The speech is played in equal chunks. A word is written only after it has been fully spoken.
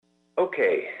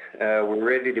Okay, we're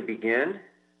ready to begin.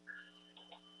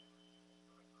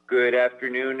 Good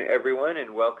afternoon, everyone,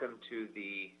 and welcome to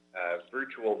the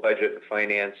virtual Budget and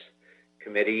Finance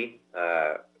Committee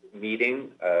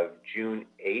meeting of June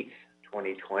 8th,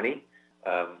 2020.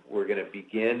 We're going to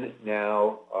begin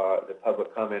now the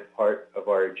public comment part of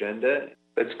our agenda.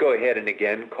 Let's go ahead and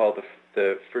again call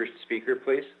the first speaker,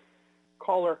 please.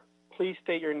 Caller, please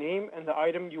state your name and the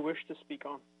item you wish to speak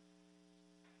on.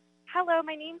 Hello,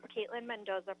 my name's Caitlin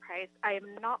Mendoza-Price. I am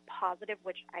not positive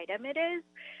which item it is,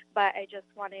 but I just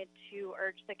wanted to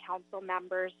urge the council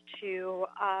members to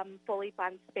fully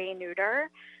fund spay-neuter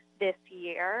this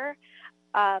year.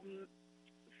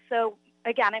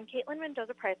 Again, I'm Caitlin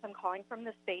Mendoza-Price. I'm calling from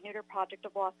the Spay-Neuter Project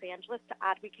of Los Angeles to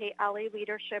advocate LA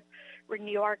leadership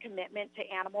renew our commitment to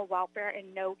animal welfare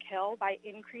and no-kill by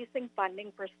increasing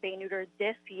funding for spay-neuter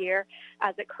this year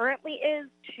as it currently is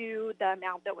to the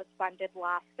amount that was funded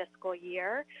last fiscal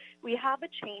year. We have a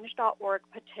change.org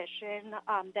petition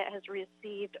that has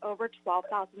received over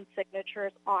 12,000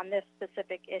 signatures on this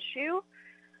specific issue.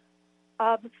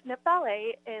 SNF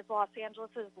LA is Los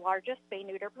Angeles' largest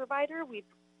spay-neuter provider. We've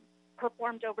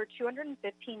performed over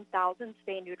 215,000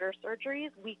 spay-neuter surgeries.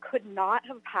 We could not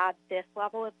have had this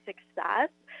level of success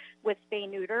with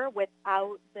spay-neuter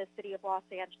without the City of Los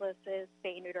Angeles'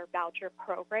 spay-neuter voucher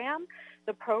program.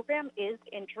 The program is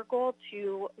integral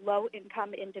to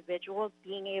low-income individuals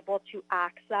being able to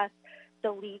access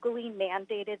the legally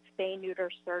mandated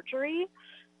spay-neuter surgery.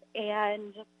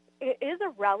 And it is a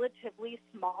relatively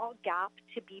small gap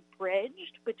to be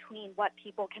bridged between what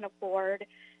people can afford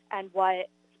and what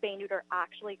spay-neuter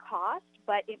actually cost,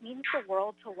 but it means the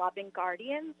world to loving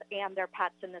guardians and their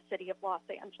pets in the City of Los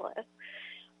Angeles.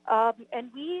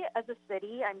 And we, as a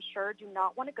city, I'm sure, do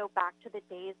not want to go back to the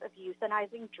days of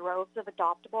euthanizing droves of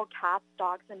adoptable cats,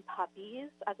 dogs, and puppies,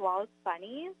 as well as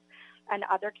bunnies and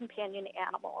other companion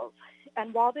animals.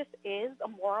 And while this is a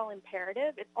moral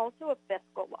imperative, it's also a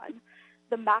fiscal one.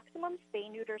 The maximum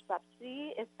spay-neuter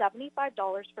subsidy is $75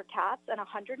 for cats and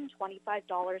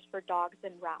 $125 for dogs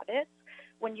and rabbits.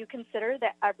 When you consider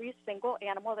that every single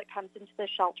animal that comes into the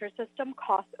shelter system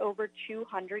costs over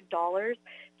 $200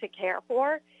 to care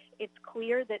for, it's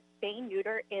clear that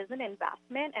spay-neuter is an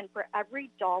investment, and for every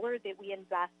dollar that we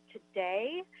invest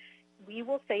today, we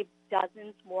will save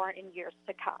dozens more in years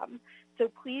to come.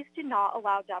 So please do not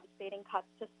allow devastating cuts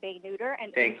to spay-neuter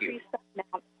and increase the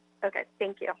amount. Okay,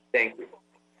 thank you. Thank you.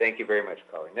 Thank you very much,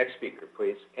 caller. Next speaker,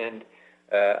 please. And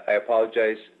I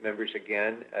apologize, members,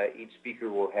 again. Each speaker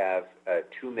will have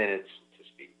 2 minutes to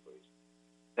speak, please.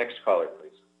 Next caller,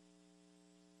 please.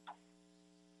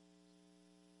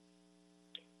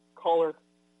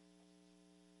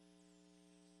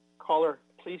 Caller,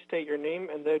 please state your name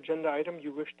and the agenda item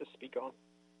you wish to speak on.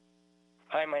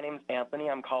 Hi, my name's Anthony.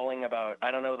 I'm calling about,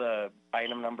 I don't know the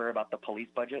item number, about the police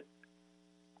budget.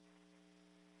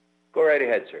 Go right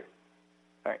ahead, sir.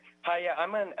 All right. Hi, yeah,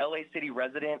 I'm an LA City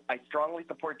resident. I strongly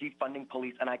support defunding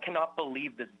police, and I cannot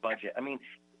believe this budget. I mean,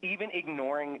 even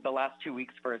ignoring the last 2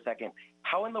 weeks for a second,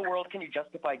 how in the world can you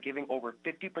justify giving over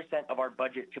 50% of our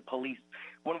budget to police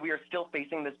when we are still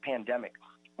facing this pandemic?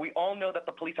 We all know that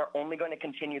the police are only going to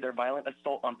continue their violent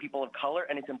assault on people of color,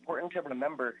 and it's important to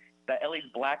remember that LA's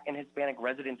Black and Hispanic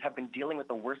residents have been dealing with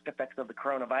the worst effects of the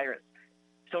coronavirus.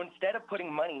 So instead of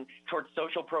putting money towards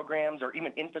social programs or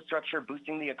even infrastructure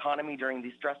boosting the economy during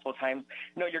these stressful times,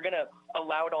 no, you're going to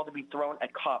allow it all to be thrown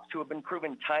at cops who have been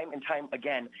proven time and time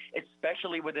again,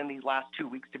 especially within these last 2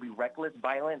 weeks, to be reckless,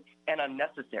 violent, and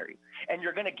unnecessary. And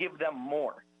you're going to give them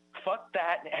more. Fuck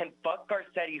that, and fuck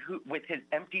Garcetti, who, with his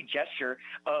empty gesture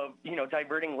of,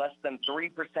 diverting less than 3%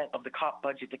 of the cop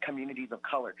budget to communities of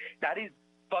color. That is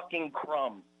fucking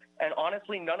crumbs. And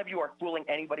honestly, none of you are fooling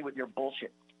anybody with your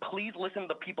bullshit. Please listen to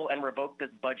the people and revoke this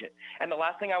budget. And the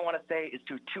last thing I want to say is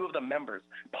to two of the members,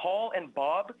 Paul and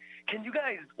Bob, can you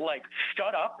guys,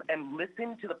 shut up and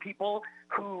listen to the people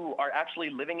who are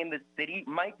actually living in this city?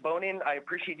 Mike Bonin, I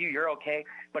appreciate you, you're okay.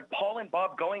 But Paul and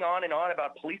Bob going on and on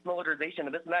about police militarization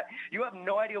and this and that, you have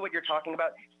no idea what you're talking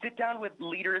about. Sit down with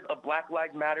leaders of Black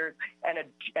Lives Matter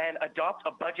and adopt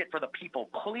a budget for the people,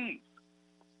 please.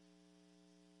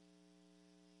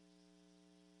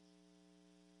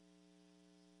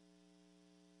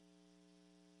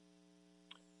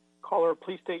 Caller,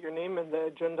 please state your name and the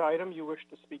agenda item you wish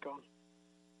to speak on.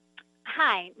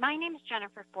 Hi, my name is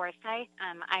Jennifer Forsyth.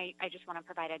 I just want to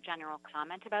provide a general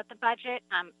comment about the budget.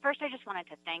 First, I just wanted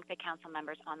to thank the council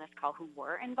members on this call who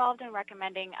were involved in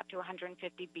recommending up to $150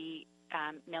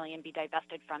 million be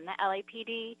divested from the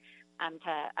LAPD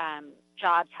to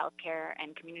jobs, healthcare,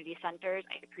 and community centers.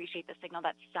 I appreciate the signal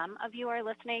that some of you are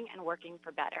listening and working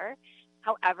for better.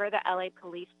 However, the LA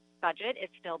Police budget is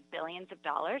still billions of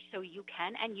dollars, so you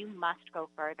can and you must go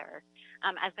further.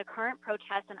 As the current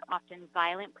protests and often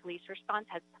violent police response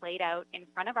has played out in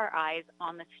front of our eyes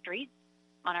on the streets,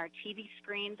 on our TV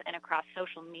screens, and across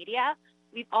social media,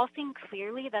 we've all seen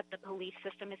clearly that the police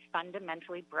system is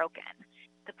fundamentally broken.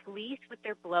 The police, with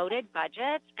their bloated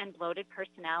budgets and bloated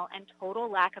personnel and total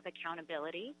lack of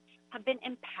accountability, have been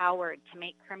empowered to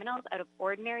make criminals out of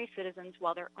ordinary citizens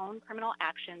while their own criminal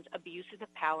actions, abuses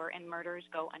of power, and murders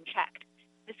go unchecked.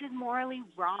 This is morally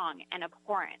wrong and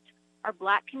abhorrent. Our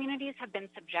Black communities have been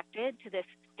subjected to this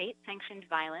state-sanctioned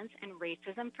violence and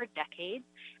racism for decades,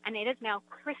 and it is now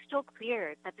crystal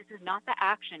clear that this is not the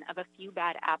action of a few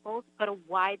bad apples, but a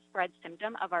widespread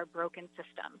symptom of our broken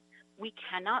system. We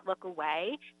cannot look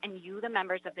away, and you, the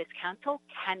members of this council,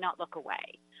 cannot look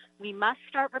away. We must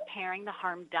start repairing the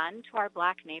harm done to our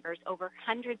Black neighbors over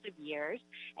hundreds of years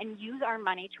and use our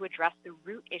money to address the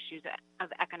root issues of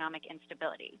economic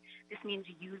instability. This means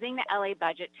using the LA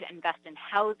budget to invest in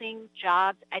housing,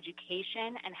 jobs,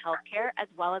 education, and healthcare, as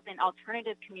well as in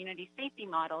alternative community safety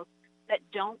models that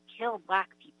don't kill Black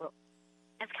people.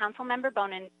 As Councilmember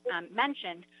Bonin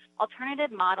mentioned,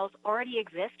 alternative models already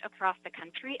exist across the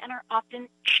country and are often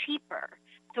cheaper.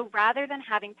 So rather than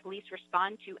having police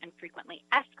respond to and frequently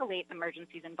escalate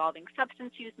emergencies involving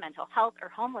substance use, mental health, or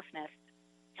homelessness,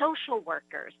 social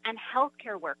workers and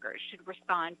healthcare workers should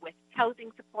respond with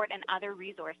housing support and other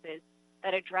resources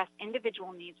that address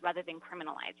individual needs rather than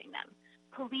criminalizing them.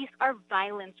 Police are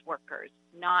violence workers,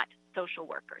 not social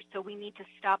workers. So we need to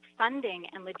stop funding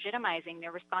and legitimizing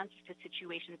their responses to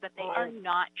situations that they are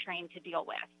not trained to deal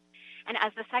with. And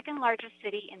as the second largest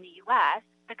city in the U.S.,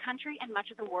 the country and much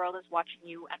of the world is watching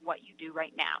you and what you do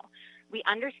right now. We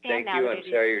understand now. Thank you.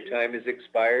 I'm sorry, your time has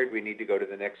expired. We need to go to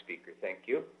the next speaker. Thank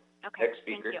you. Okay. Next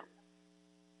speaker. Thank you.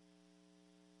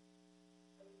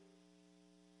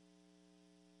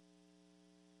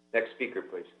 Next speaker,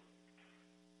 please.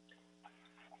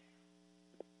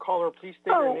 Caller, please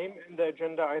state your name and the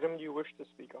agenda item you wish to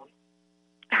speak on.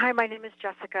 Hi, my name is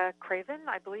Jessica Craven.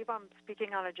 I believe I'm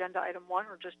speaking on agenda item 1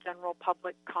 or just general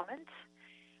public comments.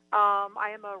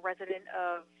 I am a resident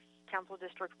of Council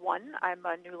District 1. I'm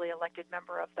a newly elected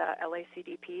member of the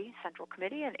LACDP Central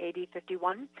Committee in AD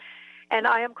 51. And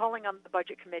I am calling on the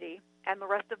Budget Committee and the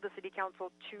rest of the City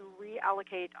Council to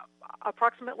reallocate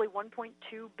approximately $1.2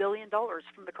 billion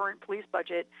from the current police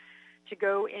budget to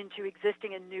go into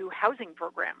existing and new housing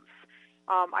programs.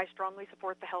 I strongly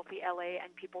support the Healthy LA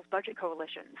and People's Budget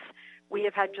Coalitions. We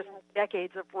have had just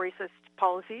decades of racist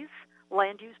policies,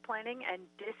 land use planning, and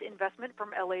disinvestment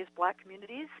from LA's Black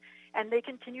communities, and they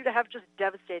continue to have just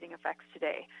devastating effects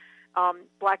today.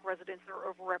 Black residents are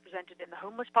overrepresented in the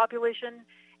homeless population,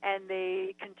 and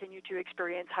they continue to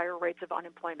experience higher rates of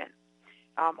unemployment.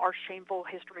 Our shameful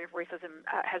history of racism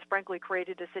has frankly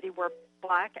created a city where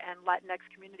Black and Latinx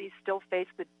communities still face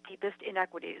the deepest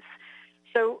inequities.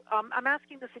 So I'm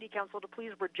asking the City Council to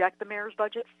please reject the mayor's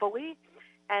budget fully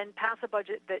and pass a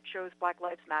budget that shows Black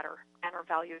Lives Matter and are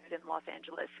valued in Los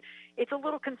Angeles. It's a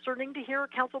little concerning to hear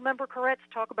Councilmember Koretz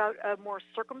talk about a more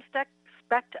circumspect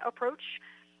approach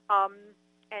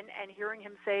and hearing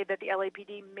him say that the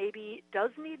LAPD maybe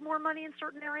does need more money in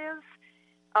certain areas.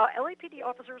 LAPD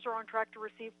officers are on track to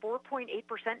receive 4.8%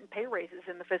 in pay raises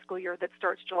in the fiscal year that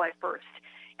starts July 1st.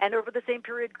 And over the same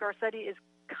period, Garcetti is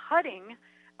cutting.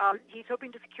 He's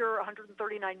hoping to secure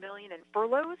 $139 million in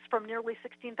furloughs from nearly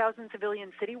 16,000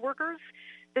 civilian city workers.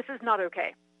 This is not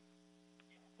okay.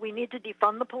 We need to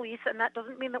defund the police, and that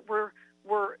doesn't mean that we're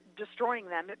destroying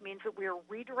them. It means that we are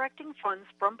redirecting funds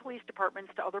from police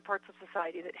departments to other parts of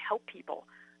society that help people,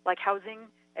 like housing,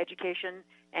 education,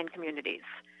 and communities.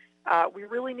 We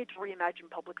really need to reimagine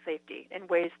public safety in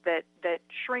ways that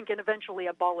shrink and eventually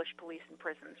abolish police and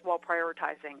prisons while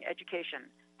prioritizing education,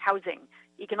 housing,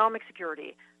 economic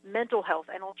security, mental health,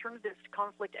 and alternatives to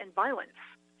conflict and violence.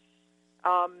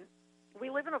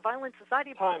 We live in a violent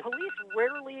society, but police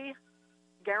rarely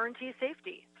guarantee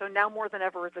safety. So now more than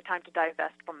ever is the time to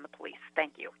divest from the police.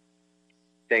 Thank you.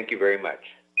 Thank you very much.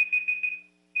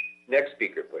 Next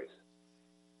speaker, please.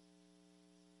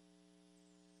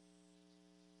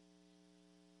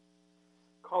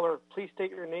 Caller, please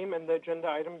state your name and the agenda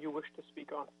item you wish to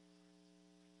speak on.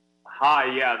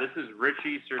 Hi, this is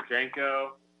Richie Sergenko.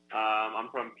 I'm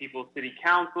from People's City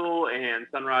Council and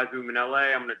Sunrise Movement LA.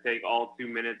 I'm going to take all 2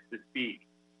 minutes to speak.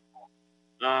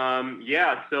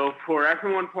 So for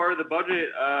everyone part of the Budget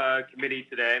Committee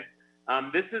today,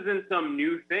 this isn't some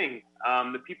new thing.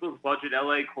 The People's Budget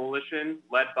LA Coalition,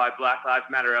 led by Black Lives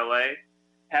Matter LA,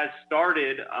 has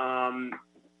started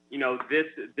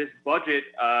this budget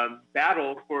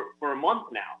battle for a month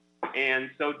now. And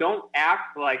so don't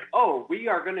act like, oh, we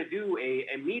are going to do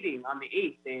a meeting on the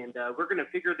 8th and we're going to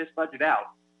figure this budget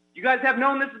out. You guys have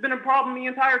known this has been a problem the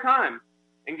entire time.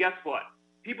 And guess what?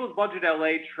 People's Budget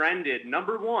LA trended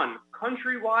 #1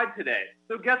 countrywide today.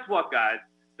 So guess what, guys?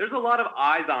 There's a lot of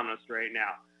eyes on us right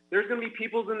now. There's going to be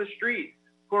people in the streets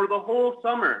for the whole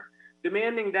summer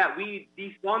demanding that we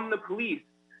defund the police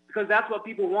because that's what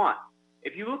people want.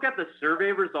 If you look at the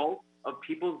survey results of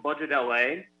People's Budget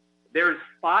LA, there's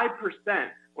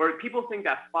 5%, or people think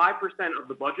that 5% of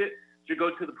the budget should go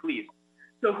to the police.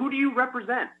 So who do you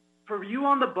represent? For you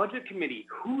on the budget committee,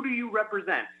 who do you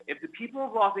represent? If the people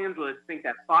of Los Angeles think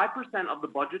that 5% of the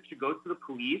budget should go to the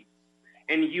police,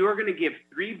 and you are going to give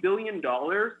 $3 billion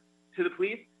to the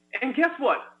police, and guess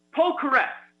what? Paul Koretz.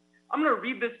 I'm going to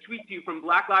read this tweet to you from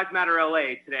Black Lives Matter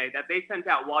LA today that they sent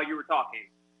out while you were talking.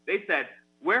 They said,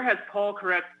 "Where has Paul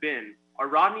Koretz been? Are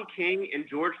Rodney King and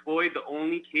George Floyd the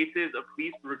only cases of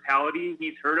police brutality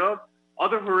he's heard of?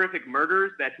 Other horrific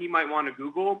murders that he might want to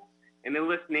Google?" And they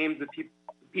list names of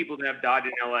people that have died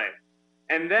in LA.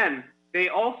 And then they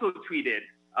also tweeted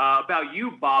about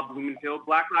you, Bob Blumenfield.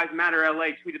 Black Lives Matter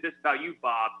LA tweeted this about you,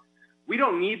 Bob. "We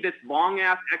don't need this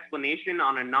long-ass explanation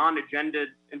on a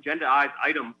non-agendized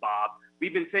item, Bob.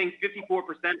 We've been saying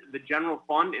 54% of the general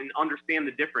fund and understand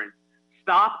the difference.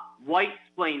 Stop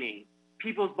white-splaining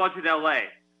People's Budget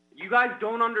LA. You guys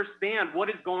don't understand what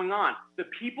is going on. The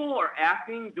people are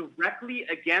acting directly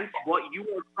against what you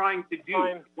are trying to do.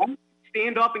 Why don't you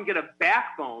stand up and get a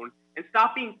backbone and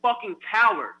stop being fucking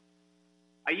cowards?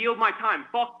 I yield my time.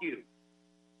 Fuck you."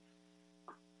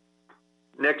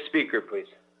 Next speaker, please.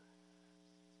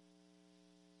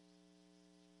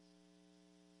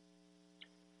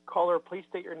 Caller, please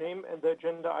state your name and the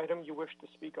agenda item you wish to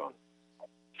speak on.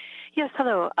 Yes,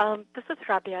 hello. This is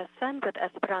Rabia Sen with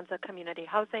Esperanza Community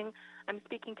Housing. I'm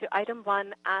speaking to item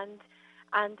 1 and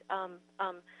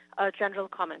a general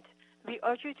comment. We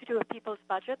urge you to do a people's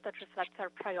budget that reflects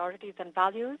our priorities and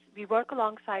values. We work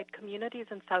alongside communities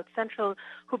in South Central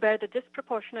who bear the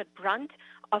disproportionate brunt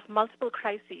of multiple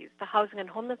crises: the housing and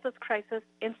homelessness crisis,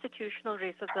 institutional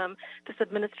racism, this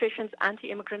administration's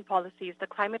anti-immigrant policies, the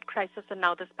climate crisis, and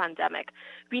now this pandemic.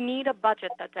 We need a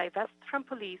budget that divests from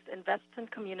police, invests in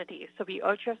communities, so we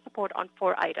urge your support on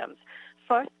 4 items.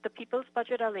 First, the People's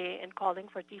Budget LA in calling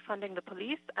for defunding the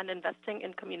police and investing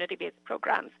in community-based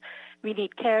programs. We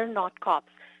need care, not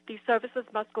cops. These services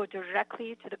must go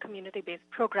directly to the community-based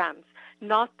programs,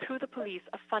 not through the police,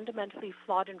 a fundamentally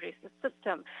flawed and racist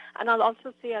system. And I'll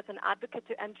also say, as an advocate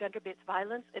to end gender-based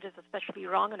violence, it is especially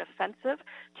wrong and offensive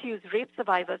to use rape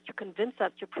survivors to convince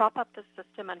us to prop up the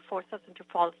system and force us into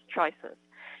false choices.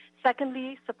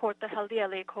 Secondly, support the Healthy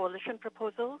LA Coalition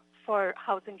proposal for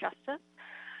housing justice.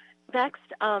 Next,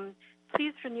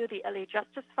 please renew the LA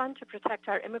Justice Fund to protect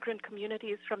our immigrant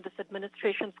communities from this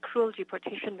administration's cruel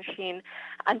deportation machine.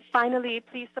 And finally,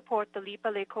 please support the LEAP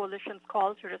LA Coalition's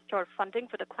call to restore funding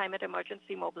for the Climate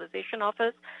Emergency Mobilization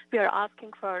Office. We are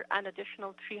asking for an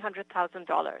additional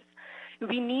 $300,000.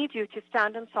 We need you to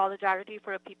stand in solidarity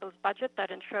for a people's budget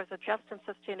that ensures a just and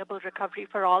sustainable recovery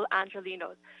for all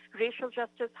Angelenos. Racial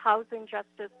justice, housing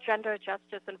justice, gender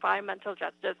justice, environmental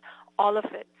justice, all of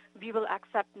it. We will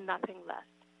accept nothing less.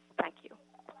 Thank you.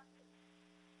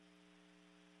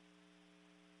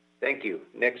 Thank you.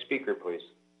 Next speaker, please.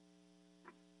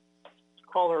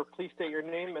 Caller, please state your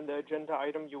name and the agenda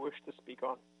item you wish to speak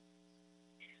on.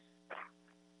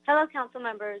 Hello, council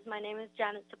members. My name is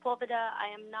Janet Sepulveda.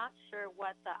 I am not sure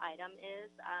what the item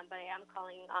is, but I am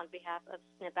calling on behalf of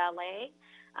SNP LA.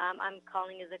 I'm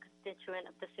calling as a constituent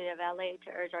of the city of LA to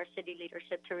urge our city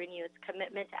leadership to renew its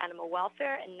commitment to animal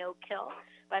welfare and no kill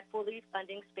by fully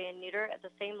funding spay and neuter at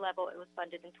the same level it was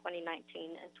funded in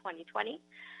 2019 and 2020.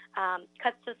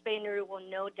 Cuts to spay and neuter will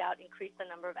no doubt increase the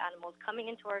number of animals coming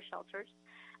into our shelters,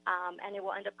 and it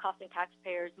will end up costing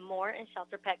taxpayers more in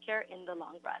shelter pet care in the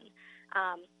long run.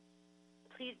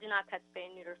 Please do not cut spay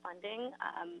and neuter funding.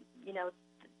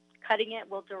 Cutting it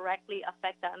will directly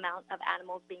affect the amount of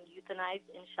animals being euthanized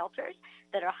in shelters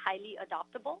that are highly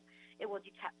adoptable. It will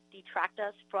detract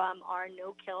us from our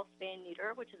no-kill spay and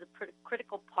neuter, which is a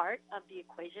critical part of the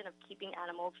equation of keeping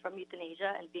animals from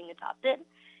euthanasia and being adopted.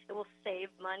 It will save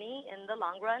money in the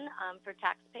long run for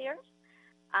taxpayers.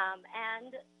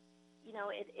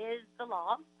 It is the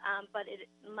law, but it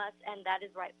must, and that is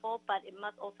rightful, but it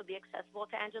must also be accessible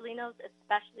to Angelenos,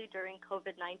 especially during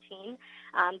COVID-19.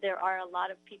 There are a lot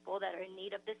of people that are in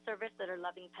need of this service, that are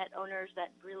loving pet owners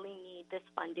that really need this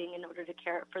funding in order to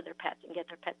care for their pets and get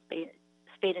their pets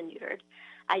spayed and neutered.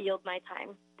 I yield my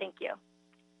time. Thank you.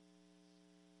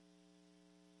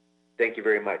 Thank you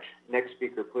very much. Next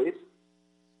speaker, please.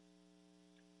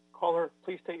 Caller,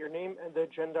 please state your name and the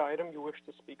agenda item you wish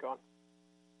to speak on.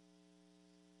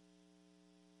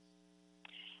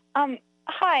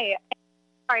 Hi.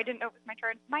 Sorry, I didn't know it was my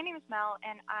turn. My name is Mel,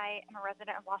 and I am a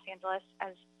resident of Los Angeles,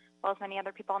 as well as many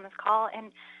other people on this call.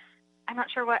 And I'm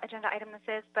not sure what agenda item this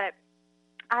is, but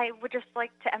I would just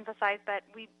like to emphasize that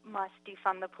we must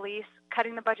defund the police.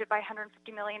 Cutting the budget by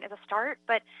 $150 million is a start,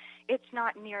 but it's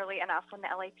not nearly enough when the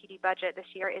LAPD budget this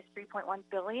year is $3.1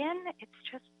 billion. It's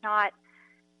just not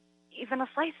even a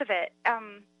slice of it.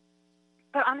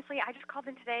 But honestly, I just called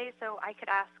in today so I could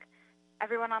ask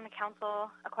everyone on the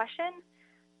council a question.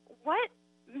 What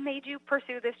made you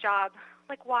pursue this job?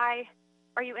 Like, why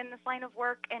are you in this line of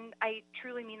work? And I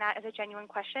truly mean that as a genuine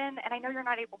question. And I know you're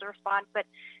not able to respond, but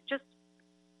just,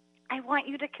 I want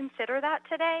you to consider that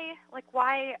today, like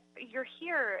why you're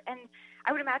here. And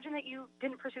I would imagine that you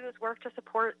didn't pursue this work to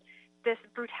support this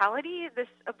brutality, this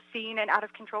obscene and out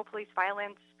of control police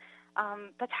violence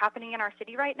that's happening in our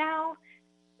city right now.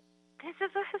 This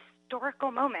is a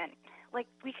historical moment. Like,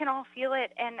 we can all feel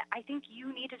it, and I think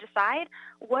you need to decide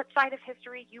what side of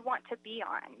history you want to be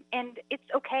on. And it's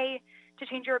okay to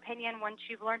change your opinion once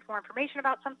you've learned more information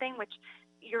about something, which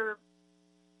you're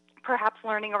perhaps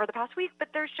learning over the past week, but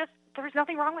there's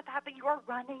nothing wrong with that, but you are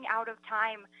running out of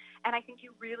time. And I think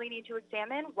you really need to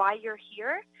examine why you're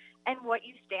here and what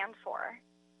you stand for.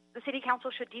 The City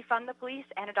Council should defund the police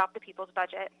and adopt the people's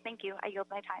budget. Thank you. I yield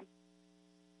my time.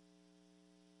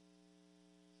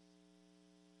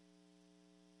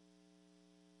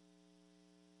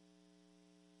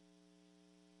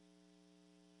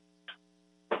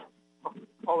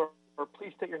 Caller,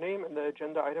 please state your name and the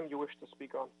agenda item you wish to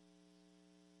speak on.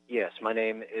 Yes, my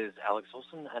name is Alex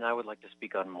Olson, and I would like to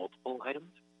speak on multiple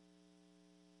items.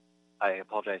 I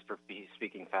apologize for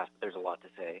speaking fast, but there's a lot to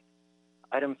say.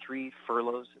 Item 3,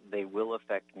 furloughs, they will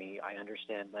affect me. I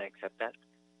understand and I accept that,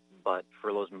 but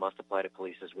furloughs must apply to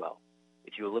police as well.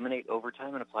 If you eliminate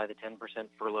overtime and apply the 10%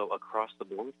 furlough across the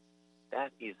board,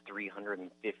 that is $350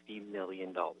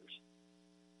 million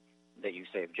that you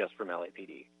save just from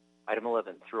LAPD. Item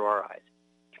 11, through our eyes.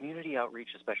 Community outreach,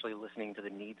 especially listening to the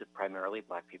needs of primarily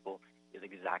Black people, is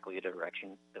exactly a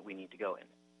direction that we need to go in.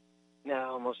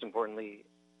 Now, most importantly,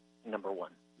 number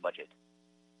 1, budget.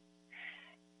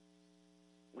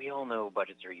 We all know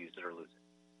budgets are use it or lose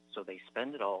it. So they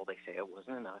spend it all, they say it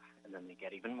wasn't enough, and then they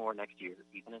get even more next year,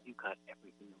 even as you cut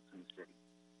everything else in the city.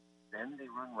 Then they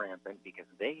run rampant because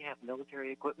they have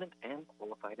military equipment and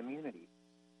qualified immunity.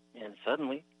 And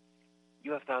suddenly,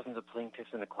 you have thousands of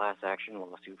plaintiffs in a class action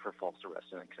lawsuit for false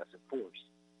arrest and excessive force.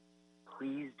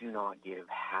 Please do not give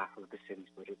half of the city's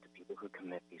budget to people who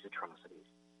commit these atrocities.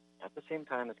 At the same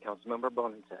time, as Councilmember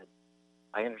Bonin said,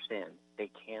 I understand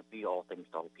they can't be all things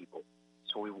to all people.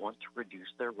 So we want to reduce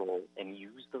their role and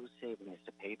use those savings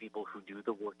to pay people who do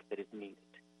the work that is needed.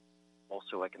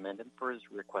 Also, I commend him for his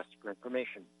request for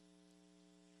information.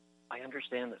 I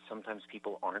understand that sometimes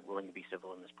people aren't willing to be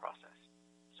civil in this process.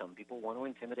 Some people want to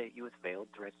intimidate you with veiled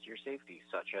threats to your safety,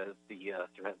 such as the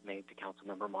threat made to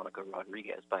Councilmember Monica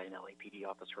Rodriguez by an LAPD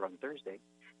officer on Thursday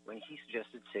when he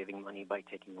suggested saving money by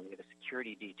taking away the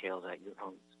security details at your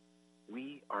homes.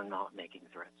 We are not making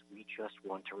threats. We just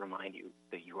want to remind you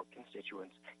that your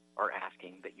constituents are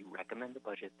asking that you recommend a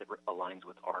budget that aligns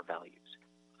with our values.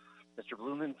 Mr.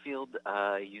 Blumenfield,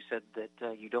 you said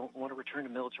that you don't want to return to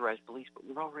militarized police, but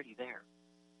we're already there.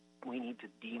 We need to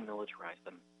demilitarize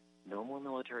them. No more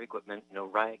military equipment, no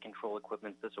riot control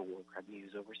equipment that's a war crime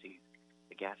used overseas.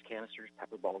 The gas canisters,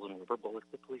 pepper balls, and rubber bullets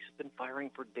the police have been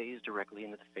firing for days directly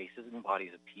into the faces and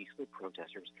bodies of peaceful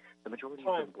protesters, the majority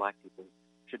of them Black people,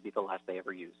 should be the last they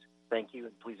ever use. Thank you,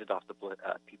 and please adopt the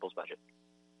people's budget.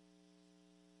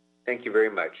 Thank you very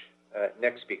much.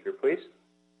 Next speaker, please.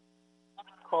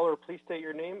 Caller, please state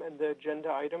your name and the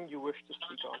agenda item you wish to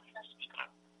speak on.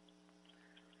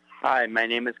 Hi, my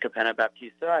name is Capena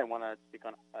Baptista. I want to speak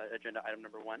on agenda item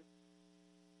number 1.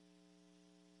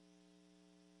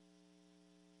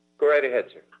 Go right ahead,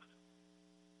 sir.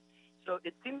 So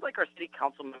it seems like our city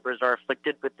council members are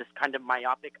afflicted with this kind of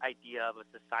myopic idea of a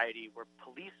society where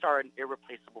police are an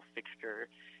irreplaceable fixture.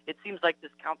 It seems like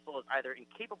this council is either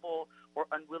incapable or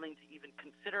unwilling to even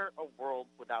consider a world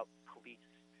without police.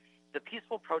 The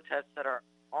peaceful protests that are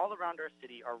all around our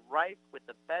city are rife with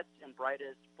the best and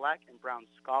brightest Black and brown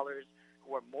scholars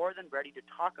who are more than ready to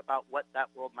talk about what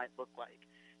that world might look like.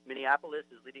 Minneapolis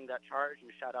is leading that charge, and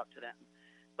shout out to them.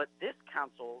 But this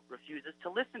council refuses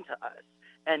to listen to us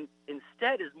and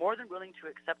instead is more than willing to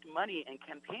accept money and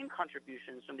campaign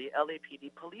contributions from the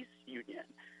LAPD Police Union.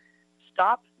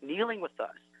 Stop kneeling with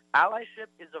us.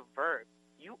 Allyship is a verb.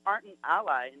 You aren't an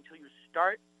ally until you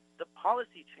start the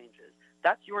policy changes.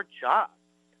 That's your job.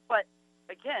 But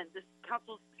again, this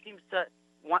council seems to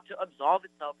want to absolve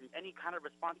itself from any kind of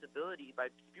responsibility by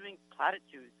spewing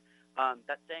platitudes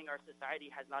that saying our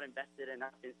society has not invested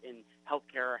enough in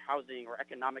healthcare or housing or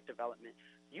economic development.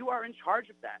 You are in charge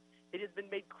of that. It has been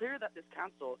made clear that this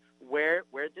council, where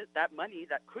that money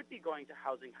that could be going to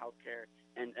housing, healthcare,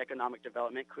 and economic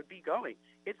development could be going.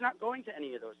 It's not going to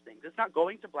any of those things. It's not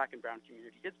going to black and brown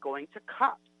communities. It's going to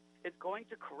cops. It's going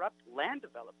to corrupt land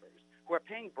developers who are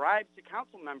paying bribes to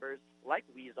council members like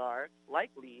Weezar,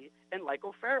 like Lee, and like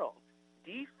O'Farrell.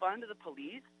 Defund the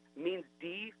police means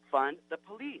defund the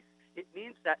police. It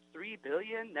means that $3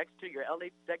 billion next to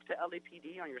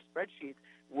LAPD on your spreadsheets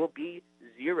will be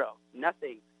zero,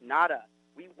 nothing, nada.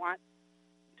 We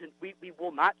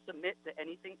will not submit to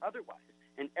anything otherwise.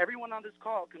 And everyone on this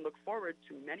call can look forward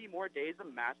to many more days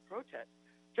of mass protest.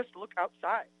 Just look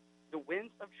outside. The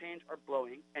winds of change are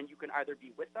blowing, and you can either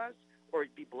be with us or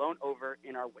be blown over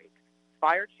in our wake.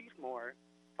 Fire Chief Moore,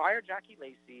 fire Jackie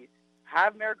Lacey,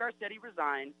 have Mayor Garcetti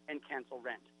resign, and cancel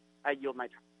rent. I yield my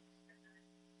time.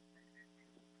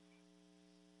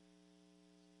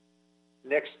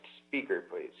 Next speaker,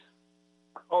 please.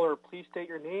 Caller, please state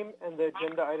your name and the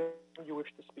agenda item you wish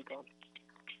to speak on.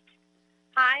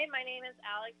 Hi, my name is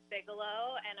Alex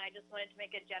Bigelow, and I just wanted to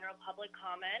make a general public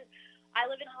comment. I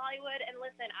live in Hollywood, and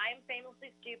listen, I am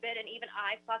famously stupid, and even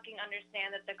I fucking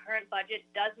understand that the current budget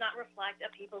does not reflect a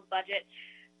people's budget.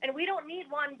 And we don't need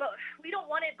one, but we don't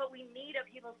want it, but we need a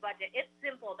people's budget. It's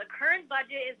simple. The current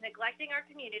budget is neglecting our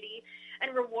community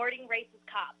and rewarding racist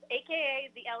cops, aka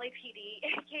the LAPD,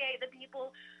 aka the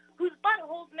people whose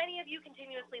buttholes many of you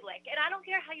continuously lick. And I don't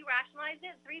care how you rationalize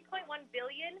it, $3.1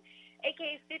 billion,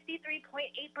 aka 53.8%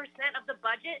 of the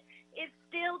budget, is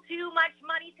still too much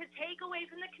money to take away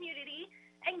from the community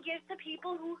and give to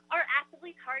people who are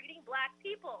actively targeting black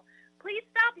people. Please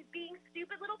stop being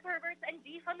stupid little perverts and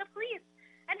defund the police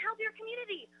and help your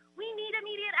community. We need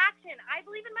immediate action. I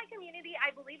believe in my community.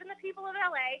 I believe in the people of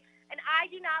LA, and I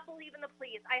do not believe in the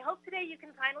police. I hope today you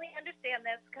can finally understand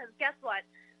this, because guess what?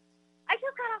 I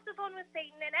just got off the phone with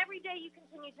Satan, and every day you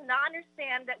continue to not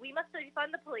understand that we must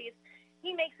defund the police.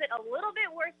 He makes it a little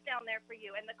bit worse down there for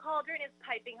you, and the cauldron is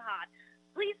piping hot.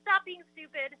 Please stop being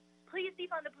stupid. Please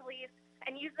defund the police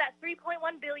and use that $3.1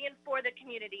 billion for the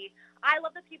community. I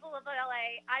love the people of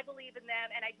LA. I believe in them,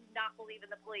 and I do not believe in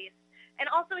the police. And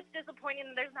also, it's disappointing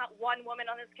that there's not one woman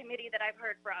on this committee that I've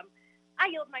heard from. I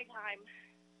yield my time.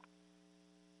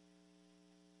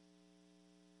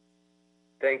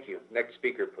 Thank you. Next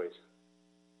speaker, please.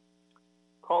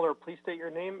 Caller, please state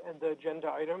your name and the agenda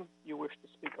item you wish to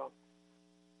speak on.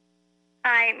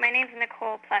 Hi, my name's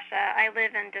Nicole Plesha. I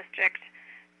live in District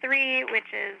 3,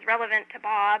 which is relevant to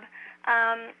Bob.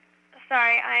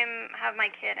 Sorry, I have my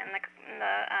kid in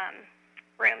the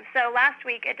room. So last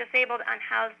week, a disabled,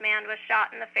 unhoused man was shot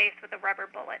in the face with a rubber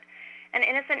bullet. An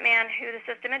innocent man who the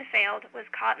system had failed was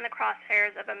caught in the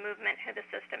crosshairs of a movement who the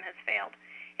system has failed.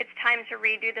 It's time to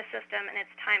redo the system, and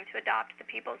it's time to adopt the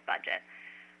people's budget.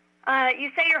 You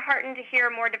say you're heartened to hear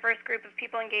a more diverse group of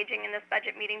people engaging in this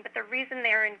budget meeting, but the reason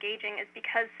they are engaging is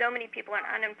because so many people are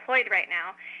unemployed right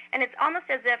now, and it's almost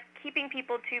as if keeping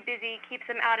people too busy keeps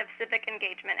them out of civic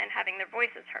engagement and having their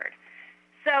voices heard.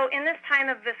 So in this time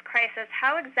of this crisis,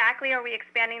 how exactly are we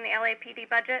expanding the LAPD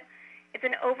budget? It's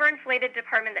an overinflated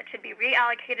department that should be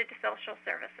reallocated to social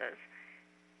services.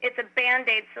 It's a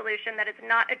Band-Aid solution that is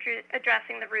not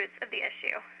addressing the roots of the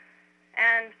issue.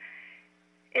 And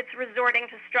it's resorting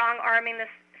to strong-arming the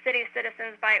city's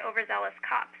citizens by overzealous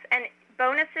cops. And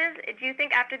bonuses, do you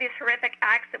think after these horrific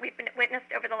acts that we've been witnessed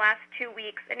over the last 2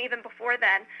 weeks, and even before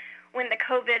then, when the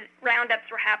COVID roundups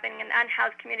were happening in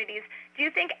unhoused communities, do you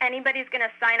think anybody's going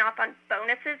to sign off on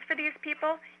bonuses for these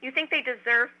people? You think they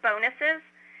deserve bonuses?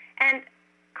 And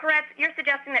Koretz, you're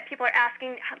suggesting that people are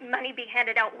asking money be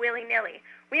handed out willy-nilly.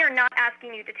 We are not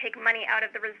asking you to take money out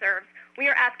of the reserves. We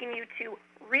are asking you to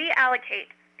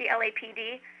reallocate the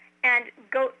LAPD and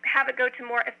have it go to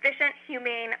more efficient,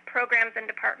 humane programs and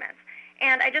departments.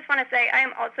 And I just want to say I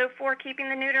am also for keeping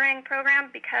the neutering program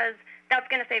because that's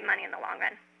going to save money in the long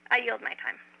run. I yield my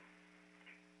time.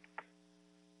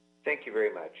 Thank you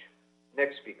very much.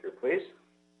 Next speaker, please.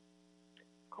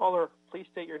 Caller, please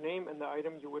state your name and the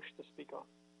item you wish to speak on.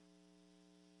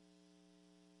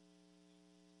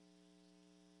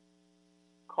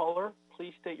 Caller,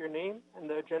 please state your name and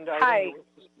the agenda item you wish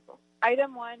to speak on.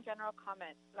 Item 1, general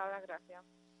comment. Laura Gracia.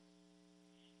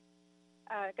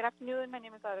 Good afternoon. My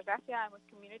name is Laura Gracia. I'm with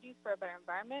Communities for a Better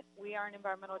Environment. We are an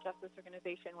environmental justice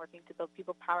organization working to build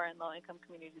people power in low-income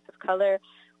communities of color.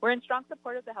 We're in strong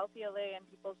support of the Healthy LA and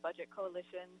People's Budget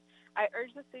Coalition. I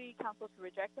urge the City Council to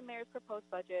reject the Mayor's proposed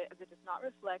budget as it does not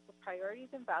reflect the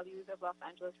priorities and values of Los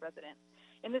Angeles residents.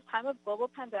 In this time of global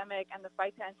pandemic and the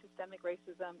fight to end systemic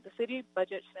racism, the city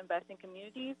budget should invest in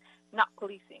communities, not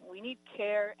policing. We need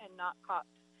care and not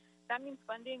cops. That means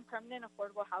funding permanent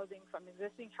affordable housing from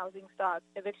existing housing stock,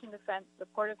 eviction defense,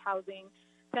 supportive housing,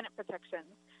 tenant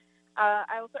protections.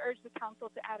 I also urge the council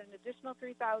to add an additional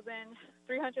 $300,000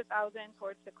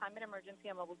 towards the Climate Emergency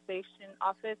and Mobilization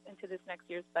Office into this next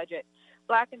year's budget.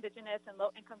 Black, Indigenous, and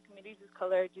low-income communities of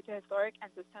color, due to historic and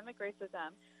systemic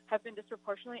racism, have been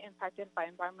disproportionately impacted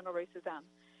by environmental racism.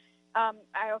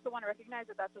 I also want to recognize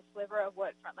that that's a sliver of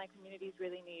what frontline communities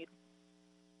really need.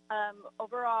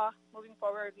 Overall, moving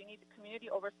forward, we need community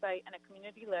oversight and a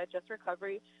community-led just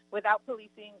recovery without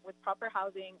policing, with proper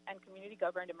housing and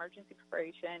community-governed emergency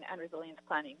preparation and resilience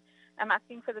planning. I'm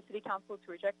asking for the City Council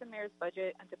to reject the Mayor's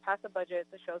budget and to pass a budget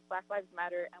that shows Black Lives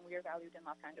Matter and we are valued in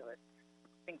Los Angeles.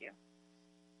 Thank you.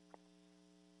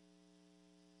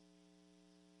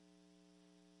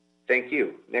 Thank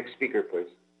you. Next speaker,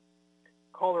 please.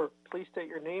 Caller, please state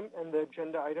your name and the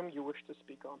agenda item you wish to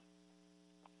speak on.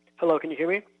 Hello, can you hear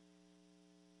me?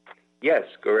 Yes,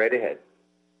 go right ahead.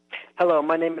 Hello,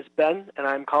 my name is Ben, and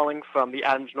I'm calling from the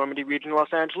Adams-Normandy region of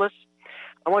Los Angeles.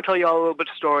 I want to tell you all a little bit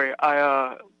of story.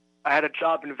 I had a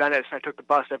job in Venice, and I took the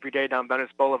bus every day down Venice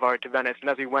Boulevard to Venice.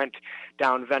 And as we went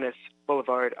down Venice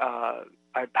Boulevard,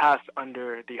 I passed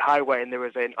under the highway, and there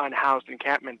was an unhoused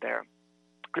encampment there.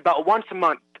 About once a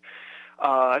month,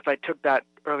 as I took that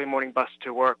early morning bus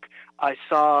to work, I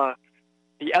saw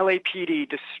the LAPD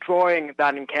destroying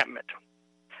that encampment.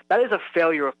 That is a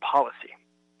failure of policy.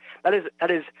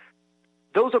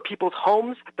 Those are people's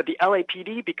homes, but the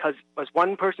LAPD, because as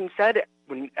one person said,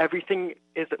 when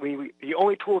the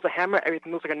only tool is a hammer,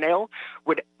 everything looks like a nail,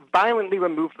 would violently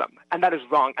remove them. And that is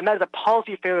wrong. And that is a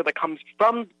policy failure that comes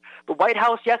from the White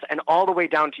House, yes, and all the way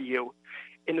down to you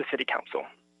in the City Council.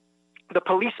 The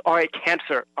police are a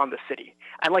cancer on the city.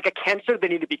 And like a cancer, they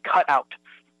need to be cut out.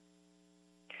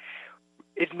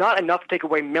 It's not enough to take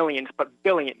away millions, but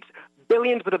billions.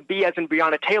 Billions with a B as in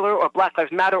Breonna Taylor or Black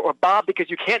Lives Matter or Bob, because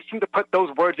you can't seem to put those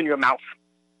words in your mouth.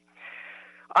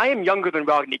 I am younger than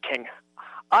Rodney King.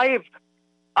 I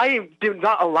was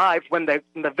not alive when the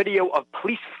video of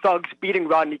police thugs beating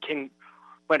Rodney King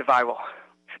went viral.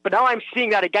 But now I'm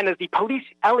seeing that again as the police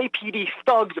LAPD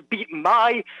thugs beat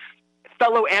my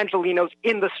fellow Angelenos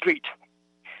in the street.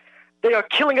 They are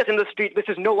killing us in the street. This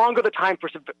is no longer the time for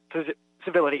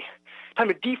civility. Time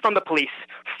to defund the police.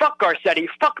 Fuck Garcetti.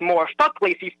 Fuck Moore. Fuck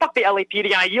Lacey. Fuck the LAPD.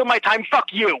 And I yield my time.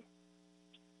 Fuck you.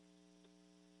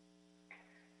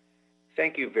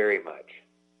 Thank you very much.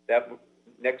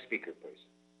 Next speaker, please.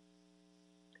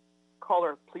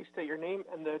 Caller, please state your name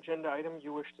and the agenda item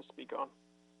you wish to speak on.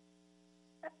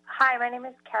 Hi, my name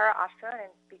is Kara Ostro, and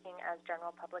I'm speaking as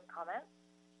general public comment.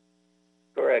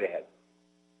 Go right ahead.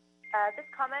 This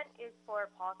comment is for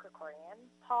Paul Krikorian.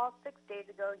 Paul, 6 days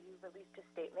ago, you released a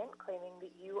statement claiming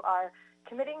that you are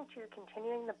committing to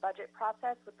continuing the budget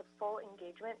process with the full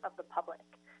engagement of the public.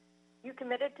 You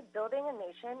committed to building a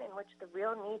nation in which the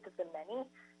real needs of the many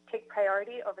take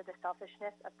priority over the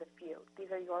selfishness of the few.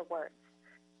 These are your words.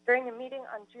 During a meeting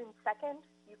on June 2nd,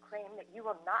 you claimed that you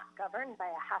will not govern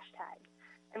by a hashtag.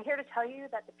 I'm here to tell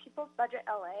you that the People's Budget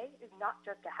LA is not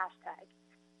just a hashtag.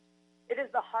 It is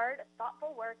the hard,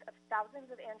 thoughtful work of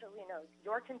thousands of Angelenos,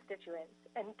 your constituents,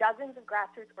 and dozens of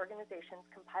grassroots organizations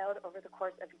compiled over the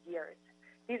course of years.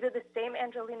 These are the same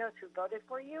Angelenos who voted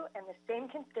for you and the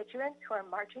same constituents who are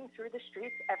marching through the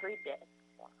streets every day.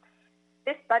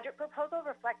 This budget proposal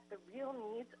reflects the real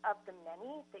needs of the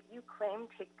many that you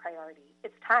claim take priority.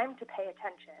 It's time to pay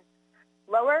attention.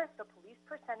 Lower the police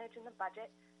percentage in the budget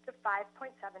to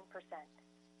 5.7%.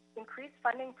 Increase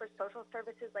funding for social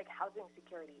services like housing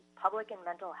security, public and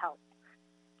mental health.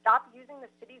 Stop using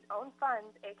the city's own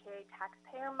funds, aka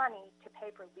taxpayer money, to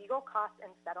pay for legal costs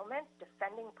and settlements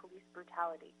defending police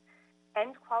brutality.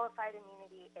 End qualified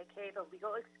immunity, aka the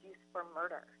legal excuse for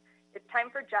murder. It's time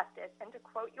for justice, and to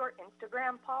quote your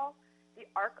Instagram, Paul, the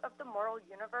arc of the moral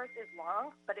universe is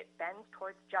long, but it bends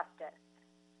towards justice.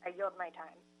 I yield my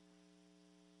time.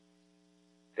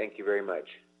 Thank you very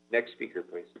much. Next speaker,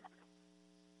 please.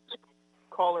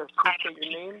 Caller, please state your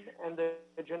name and the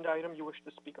agenda item you wish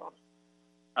to speak on.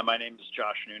 My name is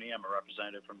Josh Nooney. I'm a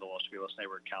representative from the Los Feliz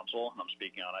Neighborhood Council, and I'm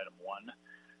speaking on item 1.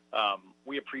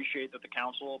 We appreciate that the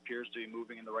council appears to be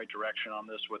moving in the right direction on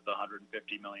this with the $150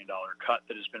 million cut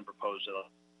that has been proposed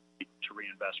to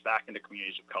reinvest back into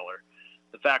communities of color.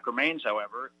 The fact remains,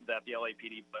 however, that the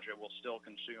LAPD budget will still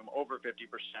consume over 50%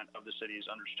 of the city's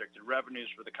unrestricted revenues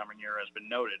for the coming year, has been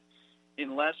noted,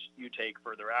 unless you take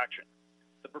further action.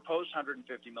 The proposed $150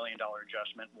 million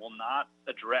adjustment will not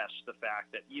address the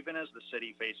fact that even as the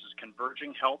city faces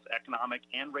converging health, economic,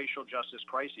 and racial justice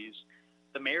crises,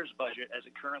 the mayor's budget as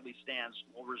it currently stands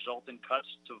will result in cuts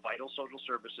to vital social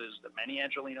services that many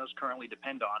Angelenos currently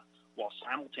depend on, while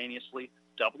simultaneously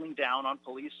doubling down on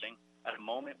policing at a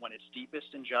moment when its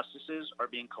deepest injustices are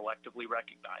being collectively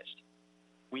recognized.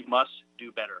 We must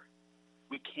do better.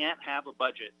 We can't have a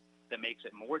budget that makes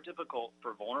it more difficult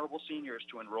for vulnerable seniors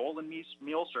to enroll in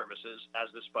meal services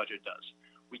as this budget does.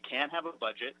 We can't have a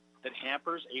budget that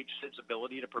hampers HSID's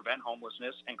ability to prevent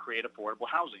homelessness and create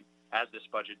affordable housing as this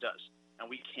budget does. And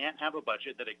we can't have a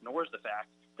budget that ignores the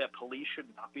fact that police should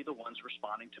not be the ones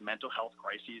responding to mental health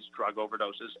crises, drug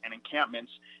overdoses, and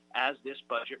encampments as this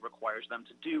budget requires them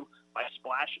to do by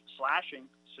slashing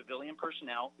civilian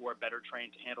personnel who are better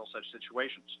trained to handle such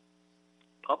situations.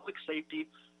 Public safety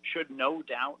should no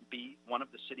doubt be one of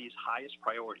the city's highest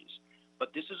priorities, but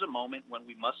this is a moment when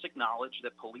we must acknowledge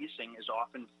that policing is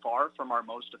often far from our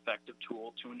most effective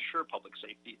tool to ensure public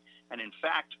safety, and in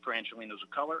fact, for Angelenos of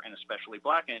color, and especially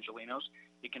Black Angelenos,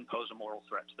 it can pose a moral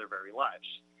threat to their very lives.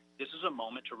 This is a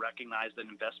moment to recognize that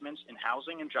investments in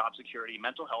housing and job security,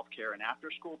 mental health care, and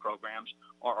after-school programs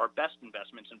are our best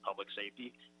investments in public safety,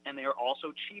 and they are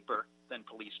also cheaper than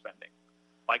police spending.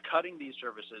 By cutting these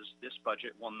services, this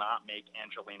budget will not make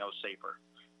Angelenos safer.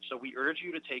 So we urge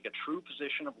you to take a true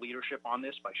position of leadership on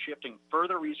this by shifting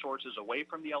further resources away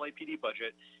from the LAPD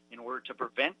budget in order to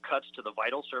prevent cuts to the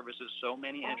vital services so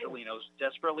many Angelenos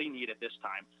desperately need at this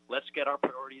time. Let's get our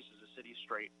priorities as a city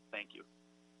straight. Thank you.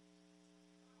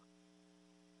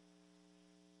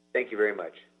 Thank you very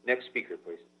much. Next speaker,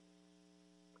 please.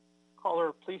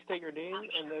 Caller, please state your name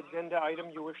and the agenda item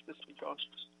you wish to speak on.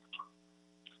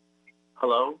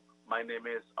 Hello, my name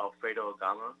is Alfredo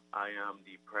Agama. I am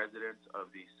the president of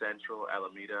the Central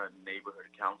Alameda Neighborhood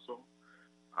Council.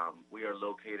 We are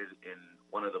located in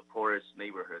one of the poorest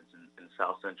neighborhoods in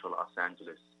South Central Los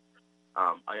Angeles.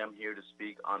 I am here to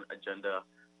speak on agenda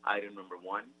item number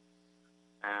 1.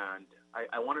 And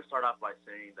I want to start off by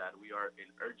saying that we are in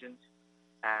urgent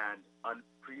and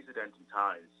unprecedented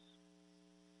times.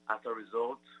 As a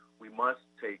result, we must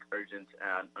take urgent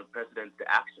and unprecedented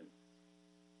action.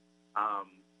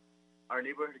 Our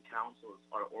neighborhood councils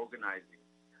are organizing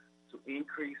to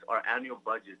increase our annual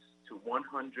budgets to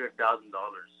 $100,000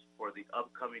 for the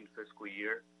upcoming fiscal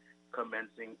year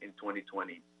commencing in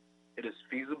 2020. It is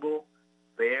feasible,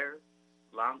 fair,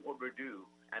 long overdue,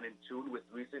 and in tune with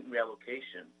recent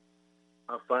reallocation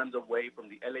of funds away from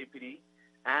the LAPD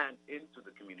and into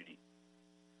the community.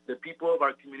 The people of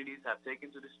our communities have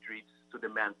taken to the streets to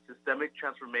demand systemic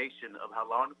transformation of how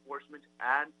law enforcement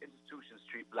and institutions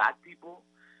treat Black people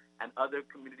and other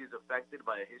communities affected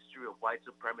by a history of white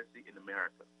supremacy in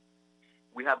America.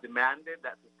 We have demanded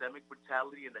that systemic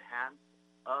brutality in the hands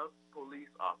of police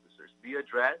officers be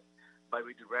addressed by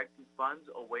redirecting funds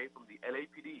away from the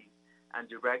LAPD and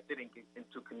directed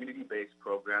into community-based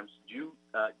programs,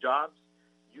 jobs,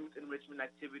 youth enrichment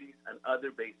activities, and other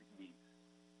basic needs.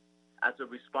 As a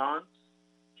response,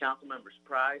 Council Members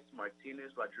Price,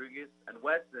 Martinez, Rodriguez, and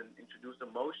Weston introduced a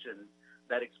motion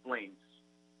that explains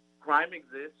crime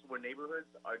exists where neighborhoods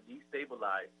are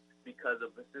destabilized because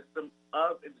of the system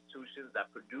of institutions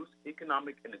that produce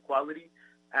economic inequality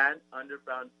and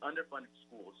underfunded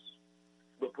schools.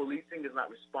 But policing is not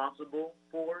responsible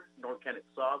for, nor can it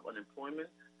solve unemployment,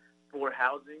 poor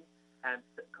housing, and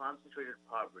concentrated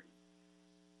poverty.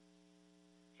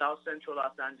 South Central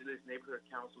Los Angeles Neighborhood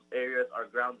Council's areas are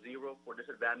ground zero for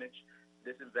disadvantage,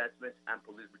 disinvestment, and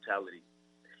police brutality.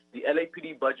 The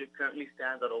LAPD budget currently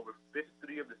stands at over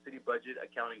 53% of the city budget,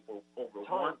 accounting for over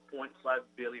 $1.5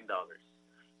 billion.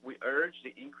 We urge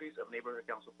the increase of neighborhood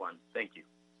council funds. Thank you.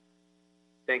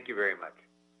 Thank you very much.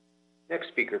 Next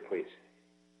speaker, please.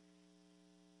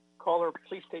 Caller,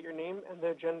 please state your name and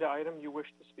the agenda item you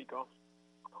wish to speak on.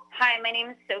 Hi, my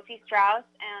name is Sophie Strauss,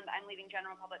 and I'm leaving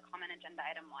general public comment agenda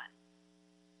item 1.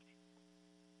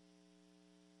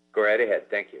 Go right ahead.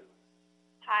 Thank you.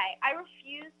 Hi, I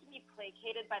refuse to be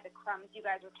placated by the crumbs you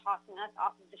guys are tossing us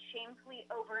off of the shamefully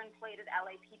overinflated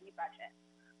LAPD budget.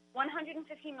 $150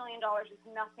 million is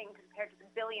nothing compared to the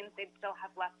billions they'd still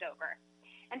have left over.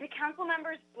 And to council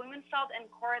members Blumenfeld and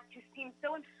Koretz, who seem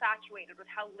so infatuated with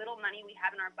how little money we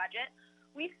have in our budget,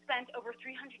 we've spent over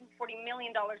 $340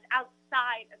 million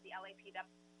outside of the LAPD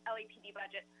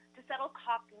budget to settle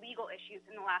cops' legal issues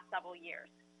in the last several years.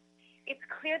 It's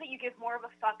clear that you give more of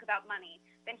a fuck about money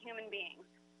than human beings.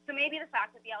 So maybe the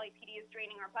fact that the LAPD is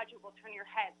draining our budget will turn your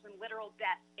heads when literal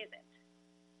death isn't.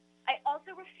 I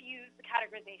also refuse the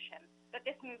categorization that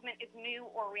this movement is new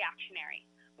or reactionary.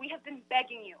 We have been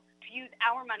begging you to use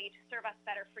our money to serve us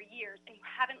better for years, and you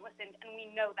haven't listened, and we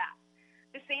know that.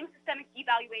 The same systemic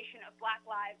devaluation of Black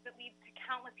lives that leads to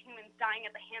countless humans dying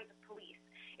at the hands of police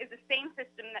is the same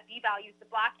system that devalues the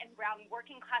Black and brown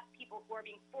working-class people who are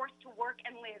being forced to work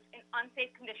and live in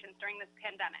unsafe conditions during this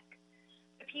pandemic.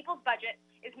 The people's budget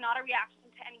is not a reaction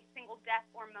to any single death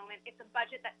or moment. It's a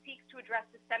budget that seeks to address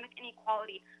systemic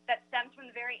inequality that stems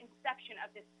from the very inception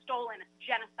of this stolen,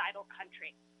 genocidal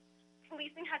country.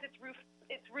 Policing has its roots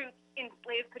in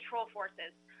slave patrol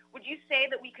forces. Would you say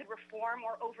that we could reform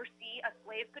or oversee a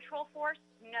slave patrol force?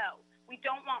 No. We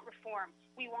don't want reform.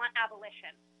 We want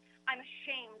abolition. I'm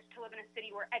ashamed to live in a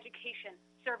city where education,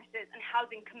 services, and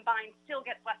housing combined still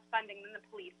gets less funding than the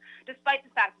police, despite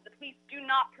the fact that the police do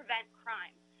not prevent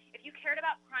crime. If you cared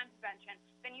about crime prevention,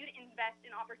 then you'd invest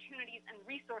in opportunities and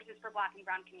resources for Black and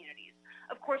brown communities.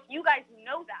 Of course, you guys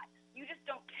know that. You just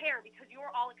don't care because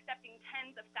you're all accepting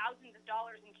tens of thousands of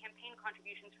dollars in campaign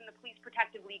contributions from the Police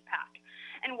Protective League PAC.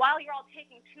 And while you're all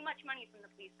taking too much money from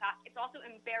the police PAC, it's also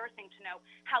embarrassing to know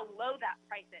how low that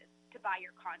price is to buy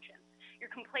your conscience. Your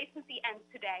complacency ends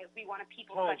today. We want a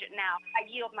people's budget now. I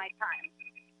yield my time.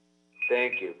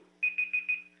 Thank you.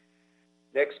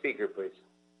 Next speaker, please.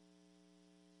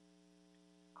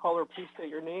 Caller, please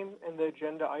state your name and the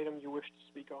agenda item you wish to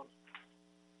speak on.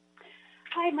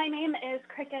 Hi, my name is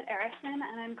Cricket Arison,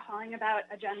 and I'm calling about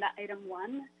Agenda Item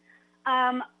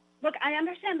 1. Look, I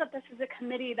understand that this is a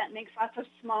committee that makes lots of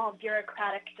small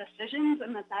bureaucratic decisions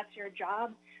and that that's your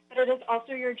job, but it is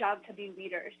also your job to be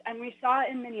leaders. And we saw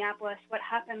in Minneapolis what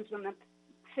happens when the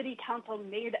city council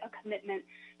made a commitment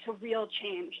to real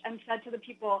change and said to the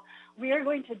people, we are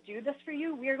going to do this for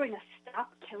you, we are going to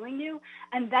stop killing you,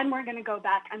 and then we're going to go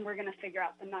back and we're going to figure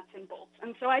out the nuts and bolts.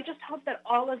 And so I just hope that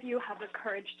all of you have the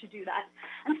courage to do that.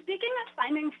 And speaking of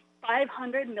finding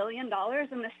 $500 million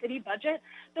in the city budget,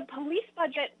 the police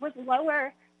budget was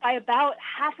lower by about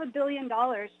 $500 million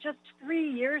just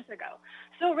 3 years ago.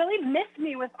 So really missed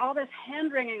me with all this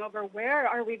hand-wringing over where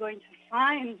are we going to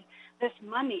find this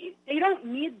money. They don't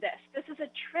need this. This is a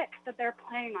trick that they're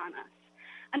playing on us.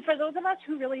 And for those of us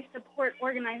who really support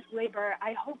organized labor,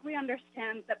 I hope we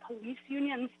understand that police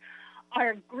unions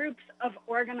are groups of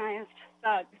organized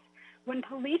thugs. When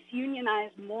police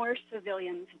unionize, more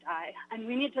civilians die, and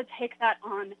we need to take that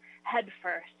on head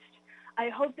first. I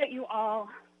hope that you all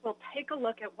will take a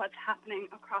look at what's happening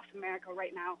across America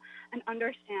right now and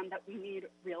understand that we need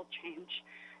real change.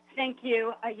 Thank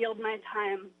you. I yield my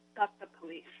time. Fuck the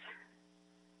police.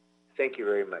 Thank you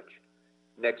very much.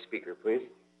 Next speaker, please.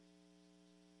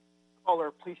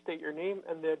 Caller, please state your name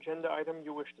and the agenda item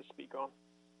you wish to speak on.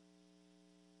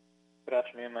 Good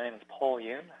afternoon. My name is Paul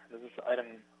Yoon. This is item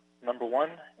number 1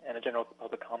 and a general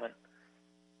public comment.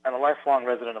 I'm a lifelong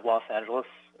resident of Los Angeles,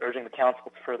 urging the council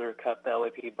to further cut the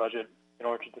LAPD budget in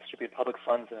order to distribute public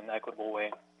funds in an equitable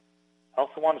way. I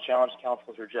also want to challenge the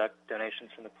council to reject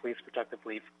donations from the Police Protective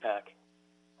League PAC.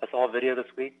 I saw a video this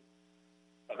week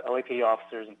of LAPD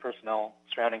officers and personnel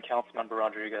surrounding Councilmember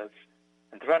Rodriguez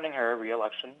and threatening her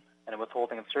re-election and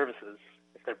withholding of services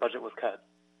if their budget was cut.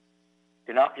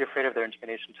 Do not be afraid of their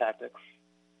intimidation tactics.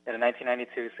 In a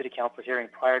 1992 City Council hearing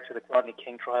prior to the Rodney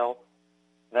King trial,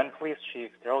 then Police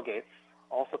Chief Daryl Gates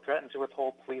also threatened to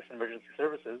withhold police emergency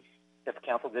services if the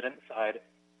council didn't side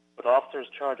with officers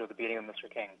charged with the beating of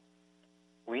Mr. King.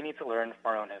 We need to learn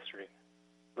from our own history.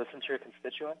 Listen to your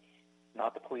constituents,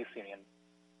 not the police union.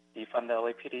 Defund the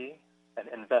LAPD and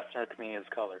invest in our community of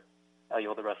color. I'll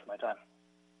yield the rest of my time.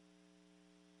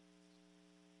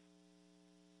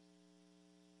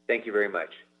 Thank you very much.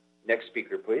 Next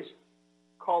speaker, please.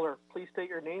 Caller, please state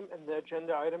your name and the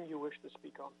agenda item you wish to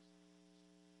speak on.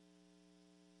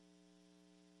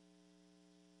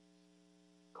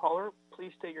 Caller,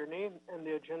 please state your name and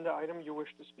the agenda item you wish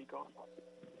to speak on.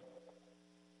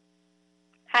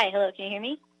 Hi, hello, can you hear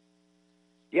me?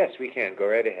 Yes, we can. Go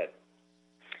right ahead.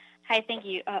 Hi, thank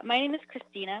you. My name is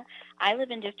Christina. I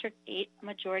live in District 8, a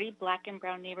majority Black and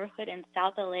brown neighborhood in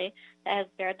South LA that has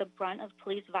bared the brunt of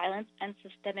police violence and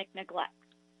systemic neglect.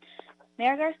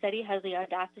 Mayor Garcetti has the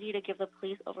audacity to give the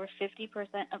police over 50%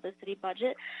 of the city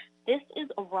budget. This is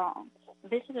wrong.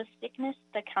 This is a sickness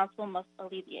the council must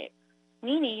alleviate.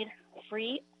 We need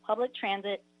free public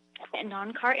transit and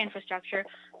non-car infrastructure,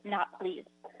 not police.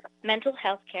 Mental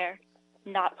health care,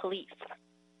 not police.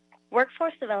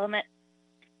 Workforce development,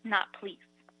 not police.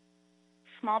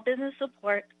 Small business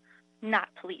support, not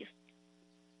police.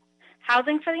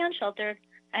 Housing for the unsheltered,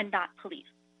 and not police.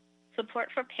 Support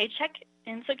for paycheck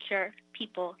insecure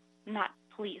people, not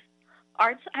police.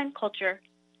 Arts and culture,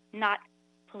 not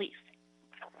police.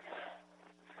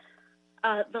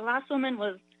 The last woman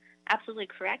was absolutely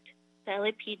correct. The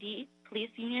LAPD police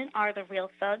union are the real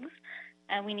thugs,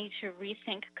 and we need to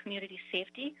rethink community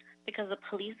safety because the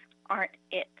police aren't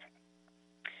it.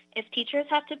 If teachers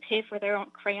have to pay for their own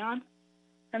crayons,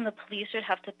 then the police should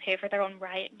have to pay for their own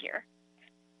riot gear.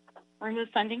 Remove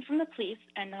funding from the police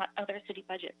and not other city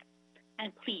budgets.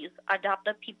 And please adopt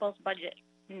the people's budget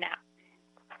now.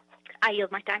 I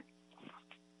yield my time.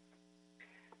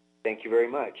 Thank you very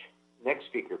much. Next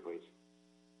speaker, please.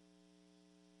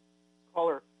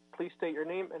 Caller, please state your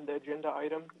name and the agenda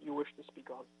item you wish to speak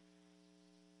on.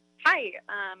 Hi,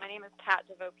 my name is Kat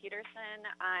DeVoe Peterson.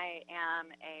 I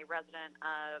am a resident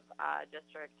of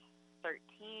District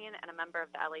 13 and a member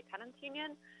of the LA Tenants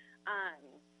Union.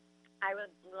 I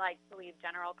would like to leave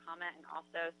general comment and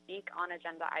also speak on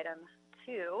agenda item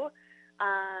 2.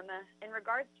 In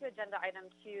regards to agenda item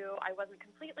 2, I wasn't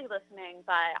completely listening,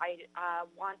 but I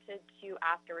wanted to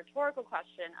ask a rhetorical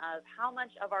question of how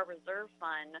much of our reserve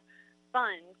fund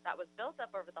that was built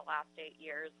up over the last 8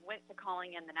 years went to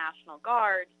calling in the National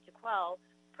Guard to quell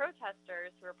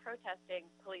protesters who are protesting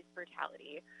police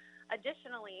brutality.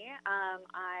 Additionally,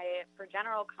 for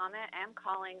general comment, am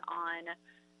calling on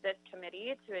this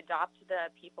committee to adopt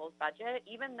the people's budget,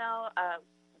 even though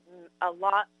a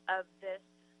lot of this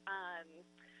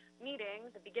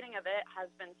meeting, the beginning of it, has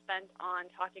been spent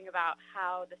on talking about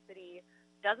how the city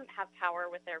doesn't have power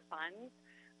with their funds,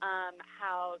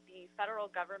 how the federal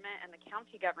government and the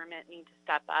county government need to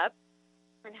step up,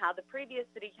 and how the previous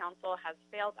city council has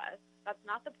failed us. That's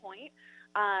not the point.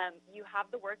 You have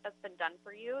the work that's been done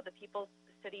for you. The people's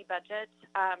city budget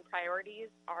priorities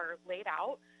are laid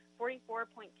out.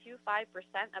 44.25%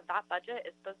 of that budget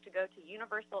is supposed to go to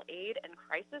universal aid and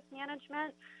crisis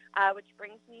management, which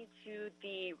brings me to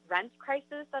the rent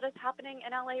crisis that is happening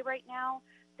in LA right now.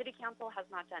 City Council has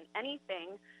not done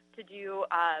anything to do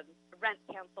rent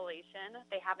cancellation.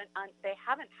 They haven't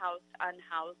housed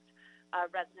unhoused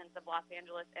residents of Los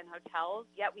Angeles in hotels,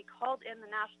 yet we called in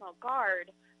the National Guard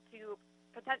to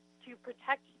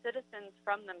protect citizens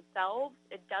from themselves.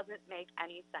 It doesn't make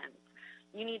any sense.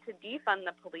 You need to defund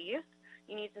the police.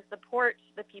 You need to support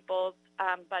the people's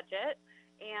budget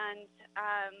and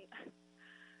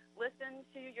listen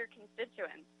to your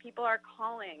constituents. People are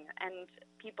calling and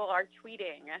people are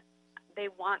tweeting. They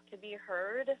want to be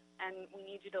heard, and we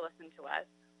need you to listen to us.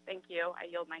 Thank you. I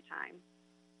yield my time.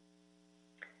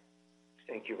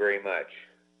 Thank you very much.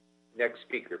 Next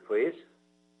speaker, please.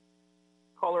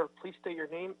 Caller, please state your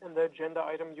name and the agenda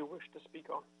item you wish to speak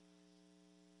on.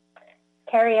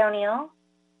 Carrie O'Neill.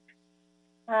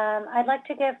 I'd like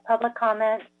to give public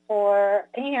comment for,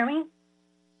 can you hear me?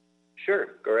 Sure,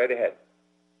 go right ahead.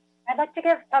 I'd like to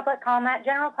give public comment,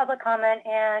 general public comment,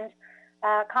 and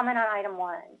comment on item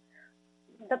 1.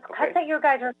 The cuts that you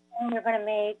guys are saying you're going to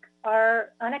make are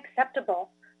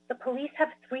unacceptable. The police have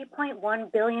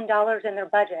 $3.1 billion in their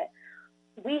budget.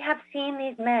 We have seen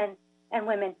these men and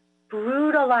women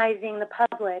brutalizing the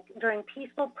public during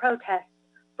peaceful protests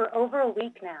for over a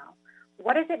week now.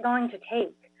 What is it going to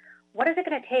take? What is it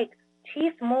going to take?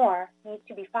 Chief Moore needs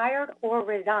to be fired or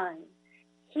resign.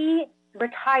 He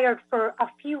retired for a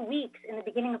few weeks in the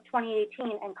beginning of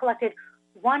 2018 and collected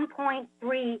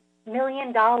 $1.3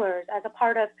 million as a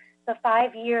part of the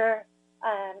 5-year,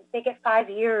 they get 5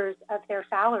 years of their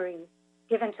salary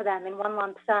given to them in one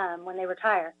lump sum when they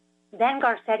retire. Then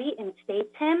Garcetti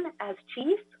instates him as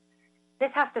chief.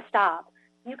 This has to stop.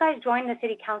 You guys joined the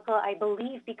city council, I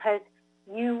believe, because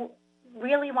you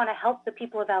really want to help the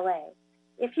people of LA.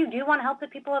 If you do want to help the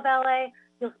people of LA,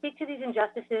 you'll speak to these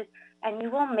injustices and you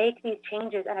will make these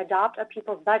changes and adopt a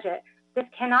people's budget. This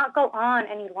cannot go on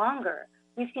any longer.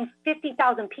 We've seen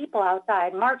 50,000 people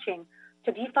outside marching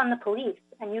to defund the police,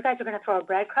 and you guys are going to throw a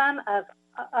breadcrumb of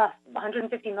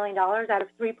 $150 million out of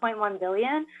 $3.1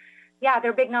 billion. Yeah,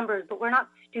 they're big numbers, but we're not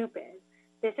stupid.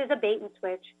 This is a bait and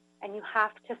switch, and you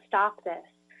have to stop this.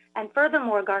 And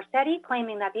furthermore, Garcetti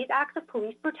claiming that these acts of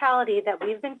police brutality that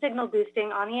we've been signal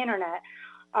boosting on the internet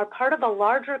are part of a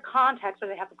larger context, or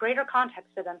they have a greater context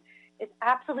to them, is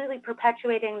absolutely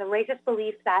perpetuating the racist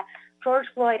belief that George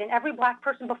Floyd and every black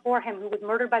person before him who was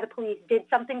murdered by the police did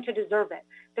something to deserve it.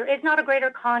 There is not a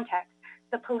greater context.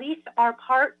 The police are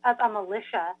part of a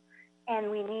militia,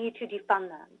 and we need to defund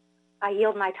them. I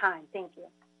yield my time. Thank you.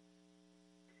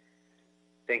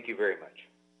 Thank you very much.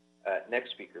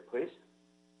 Next speaker, please.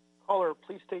 Caller,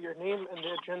 please state your name and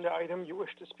the agenda item you wish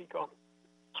to speak on.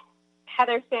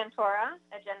 Heather Santora,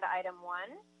 agenda item 1.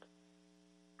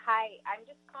 Hi, I'm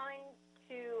just calling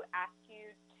to ask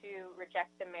you to reject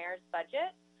the mayor's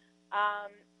budget.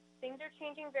 Things are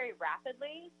changing very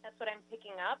rapidly. That's what I'm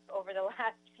picking up over the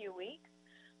last few weeks.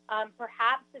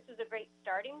 Perhaps this was a great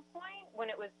starting point when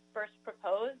it was first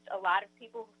proposed. A lot of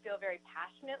people who feel very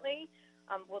passionately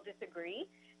will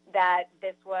disagree that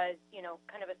this was,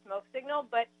 kind of a smoke signal.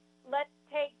 But let's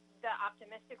take the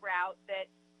optimistic route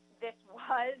that this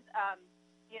was, a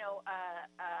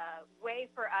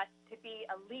way for us to be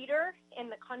a leader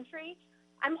in the country.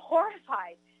 I'm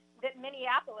horrified that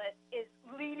Minneapolis is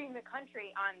leading the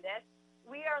country on this.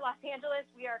 We are Los Angeles.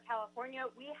 We are California.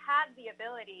 We have the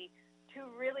ability to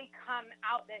really come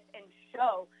out this and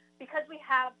show, because we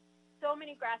have so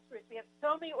many grassroots, we have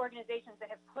so many organizations that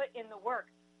have put in the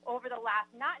work over the last,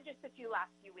 not just the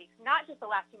last few weeks, not just the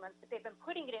last few months, but they've been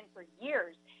putting it in for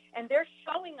years. And they're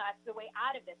showing us the way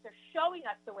out of this. They're showing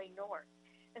us the way north.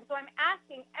 And so I'm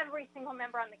asking every single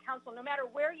member on the council, no matter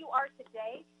where you are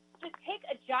today, just take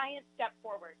a giant step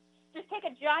forward. Just take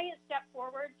a giant step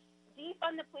forward.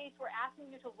 Defund the police. We're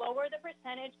asking you to lower the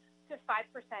percentage to 5%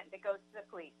 that goes to the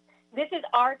police. This is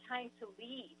our time to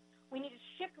lead. We need to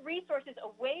shift resources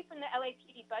away from the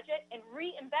LAPD budget and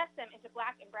reinvest them into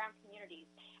Black and brown communities.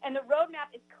 And the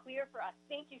roadmap is clear for us.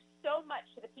 Thank you so much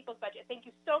to the People's Budget. Thank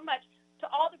you so much to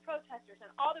all the protesters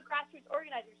and all the grassroots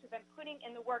organizers who've been putting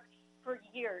in the work for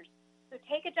years. So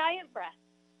take a giant breath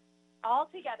all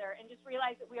together and just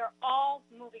realize that we are all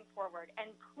moving forward.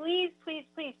 And please, please,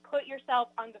 please put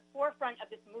yourself on the forefront of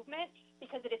this movement,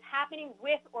 because it is happening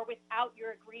with or without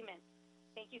your agreement.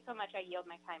 Thank you so much. I yield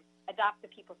my time. Adopt the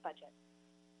People's Budget.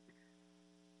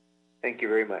 Thank you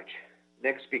very much.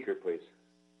 Next speaker, please.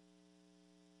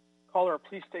 Caller,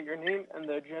 please state your name and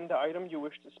the agenda item you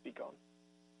wish to speak on.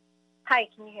 Hi,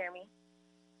 can you hear me?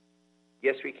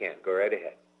 Yes, we can. Go right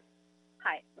ahead.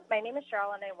 Hi, my name is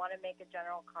Cheryl, and I want to make a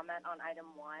general comment on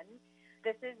item 1.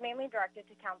 This is mainly directed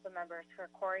to council members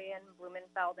Krikorian,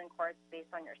 Blumenfeld, and Quartz based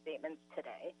on your statements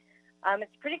today.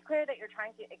 It's pretty clear that you're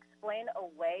trying to explain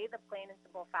away the plain and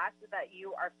simple fact that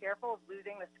you are fearful of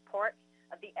losing the support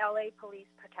of the LA Police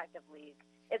Protective League.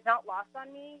 It's not lost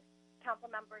on me, council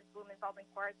members Blumenfeld and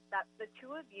Quartz, that the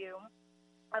two of you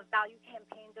value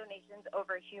campaign donations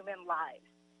over human lives.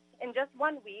 In just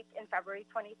 1 week, in February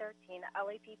 2013,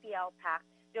 LAPPL PAC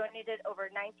donated over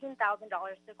 $19,000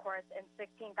 to Quartz and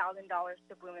 $16,000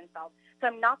 to Blumenfeld. So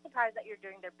I'm not surprised that you're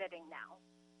doing their bidding now.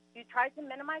 You tried to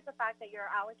minimize the fact that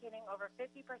you're allocating over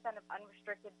 50% of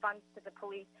unrestricted funds to the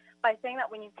police by saying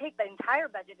that when you take the entire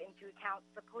budget into account,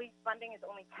 the police funding is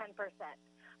only 10%.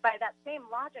 By that same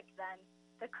logic, then,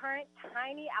 the current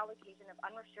tiny allocation of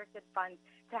unrestricted funds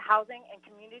to housing and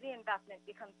community investment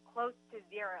becomes close to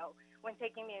zero when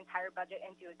taking the entire budget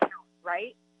into account,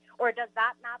 right? Or does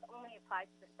that math only apply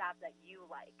to the staff that you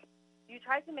like? You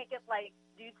tried to make it like,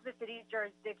 due to the city's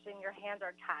jurisdiction, your hands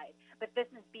are tied, but this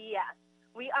is BS.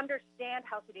 We understand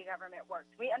how city government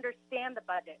works. We understand the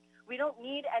budget. We don't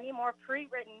need any more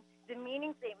pre-written,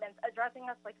 demeaning statements addressing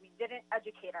us like we didn't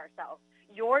educate ourselves.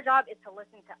 Your job is to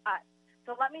listen to us.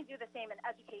 So let me do the same and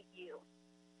educate you.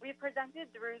 We've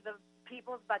presented through the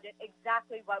People's Budget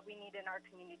exactly what we need in our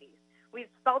communities.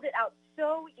 We've spelled it out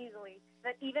so easily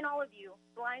that even all of you,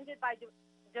 blinded by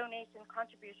donation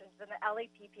contributions from the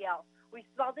LAPPL, we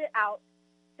spelled it out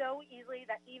so easily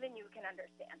that even you can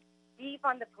understand.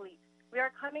 Defund the police. We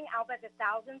are coming out by the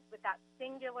thousands with that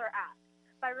singular ask.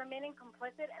 By remaining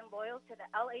complicit and loyal to the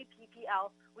LAPPL,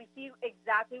 we see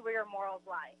exactly where your morals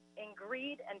lie, in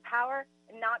greed and power,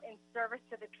 and not in service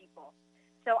to the people.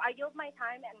 So I yield my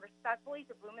time and respectfully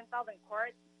to Blumenfeld and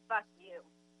Quartz, fuck you.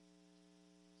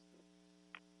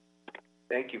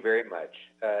 Thank you very much.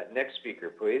 Next speaker,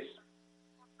 please.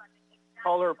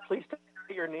 Caller, please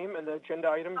state your name and the agenda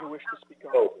item you wish to speak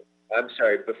on. Oh, I'm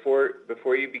sorry.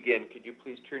 Before you begin, could you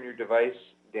please turn your device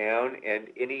down? And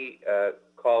any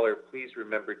caller, please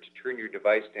remember to turn your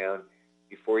device down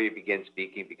before you begin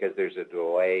speaking, because there's a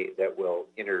delay that will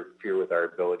interfere with our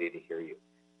ability to hear you.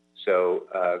 So,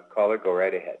 caller, go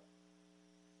right ahead.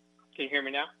 Can you hear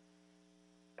me now?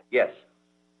 Yes.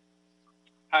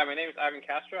 Hi, my name is Ivan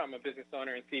Castro. I'm a business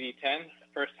owner in CD10.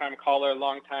 First-time caller,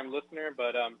 long-time listener.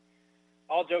 But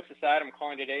all jokes aside, I'm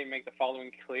calling today to make the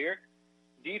following clear.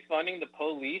 Defunding the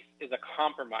police is a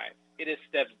compromise. It is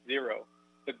step 0.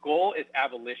 The goal is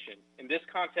abolition. In this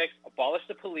context, abolish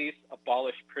the police,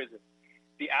 abolish prison.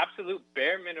 The absolute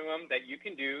bare minimum that you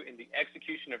can do in the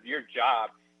execution of your job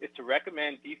is to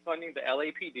recommend defunding the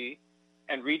LAPD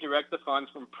and redirect the funds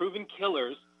from proven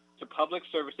killers to public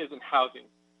services and housing.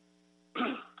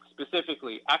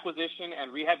 Specifically, acquisition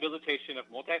and rehabilitation of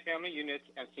multifamily units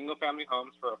and single-family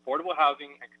homes for affordable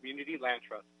housing and community land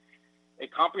trusts. A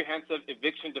comprehensive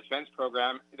eviction defense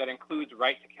program that includes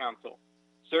right to counsel,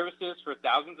 services for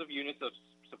thousands of units of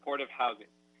supportive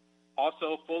housing.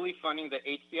 Also, fully funding the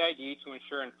HCID to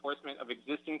ensure enforcement of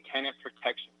existing tenant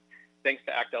protection. thanks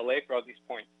to ACT LA for all these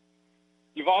points.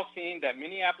 You've all seen that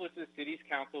Minneapolis City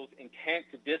Council's intent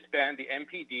to disband the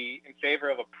MPD in favor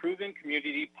of a proven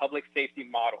community public safety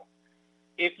model.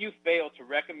 If you fail to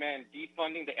recommend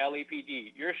defunding the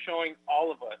LAPD, you're showing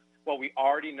all of us what we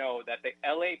already know, that the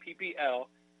LAPPL,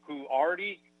 who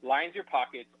already lines your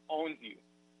pockets, owns you.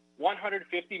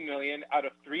 $150 million out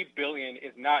of $3 billion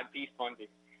is not defunding.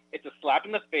 It's a slap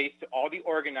in the face to all the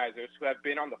organizers who have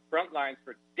been on the front lines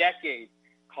for decades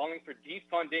calling for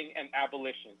defunding and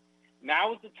abolition.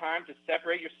 Now is the time to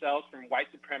separate yourselves from white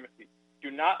supremacy. Do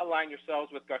not align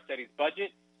yourselves with Garcetti's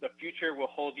budget. The future will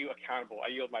hold you accountable. I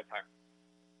yield my time.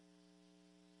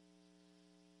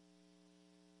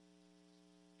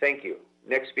 Thank you.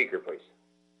 Next speaker, please.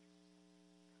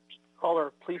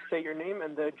 Caller, please state your name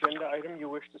and the agenda item you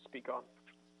wish to speak on.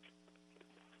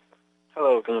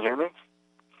 Hello, can you hear me?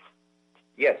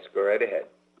 Yes, go right ahead.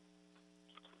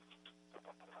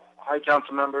 Hi,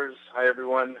 council members. Hi,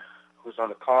 everyone who's on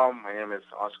the call. My name is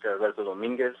Oscar Alberto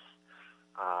Dominguez.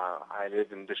 I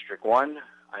live in District 1.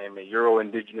 I am a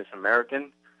Euro-Indigenous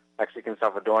American, Mexican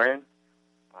Salvadorian.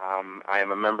 I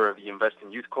am a member of the Invest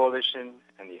in Youth Coalition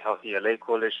and the Healthy LA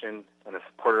Coalition and a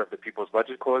supporter of the People's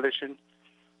Budget Coalition.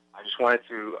 I just wanted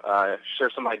to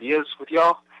share some ideas with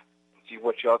y'all and see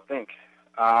what y'all think.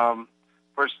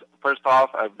 First off,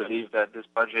 I believe that this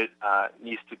budget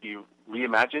needs to be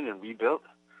reimagined and rebuilt.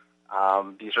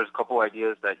 These are a couple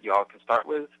ideas that y'all can start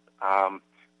with.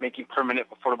 Making permanent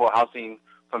affordable housing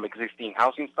from existing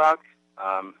housing stock,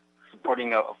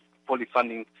 supporting fully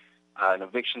funding an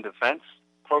eviction defense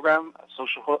program,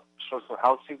 social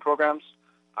housing programs,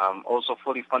 also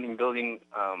fully funding building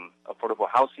affordable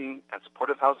housing and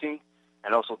supportive housing,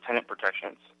 and also tenant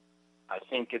protections. I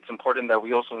think it's important that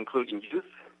we also include youth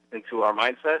into our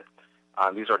mindset.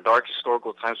 These are dark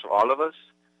historical times for all of us,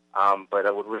 but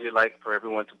I would really like for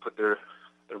everyone to put their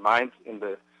minds in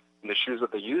the shoes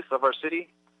of the youth of our city,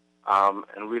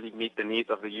 and really meet the needs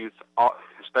of the youth,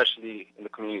 especially in the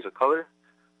communities of color.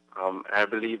 I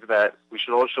believe that we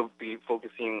should also be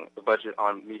focusing the budget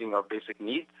on meeting our basic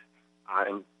needs.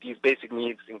 And these basic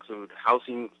needs include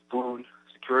housing, food,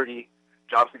 security,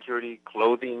 job security,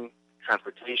 clothing,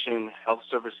 transportation, health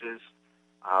services,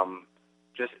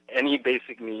 just any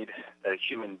basic need that a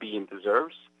human being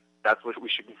deserves. That's what we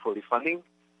should be fully funding.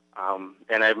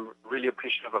 And I'm really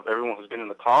appreciative of everyone who's been in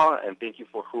the call, and thank you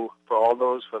for all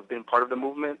those who have been part of the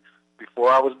movement before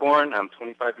I was born. I'm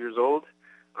 25 years old.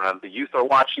 The youth are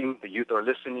watching, the youth are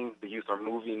listening, the youth are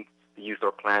moving, the youth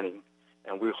are planning.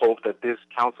 And we hope that the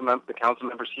council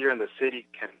members here in the city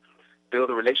can build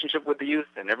a relationship with the youth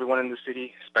and everyone in the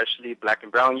city, especially Black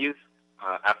and brown youth,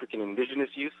 African Indigenous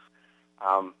youth,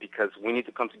 because we need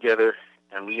to come together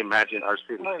and reimagine our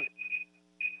city.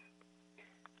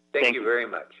 Thank you very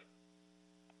much.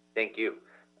 Thank you.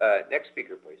 Next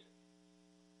speaker, please.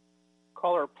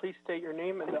 Caller, please state your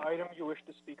name and the item you wish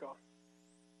to speak on.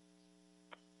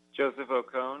 Joseph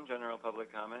Ocone, general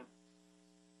public comment.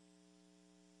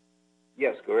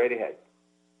 Yes, go right ahead.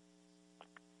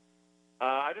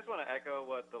 I just want to echo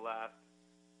what the last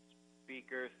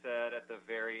speaker said at the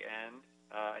very end.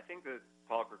 I think that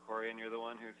Paul Krikorian, you're the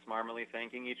one who's smarmily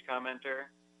thanking each commenter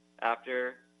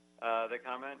after the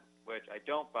comment, which I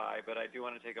don't buy, but I do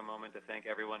want to take a moment to thank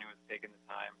everyone who has taken the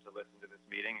time to listen to this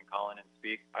meeting and call in and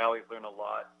speak. I always learn a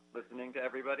lot listening to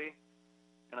everybody,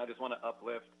 and I just want to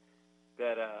uplift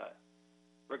that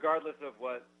regardless of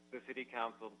what the City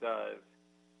Council does,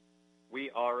 we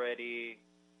already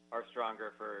are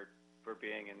stronger for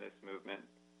being in this movement.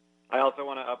 I also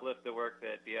want to uplift the work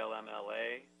that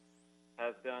BLM-LA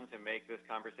has done to make this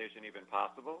conversation even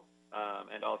possible,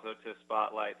 and also to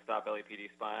spotlight Stop LAPD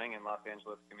Spying and Los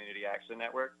Angeles Community Action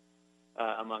Network,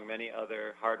 among many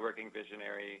other hardworking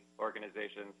visionary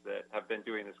organizations that have been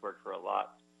doing this work for a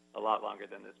lot longer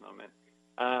than this moment.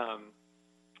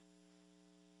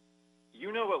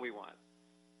 You know what we want.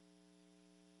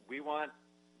 We want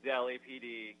the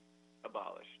LAPD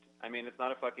abolished. I mean, it's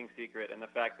not a fucking secret, and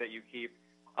the fact that you keep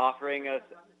offering us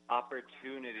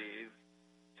opportunities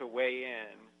to weigh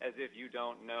in as if you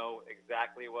don't know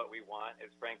exactly what we want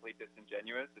is frankly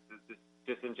disingenuous. This is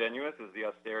disingenuous as the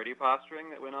austerity posturing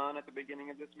that went on at the beginning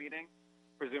of this meeting,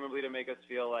 presumably to make us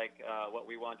feel like what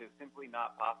we want is simply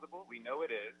not possible. We know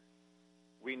it is.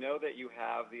 We know that you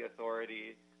have the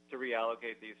authority to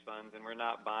reallocate these funds, and we're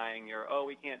not buying your,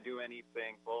 we can't do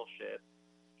anything bullshit.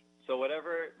 So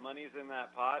whatever money's in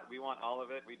that pot, we want all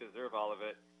of it, we deserve all of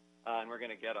it, and we're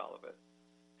going to get all of it.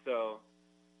 So,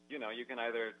 you know, you can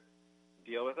either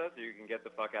deal with us, or you can get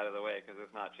the fuck out of the way because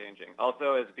it's not changing.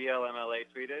 Also, as BLMLA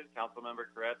tweeted, Councilmember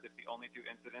Koretz, if the only two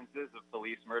incidences of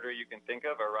police murder you can think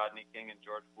of are Rodney King and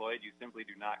George Floyd, you simply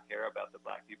do not care about the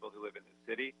black people who live in this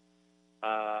city.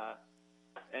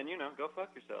 And, go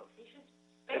fuck yourselves.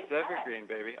 It's evergreen,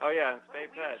 baby. Oh, yeah, and spay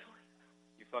pets.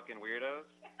 You fucking weirdos.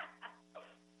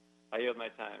 I yield my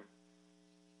time.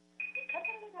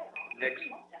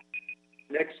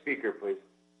 Next speaker, please.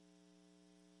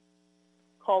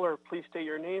 Caller, please state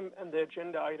your name and the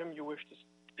agenda item you wish to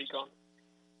speak on.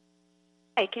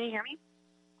 Hey, can you hear me?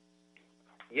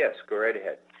 Yes, go right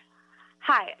ahead.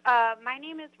 Hi, my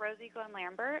name is Rosie Glenn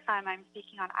Lambert. I'm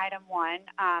speaking on item 1.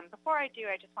 Before I do,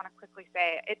 I just want to quickly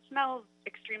say it smells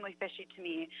extremely fishy to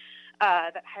me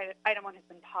that item 1 has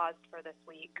been paused for this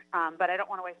week, but I don't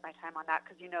want to waste my time on that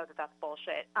because you know that that's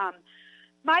bullshit.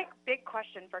 My big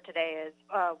question for today is,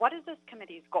 what is this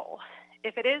committee's goal?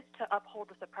 If it is to uphold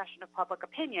the suppression of public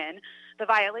opinion, the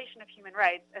violation of human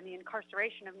rights, and the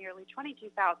incarceration of nearly 22,000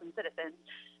 citizens,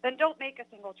 then don't make a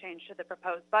single change to the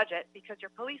proposed budget because your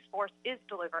police force is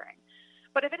delivering.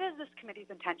 But if it is this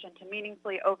committee's intention to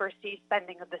meaningfully oversee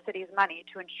spending of the city's money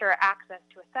to ensure access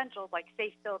to essentials like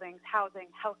safe buildings, housing,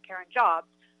 healthcare, and jobs,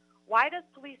 why does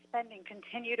police spending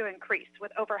continue to increase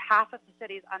with over half of the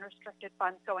city's unrestricted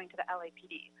funds going to the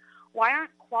LAPD? Why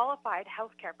aren't qualified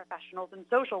healthcare professionals and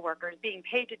social workers being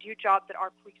paid to do jobs that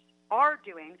our police are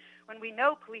doing when we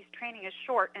know police training is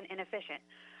short and inefficient?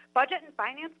 Budget and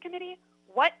Finance Committee,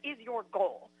 what is your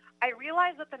goal? I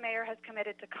realize that the mayor has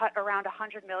committed to cut around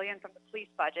 $100 million from the police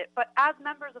budget, but as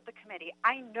members of the committee,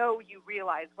 I know you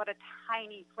realize what a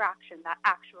tiny fraction that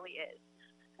actually is.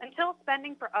 Until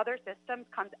spending for other systems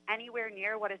comes anywhere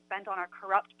near what is spent on our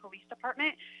corrupt police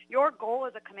department, your goal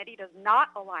as a committee does not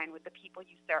align with the people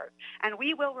you serve. And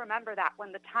we will remember that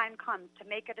when the time comes to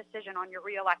make a decision on your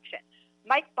reelection.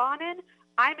 Mike Bonin,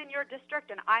 I'm in your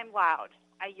district and I'm loud.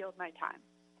 I yield my time.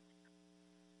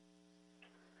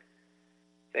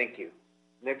 Thank you.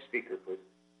 Next speaker, please.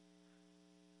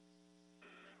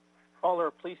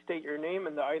 Caller, please state your name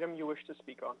and the item you wish to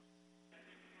speak on.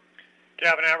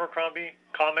 Gavin Abercrombie,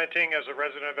 commenting as a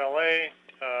resident of LA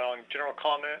on general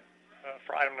comment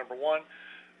for item number 1.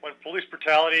 When police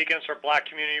brutality against our black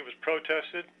community was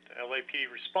protested, the LAPD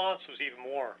response was even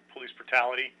more police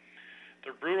brutality.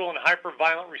 Their brutal and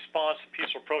hyper-violent response to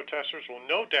peaceful protesters will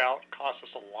no doubt cost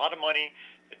us a lot of money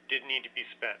that didn't need to be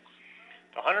spent.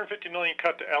 The $150 million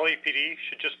cut to LAPD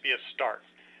should just be a start.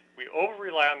 We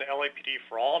over-rely on the LAPD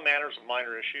for all manners of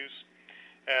minor issues.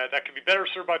 That could be better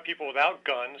served by people without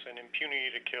guns and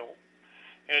impunity to kill.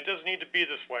 And it doesn't need to be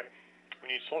this way. We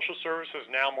need social services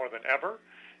now more than ever,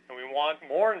 and we want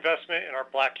more investment in our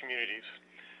black communities.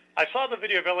 I saw the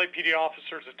video of LAPD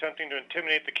officers attempting to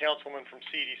intimidate the councilman from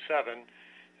CD7.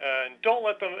 And don't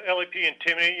let the LAPD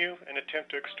intimidate you and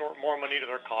attempt to extort more money to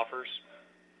their coffers.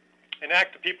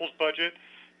 Enact the people's budget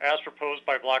as proposed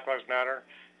by Black Lives Matter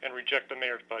and reject the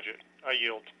mayor's budget. I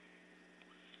yield.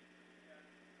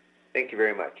 Thank you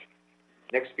very much.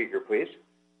 Next speaker, please.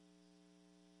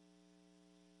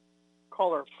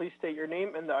 Caller, please state your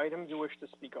name and the item you wish to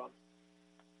speak on.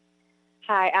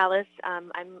 Hi, Alice.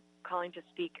 I'm calling to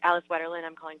speak. Alice Wetterlin.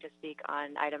 I'm calling to speak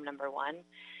on item number 1.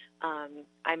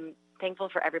 I'm thankful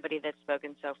for everybody that's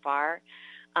spoken so far.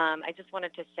 I just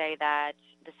wanted to say that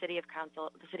the City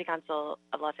Council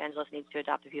of Los Angeles needs to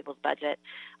adopt the people's budget.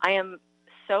 I am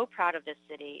so proud of this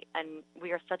city, and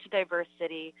we are such a diverse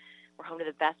city. We're home to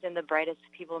the best and the brightest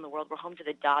people in the world. We're home to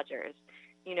the Dodgers.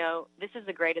 You know, this is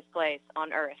the greatest place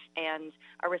on earth, and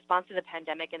our response to the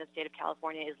pandemic in the state of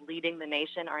California is leading the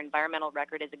nation. Our environmental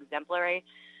record is exemplary.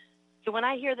 So when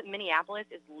I hear that Minneapolis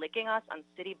is licking us on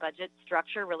city budget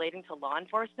structure relating to law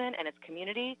enforcement and its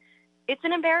community, it's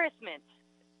an embarrassment.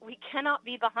 We cannot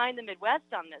be behind the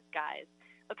Midwest on this, guys.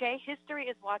 Okay? History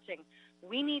is watching.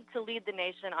 We need to lead the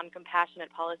nation on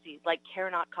compassionate policies like Care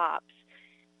Not Cops.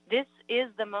 This is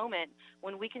the moment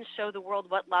when we can show the world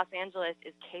what Los Angeles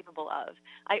is capable of.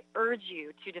 I urge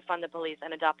you to defund the police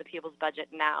and adopt the people's budget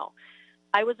now.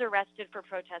 I was arrested for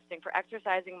protesting, for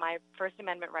exercising my First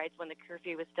Amendment rights when the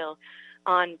curfew was still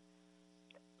on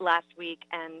last week,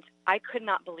 and I could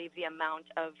not believe the amount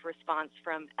of response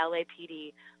from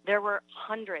LAPD. There were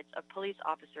hundreds of police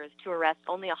officers to arrest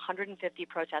only 150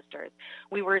 protesters.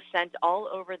 We were sent all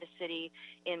over the city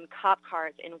in cop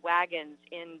cars, in wagons,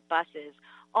 in buses.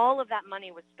 All of that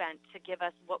money was spent to give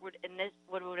us what would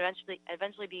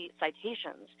eventually be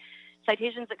citations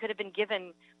that could have been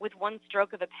given with one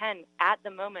stroke of a pen at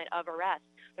the moment of arrest.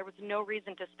 There was no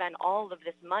reason to spend all of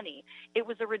this money. It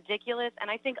was a ridiculous and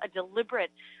I think a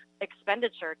deliberate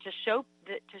expenditure to show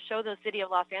the city of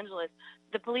Los Angeles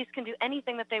the police can do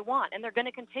anything that they want, and they're going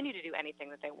to continue to do anything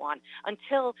that they want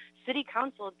until city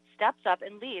council steps up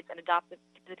and leads and adopts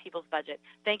the people's budget.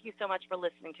 Thank you so much for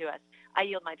listening to us. I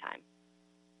yield my time.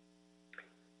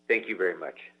 Thank you very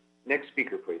much. Next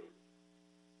speaker, please.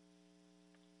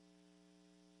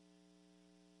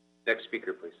 Next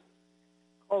speaker, please.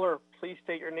 Caller, please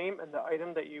state your name and the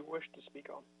item that you wish to speak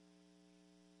on.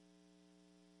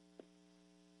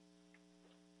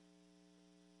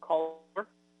 Caller,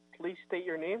 please state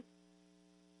your name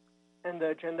and the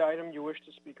agenda item you wish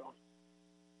to speak on.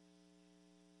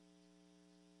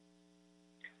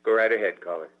 Go right ahead,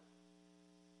 caller.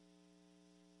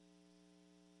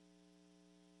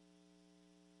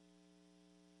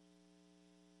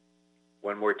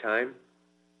 One more time.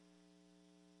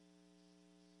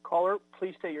 Caller,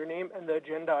 please state your name and the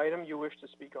agenda item you wish to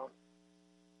speak on.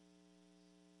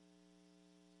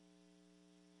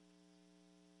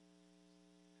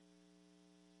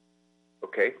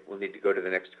 Okay, we'll need to go to the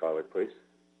next caller, please.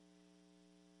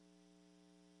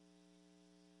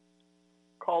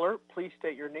 Caller, please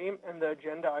state your name and the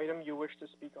agenda item you wish to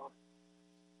speak on.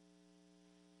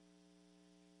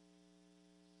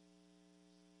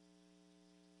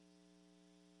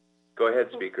 Go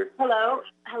ahead, speaker. Hello,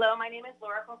 my name is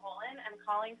Laura Coholan. I'm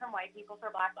calling from White People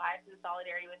for Black Lives in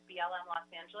solidarity with BLM Los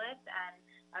Angeles and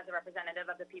as a representative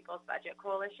of the People's Budget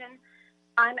Coalition.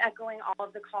 I'm echoing all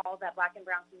of the calls that Black and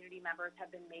Brown community members have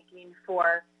been making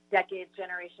for decades,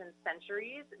 generations,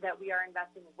 centuries, that we are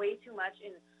investing way too much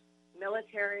in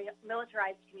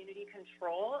militarized community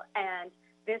control, and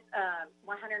this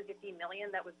 $150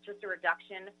 million that was just a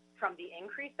reduction from the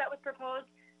increase that was proposed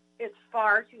is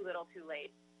far too little too late.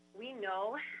 We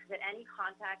know that any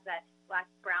contact that Black,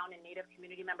 Brown, and Native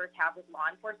community members have with law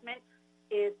enforcement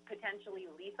is potentially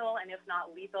lethal, and if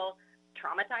not lethal,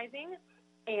 traumatizing.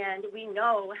 And we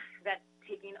know that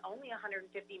taking only $150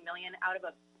 million out of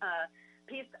a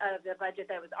piece of the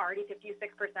budget that was already 56%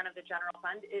 of the general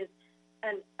fund is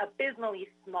an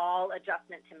abysmally small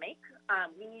adjustment to make.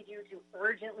 We need you to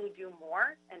urgently do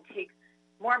more and take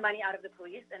more money out of the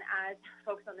police. And as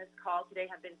folks on this call today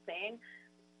have been saying,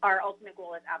 our ultimate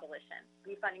goal is abolition.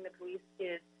 Defunding the police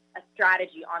is a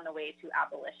strategy on the way to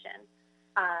abolition.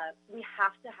 We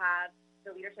have to have the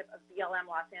leadership of BLM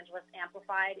Los Angeles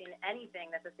amplified in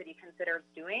anything that the city considers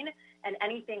doing, and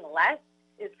anything less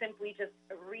is simply just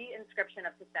a re-inscription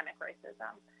of systemic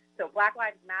racism. So Black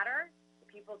Lives Matter, the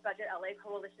People's Budget LA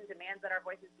Coalition demands that our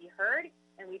voices be heard,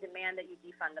 and we demand that you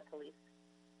defund the police.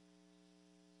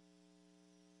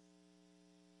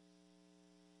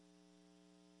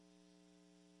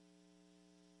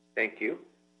 Thank you.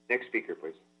 Next speaker,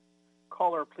 please.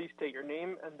 Caller, please state your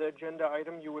name and the agenda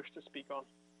item you wish to speak on.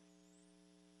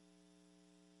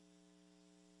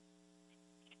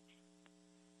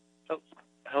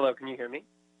 Hello, can you hear me?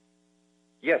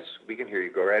 Yes, we can hear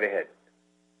you. Go right ahead.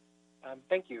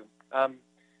 Thank you.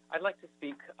 I'd like to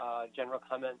speak general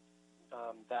comment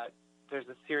that there's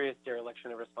a serious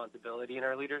dereliction of responsibility in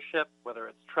our leadership, whether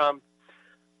it's Trump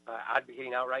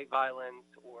advocating outright violence,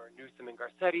 or Newsom and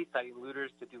Garcetti citing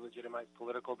looters to delegitimize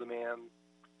political demands,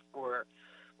 or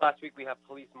last week we have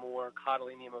Police Moore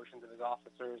coddling the emotions of his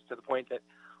officers to the point that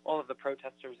all of the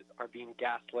protesters are being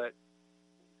gaslit.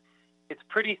 It's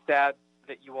pretty sad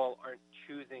that you all aren't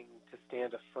choosing to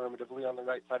stand affirmatively on the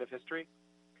right side of history.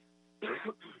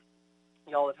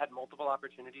 Y'all have had multiple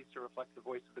opportunities to reflect the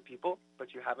voice of the people,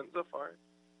 but you haven't so far.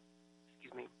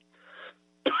 Excuse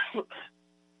me.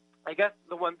 I guess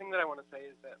the one thing that I want to say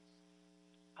is that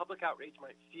public outrage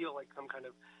might feel like some kind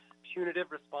of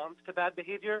punitive response to bad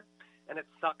behavior, and it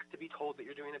sucks to be told that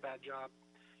you're doing a bad job.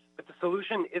 But the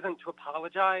solution isn't to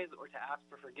apologize or to ask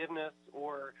for forgiveness,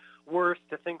 or worse,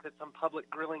 to think that some public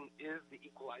grilling is the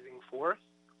equalizing force.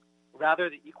 Rather,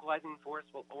 the equalizing force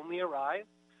will only arise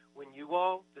when you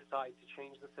all decide to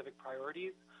change the civic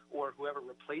priorities, or whoever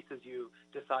replaces you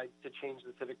decides to change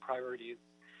the civic priorities.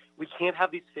 We can't have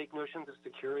these fake notions of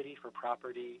security for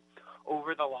property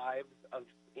over the lives of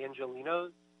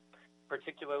Angelenos,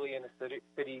 particularly in a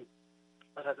city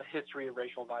that has a history of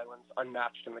racial violence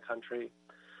unmatched in the country.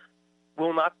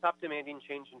 We'll not stop demanding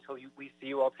change until we see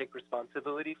you all take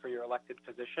responsibility for your elected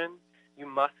position. You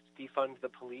must defund the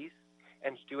police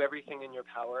and do everything in your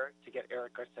power to get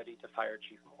Eric Garcetti to fire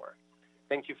Chief Moore.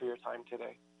 Thank you for your time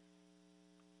today.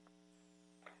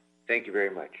 Thank you very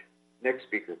much. Next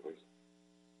speaker, please.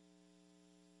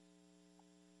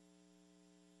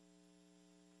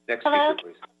 Next Hello?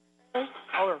 speaker, please.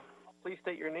 Caller, please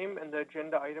state your name and the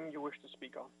agenda item you wish to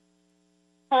speak on.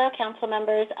 Hello, council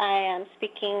members. I am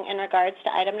speaking in regards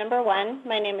to item number 1.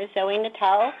 My name is Zoe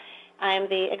Natel. I'm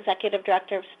the Executive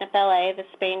Director of SNP LA, the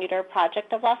Spay Neuter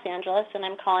Project of Los Angeles, and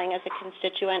I'm calling as a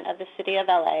constituent of the City of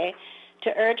LA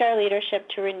to urge our leadership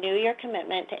to renew your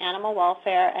commitment to animal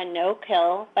welfare and no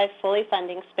kill by fully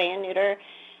funding spay and neuter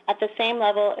at the same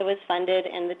level it was funded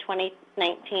in the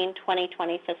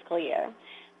 2019-2020 fiscal year.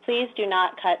 Please do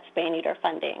not cut spay and neuter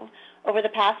funding. Over the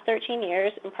past 13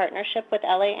 years, in partnership with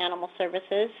LA Animal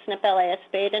Services, SNP LA has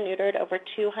spayed and neutered over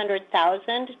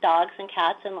 200,000 dogs and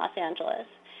cats in Los Angeles.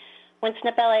 When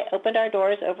SNP LA opened our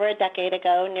doors over a decade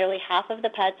ago, nearly half of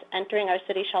the pets entering our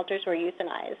city shelters were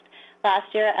euthanized.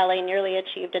 Last year, LA nearly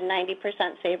achieved a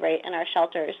 90% save rate in our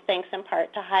shelters, thanks in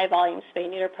part to high-volume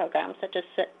spay-neuter programs such as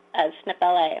SNP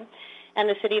LA and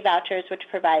the city vouchers, which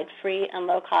provide free and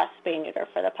low-cost spay-neuter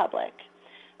for the public.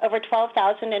 Over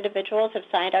 12,000 individuals have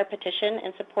signed our petition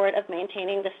in support of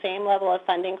maintaining the same level of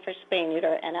funding for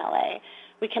spay-neuter in LA.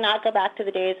 We cannot go back to the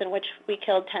days in which we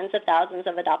killed tens of thousands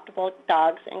of adoptable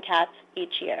dogs and cats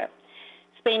each year.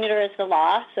 Spay-neuter is the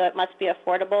law, so it must be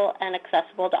affordable and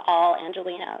accessible to all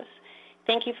Angelenos.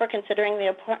 Thank you for considering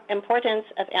the importance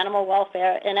of animal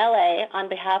welfare in LA on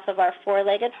behalf of our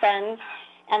four-legged friends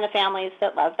and the families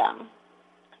that love them.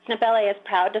 SNP LA is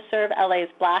proud to serve LA's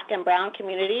Black and Brown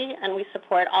community, and we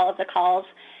support all of the calls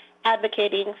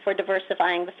advocating for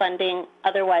diversifying the funding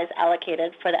otherwise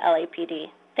allocated for the LAPD.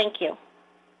 Thank you.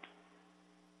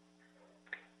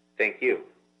 Thank you.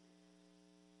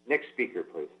 Next speaker,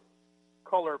 please.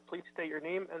 Caller, please state your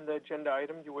name and the agenda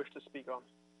item you wish to speak on.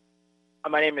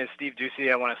 My name is Steve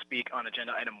Ducey. I want to speak on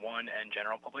agenda item 1 and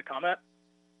general public comment.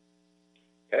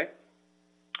 Okay.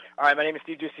 All right, my name is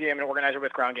Steve Ducey. I'm an organizer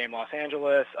with Ground Game Los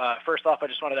Angeles. First off, I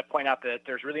just wanted to point out that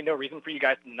there's really no reason for you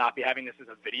guys to not be having this as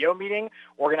a video meeting.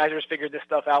 Organizers figured this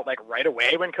stuff out like right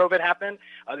away when COVID happened.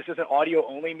 This is an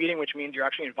audio-only meeting, which means you're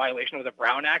actually in violation of the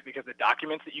Brown Act because the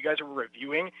documents that you guys were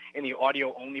reviewing in the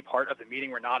audio-only part of the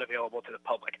meeting were not available to the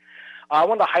public. I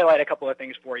wanted to highlight a couple of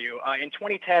things for you. In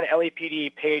 2010,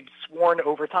 LAPD paid sworn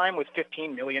overtime with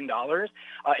 $15 million.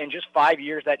 In just 5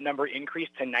 years, that number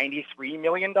increased to $93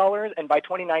 million, and by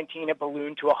 2019, it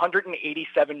ballooned to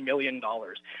 $187 million.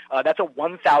 That's a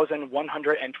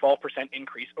 1,112%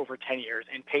 increase over 10 years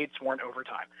in paid sworn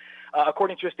overtime.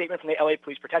 According to a statement from the LA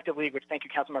Police Protective League, which thank you,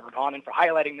 Councilmember Bonin, for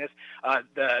highlighting this,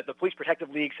 the Police Protective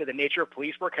League said the nature of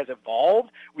police work has evolved.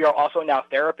 We are also now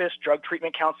therapists, drug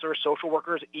treatment counselors, social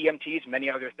workers, EMTs, many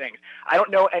other things. I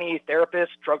don't know any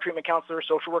therapists, drug treatment counselors,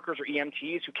 social workers, or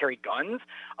EMTs who carry guns,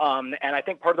 and I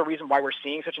think part of the reason why we're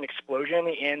seeing such an explosion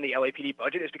in the LAPD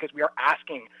budget is because we are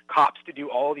asking cops to do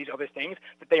all of these other things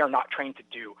that they are not trained to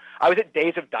do. I was at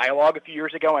Days of Dialogue a few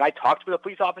years ago, and I talked with a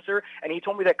police officer, and he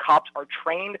told me that cops are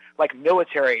trained like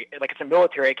military, like it's a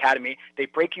military academy. They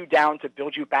break you down to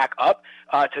build you back up,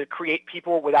 to create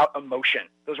people without emotion.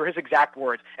 Those were his exact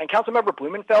words. And Councilmember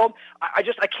Blumenfeld, I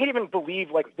can't even believe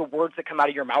like the words that come out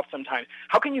of your mouth sometimes.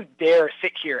 How can you dare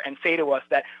sit here and say to us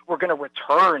that we're going to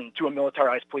return to a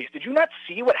militarized police? Did you not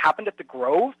see what happened at the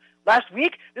Grove last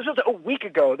week? This was a week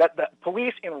ago that the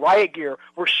police in riot gear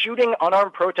were shooting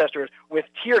unarmed protesters with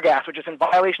tear gas, which is in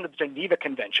violation of the Geneva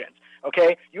Conventions.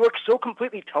 Okay? You are so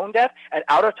completely tone deaf and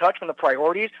out of touch from the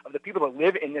priorities of the people that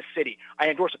live in this city. I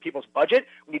endorse the people's budget.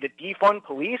 We need to defund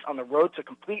police on the road to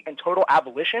complete and total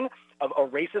abolition of a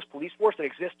racist police force that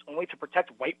exists only to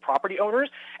protect white property owners.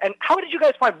 And how did you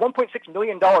guys find $1.6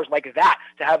 million like that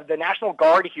to have the National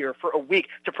Guard here for a week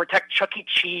to protect Chuck E.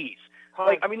 Cheese?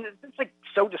 Like, I mean, it's like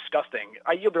so disgusting.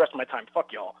 I yield the rest of my time.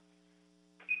 Fuck y'all.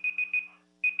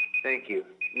 Thank you.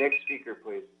 Next speaker,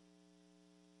 please.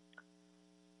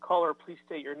 Caller, please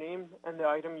state your name and the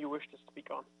item you wish to speak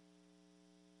on.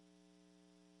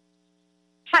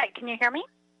 Hi, can you hear me?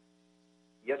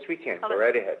 Yes, we can. Hello. Go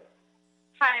right ahead.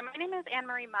 Hi, my name is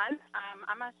Anne-Marie Munn.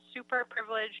 I'm a super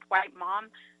privileged white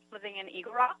mom living in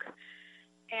Eagle Rock,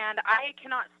 and I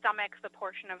cannot stomach the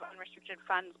portion of unrestricted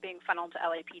funds being funneled to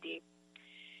LAPD.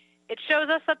 It shows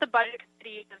us that the Budget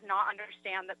Committee does not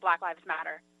understand that Black Lives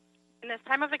Matter. In this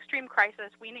time of extreme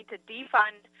crisis, we need to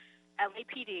defund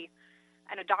LAPD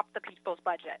and adopt the people's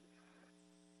budget.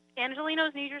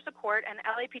 Angelenos need your support, and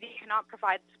LAPD cannot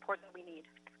provide the support that we need.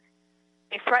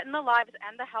 They threaten the lives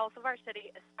and the health of our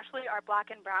city, especially our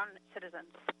Black and Brown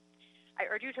citizens. I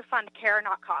urge you to fund care,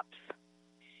 not cops.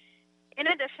 In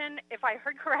addition, if I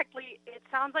heard correctly, it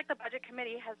sounds like the Budget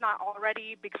Committee has not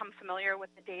already become familiar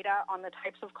with the data on the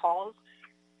types of calls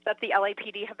that the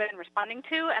LAPD have been responding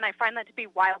to, and I find that to be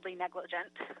wildly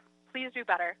negligent. Please do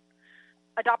better.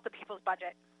 Adopt the people's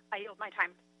budget. I yield my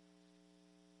time.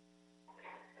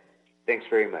 Thanks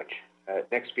very much.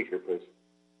 Next speaker, please.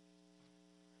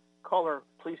 Caller,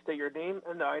 please state your name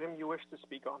and the item you wish to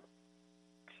speak on.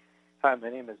 Hi, my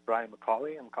name is Brian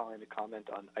McCauley. I'm calling to comment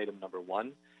on item number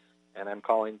 1, and I'm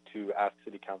calling to ask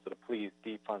City Council to please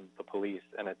defund the police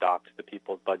and adopt the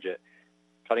people's budget.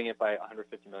 Cutting it by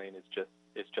 $150 million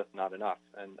is just not enough.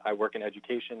 And I work in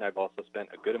education. I've also spent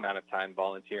a good amount of time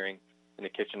volunteering in the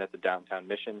kitchen at the Downtown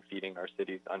Mission, feeding our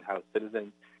city's unhoused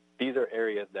citizens. These are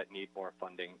areas that need more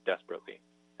funding desperately.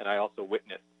 And I also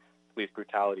witnessed police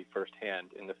brutality firsthand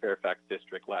in the Fairfax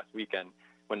district last weekend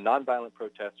when nonviolent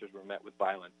protesters were met with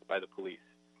violence by the police.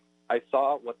 I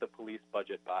saw what the police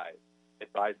budget buys.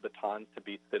 It buys batons to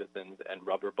beat citizens and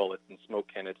rubber bullets and smoke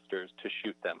canisters to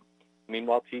shoot them.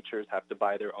 Meanwhile, teachers have to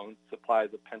buy their own supplies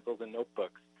of pencils and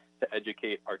notebooks to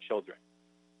educate our children.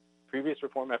 Previous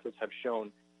reform efforts have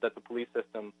shown that the police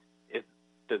system is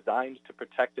designed to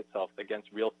protect itself against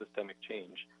real systemic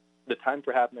change. The time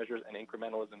for half measures and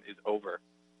incrementalism is over.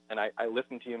 And I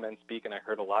listened to you men speak, and I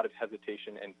heard a lot of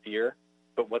hesitation and fear.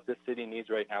 But what this city needs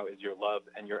right now is your love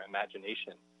and your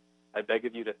imagination. I beg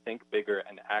of you to think bigger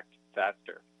and act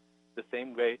faster. The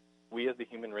same way we as the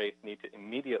human race need to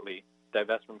immediately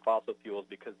divest from fossil fuels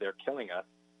because they're killing us,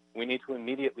 we need to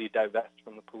immediately divest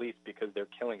from the police because they're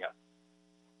killing us.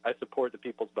 I support the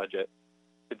people's budget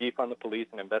to defund the police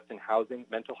and invest in housing,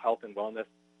 mental health and wellness,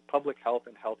 public health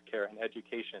and health care, and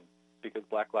education because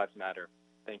Black Lives Matter.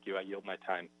 Thank you. I yield my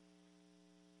time.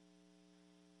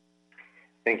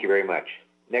 Thank you very much.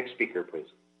 Next speaker, please.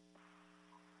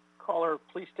 Caller,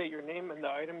 please state your name and the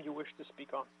item you wish to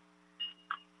speak on.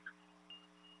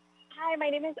 Hi, my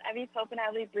name is Evie Pope, and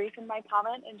I'll be brief in my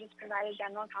comment and just provide a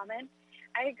general comment.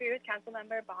 I agree with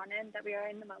Councilmember Bonin that we are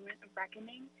in the moment of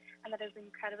reckoning and that it is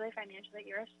incredibly financially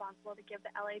irresponsible to give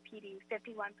the LAPD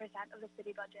 51% of the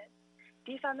city budget.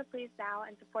 Defund the police now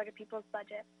and support a people's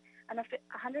budget. And a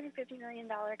 $150 million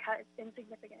cut is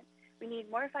insignificant. We need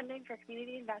more funding for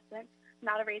community investment,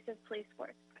 not a racist police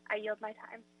force. I yield my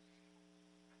time.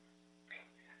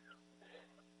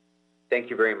 Thank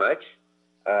you very much.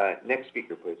 Next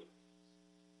speaker, please.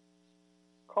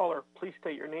 Caller, please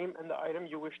state your name and the item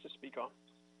you wish to speak on.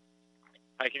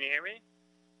 Hi, can you hear me?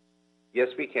 Yes,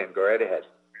 we can. Go right ahead.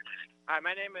 Hi,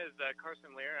 my name is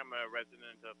Carson Lear. I'm a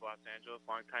resident of Los Angeles,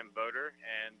 longtime voter,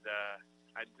 and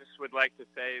I just would like to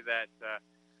say that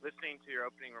listening to your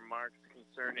opening remarks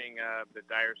concerning the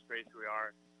dire straits we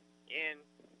are in,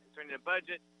 concerning the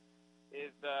budget,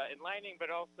 is enlightening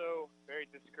but also very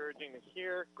discouraging to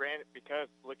hear. Granted, because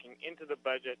looking into the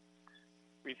budget,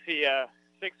 we see a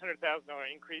 $600,000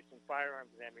 increase in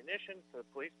firearms and ammunition for the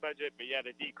police budget, but yet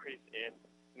a decrease in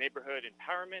neighborhood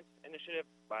empowerment initiative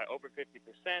by over 50%,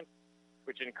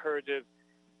 which encourages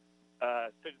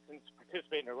citizens to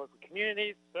participate in their local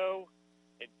communities. So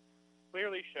it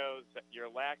clearly shows that your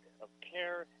lack of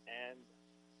care and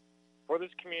for this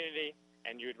community,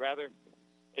 and you would rather,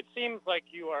 it seems like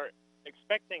you are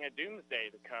expecting a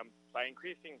doomsday to come by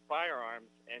increasing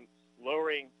firearms and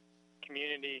lowering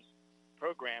community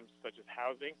programs such as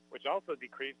housing, which also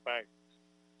decreased by,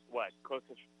 close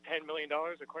to $10 million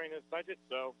according to this budget.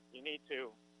 So you need to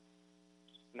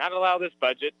not allow this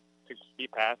budget to be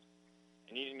passed,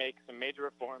 and you need to make some major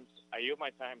reforms. I yield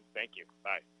my time. Thank you.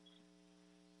 Bye.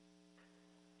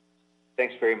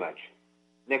 Thanks very much.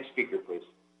 Next speaker, please.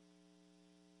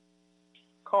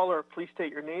 Caller, please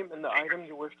state your name and the item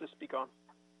you wish to speak on.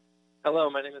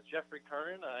 Hello, my name is Jeffrey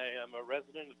Curran. I am a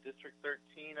resident of District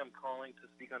 13. I'm calling to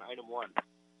speak on item 1.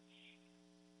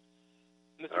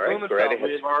 Mr. All right, Blumenfeld, go right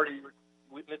ahead.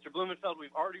 Mr. Blumenfeld,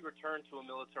 we've already returned to a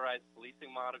militarized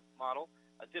policing model,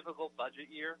 a difficult budget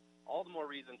year, all the more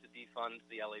reason to defund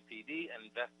the LAPD and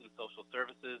invest in social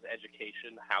services,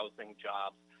 education, housing,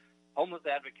 jobs, homeless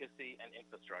advocacy, and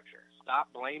infrastructure. Stop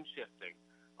blame shifting.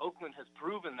 Oakland has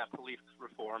proven that police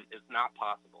reform is not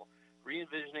possible.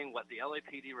 Re-envisioning what the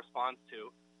LAPD responds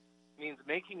to means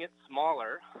making it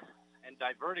smaller and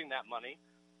diverting that money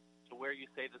to where you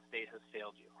say the state has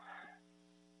failed you.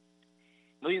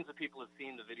 Millions of people have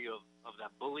seen the video of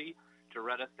that bully,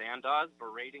 Jaretta Sandoz,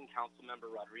 berating Councilmember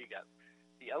Rodriguez.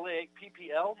 The LA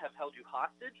PPL have held you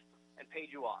hostage and paid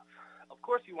you off. Of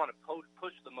course you want to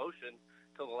push the motion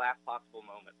till the last possible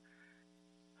moment.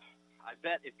 I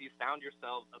bet if you found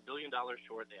yourselves $1 billion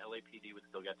short, the LAPD would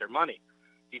still get their money.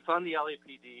 Defund the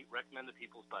LAPD, recommend the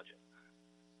people's budget.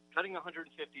 Cutting $150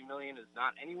 million is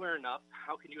not anywhere enough.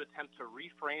 How can you attempt to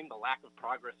reframe the lack of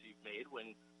progress you've made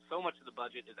when so much of the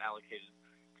budget is allocated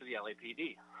to the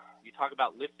LAPD? You talk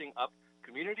about lifting up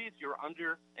communities, you're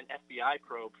under an FBI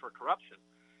probe for corruption.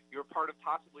 You're part of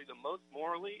possibly the most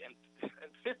morally and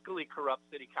fiscally corrupt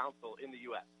city council in the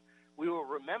U.S. We will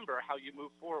remember how you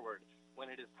move forward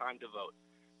when it is time to vote.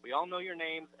 We all know your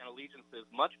names and allegiances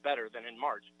much better than in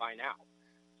March by now.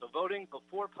 So voting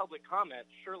before public comment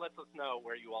sure lets us know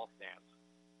where you all stand.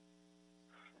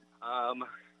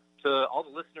 To all the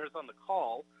listeners on the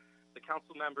call, the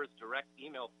council member's direct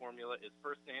email formula is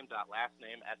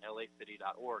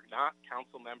firstname.lastname@lacity.org, not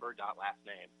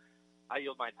councilmember.lastname. I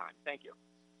yield my time. Thank you.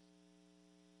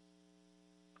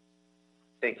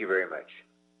 Thank you very much.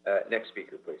 Next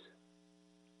speaker, please.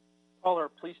 Caller,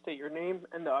 please state your name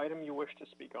and the item you wish to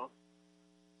speak on.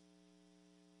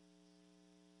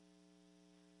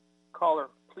 Caller,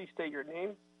 please state your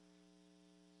name.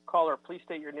 Caller, please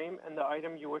state your name and the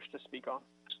item you wish to speak on.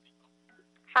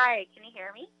 Hi, can you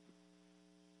hear me?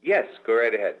 Yes, go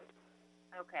right ahead.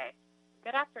 Okay.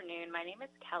 Good afternoon. My name is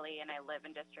Kelly, and I live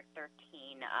in District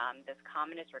 13. This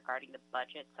comment is regarding the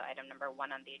budget, so item number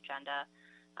 1 on the agenda.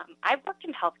 I've worked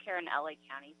in healthcare in LA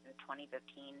County since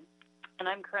 2015, and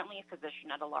I'm currently a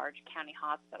physician at a large county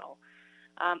hospital.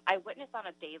 I witness on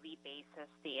a daily basis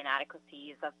the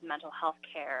inadequacies of mental health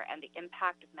care and the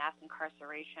impact of mass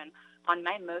incarceration on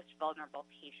my most vulnerable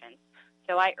patients.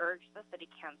 So I urge the City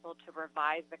Council to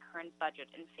revise the current budget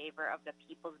in favor of the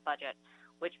people's budget,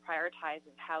 which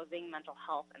prioritizes housing, mental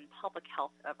health, and public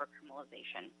health over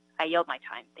criminalization. I yield my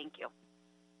time. Thank you.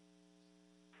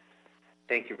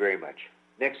 Thank you very much.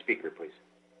 Next speaker, please.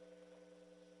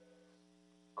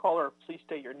 Caller, please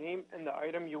state your name and the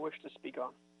item you wish to speak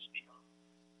on.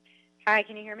 Hi,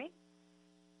 can you hear me?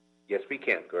 Yes, we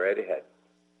can. Go right ahead.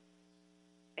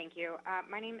 Thank you.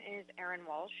 My name is Erin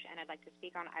Walsh, and I'd like to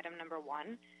speak on item number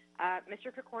 1.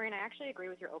 Mr. Krikorian, I actually agree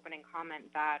with your opening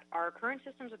comment that our current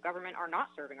systems of government are not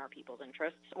serving our people's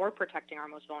interests or protecting our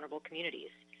most vulnerable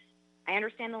communities. I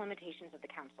understand the limitations of the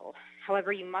council.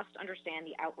 However, you must understand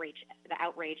the outrage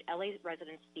LA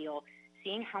residents feel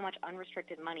seeing how much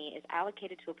unrestricted money is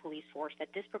allocated to a police force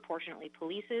that disproportionately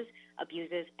polices,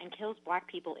 abuses, and kills Black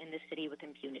people in this city with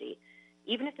impunity.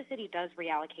 Even if the city does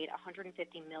reallocate $150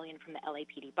 million from the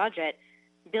LAPD budget,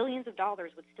 billions of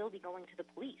dollars would still be going to the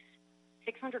police.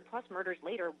 600-plus murders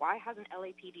later, why hasn't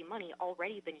LAPD money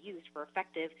already been used for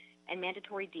effective and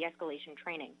mandatory de-escalation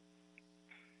training?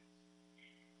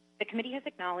 The committee has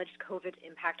acknowledged COVID's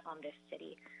impact on this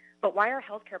city, but why are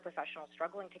healthcare professionals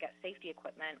struggling to get safety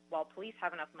equipment while police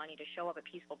have enough money to show up at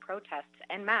peaceful protests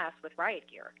en masse with riot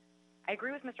gear? I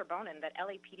agree with Mr. Bonin that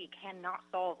LAPD cannot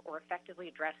solve or effectively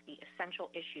address the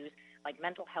essential issues like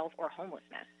mental health or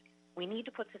homelessness. We need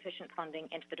to put sufficient funding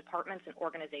into the departments and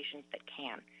organizations that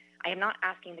can. I am not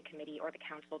asking the committee or the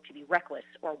council to be reckless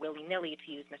or willy-nilly,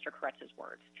 to use Mr. Koretz's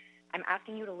words. I'm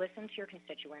asking you to listen to your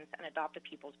constituents and adopt a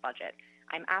people's budget.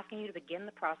 I'm asking you to begin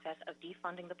the process of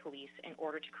defunding the police in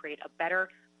order to create a better,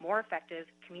 more effective,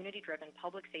 community-driven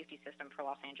public safety system for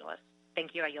Los Angeles.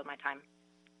 Thank you. I yield my time.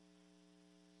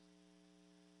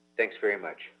 Thanks very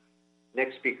much.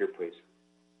 Next speaker, please.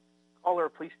 Caller,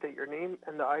 please state your name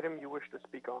and the item you wish to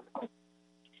speak on.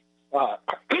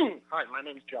 Hi, my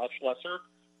name is Josh Lesser,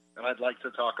 and I'd like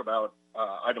to talk about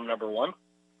item number 1.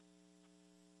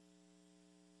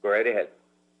 Go right ahead.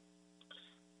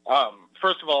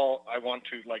 First of all, I want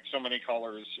to, like so many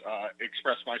callers,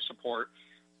 express my support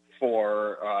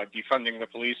for defunding the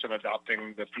police and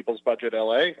adopting the People's Budget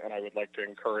LA, and I would like to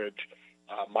encourage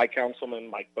my councilman,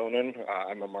 Mike Bonin,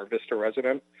 I'm a Mar Vista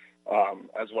resident,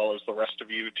 as well as the rest of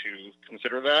you to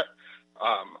consider that.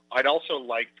 I'd also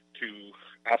like to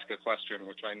ask a question,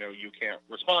 which I know you can't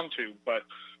respond to, but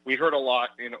we heard a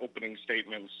lot in opening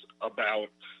statements about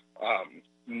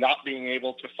not being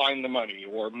able to find the money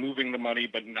or moving the money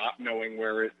but not knowing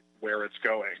where it's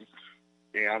going.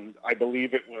 And I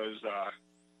believe it was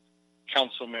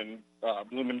Councilman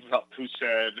Blumenfeld who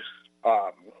said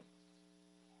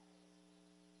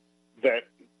that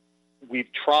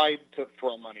we've tried to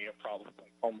throw money at problems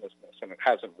like homelessness and it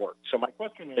hasn't worked. So my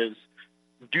question is,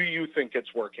 do you think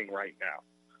it's working right now?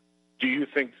 Do you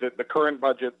think that the current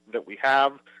budget that we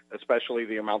have, especially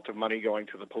the amount of money going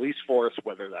to the police force,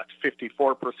 whether that's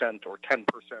 54% or 10%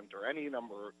 or any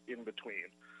number in between,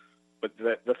 but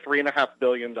the $3.5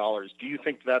 billion, do you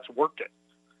think that's working?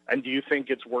 And do you think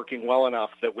it's working well enough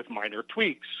that with minor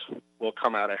tweaks we'll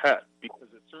come out ahead? Because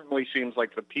it certainly seems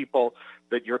like the people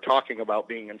that you're talking about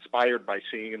being inspired by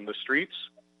seeing in the streets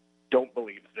don't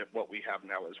believe that what we have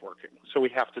now is working. So we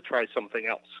have to try something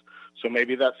else. So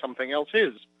maybe that something else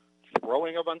is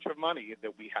throwing a bunch of money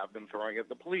that we have been throwing at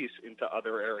the police into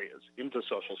other areas, into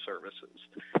social services,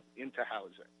 into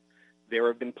housing. There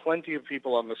have been plenty of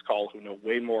people on this call who know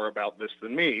way more about this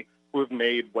than me who have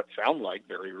made what sound like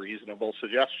very reasonable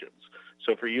suggestions.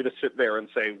 So for you to sit there and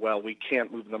say, well, we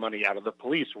can't move the money out of the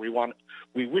police, we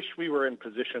wish we were in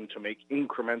position to make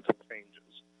incremental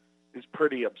changes, is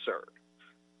pretty absurd.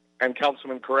 And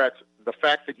Councilman Koretz, the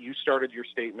fact that you started your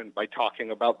statement by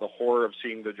talking about the horror of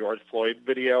seeing the George Floyd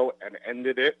video and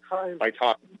ended it by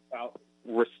talking about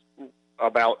burnt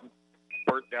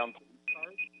down police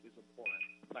cars is important.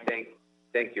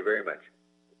 Thank you very much.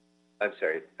 I'm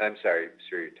sorry, sir,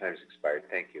 your time's expired.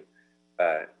 Thank you.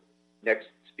 Next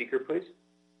speaker, please.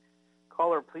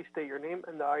 Caller, please state your name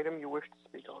and the item you wish to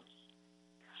speak on.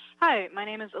 Hi, my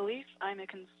name is Elise. I'm a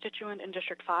constituent in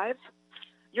District 5.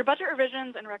 Your budget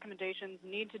revisions and recommendations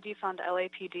need to defund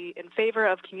LAPD in favor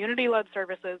of community-led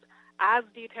services as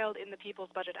detailed in the People's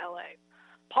Budget LA.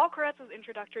 Paul Koretz's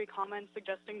introductory comments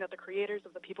suggesting that the creators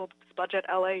of the People's Budget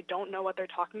LA don't know what they're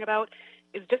talking about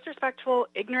is disrespectful,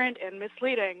 ignorant, and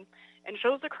misleading, and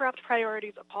shows the corrupt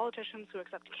priorities of politicians who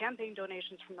accept campaign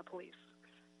donations from the police.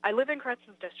 I live in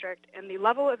Koretz's district, and the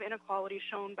level of inequality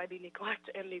shown by the neglect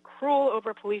and the cruel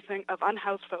over-policing of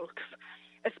unhoused folks,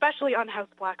 especially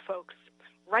unhoused black folks,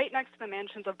 right next to the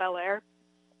mansions of Bel Air,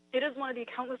 it is one of the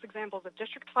countless examples of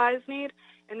District 5's need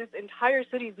and this entire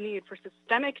city's need for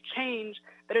systemic change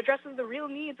that addresses the real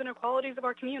needs and inequalities of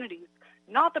our communities,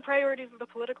 not the priorities of the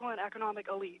political and economic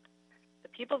elite. The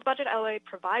People's Budget LA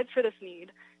provides for this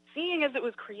need, seeing as it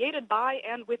was created by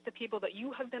and with the people that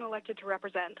you have been elected to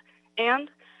represent, and,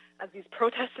 as these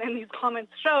protests and these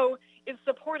comments show, is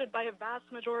supported by a vast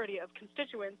majority of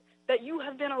constituents that you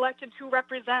have been elected to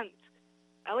represent.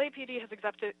 LAPD has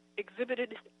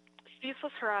exhibited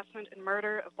ceaseless harassment and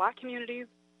murder of black communities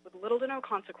with little to no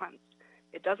consequence.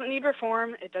 It doesn't need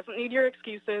reform. It doesn't need your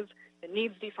excuses. It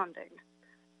needs defunding.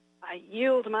 I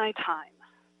yield my time.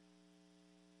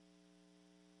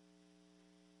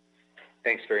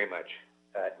 Thanks very much.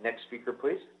 Next speaker,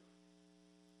 please.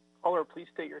 Caller, please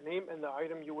state your name and the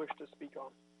item you wish to speak on.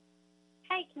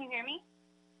 Hi, can you hear me?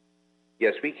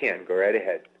 Yes, we can. Go right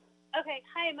ahead. Okay,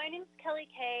 hi, my name is Kelly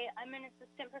Kay. I'm an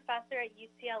assistant professor at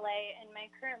UCLA, and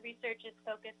my current research is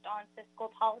focused on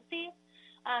fiscal policy.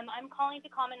 I'm calling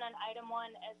to comment on item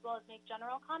 1 as well as make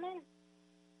general comments.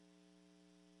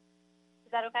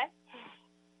 Is that okay?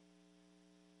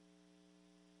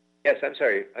 Yes, I'm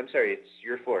sorry. It's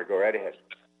your floor. Go right ahead.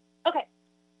 Okay.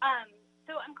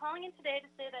 So I'm calling in today to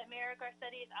say that Mayor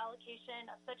Garcetti's allocation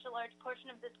of such a large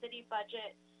portion of the city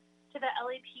budget to the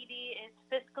LAPD is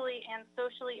fiscally and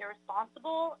socially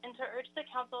irresponsible, and to urge the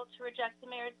council to reject the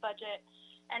mayor's budget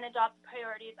and adopt the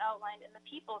priorities outlined in the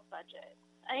people's budget.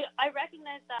 I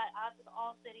recognize that, as with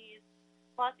all cities,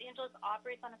 Los Angeles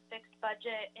operates on a fixed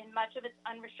budget, and much of its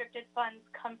unrestricted funds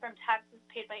come from taxes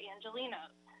paid by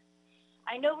Angelenos.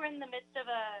 I know we're in the midst of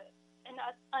an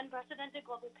unprecedented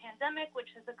global pandemic, which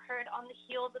has occurred on the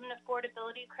heels of an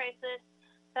affordability crisis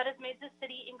that has made the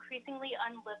city increasingly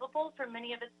unlivable for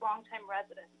many of its longtime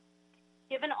residents.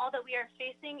 Given all that we are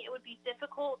facing, it would be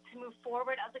difficult to move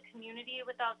forward as a community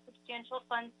without substantial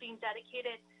funds being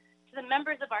dedicated to the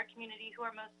members of our community who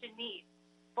are most in need.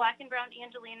 Black and brown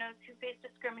Angelenos who face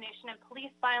discrimination and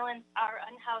police violence, our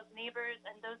unhoused neighbors,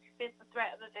 and those who face the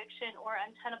threat of eviction or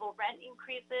untenable rent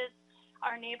increases,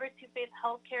 our neighbors who face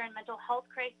healthcare and mental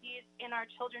health crises, and our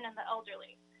children and the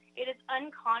elderly. It is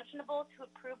unconscionable to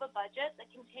approve a budget that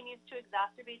continues to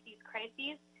exacerbate these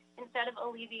crises instead of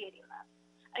alleviating them.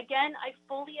 Again, I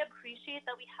fully appreciate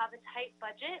that we have a tight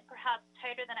budget, perhaps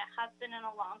tighter than it has been in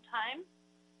a long time,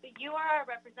 but you are our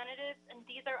representatives and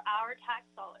these are our tax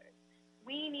dollars.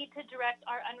 We need to direct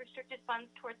our unrestricted funds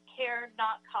towards care,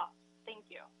 not costs. Thank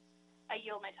you. I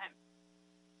yield my time.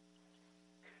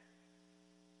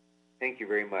 Thank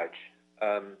you very much.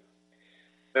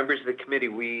 Members of the committee,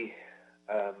 we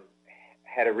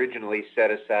had originally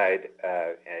set aside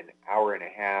an hour and a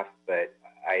half, but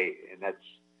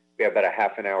we have about a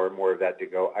half an hour more of that to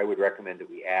go. I would recommend that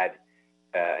we add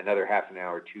another half an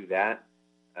hour to that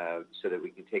so that we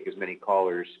can take as many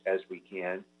callers as we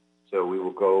can. So we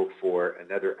will go for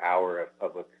another hour of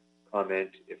public comment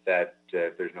if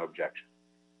there's no objection.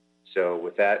 So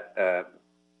with that,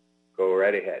 go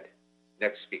right ahead.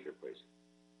 Next speaker, please.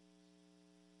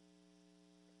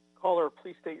 Caller,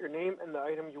 please state your name and the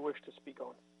item you wish to speak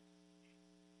on.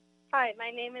 Hi, my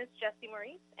name is Jessie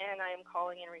Maurice, and I am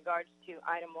calling in regards to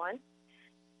item 1.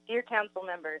 Dear council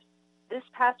members, this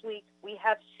past week we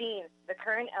have seen the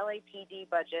current LAPD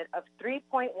budget of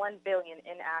 $3.1 billion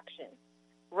in action.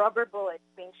 Rubber bullets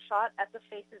being shot at the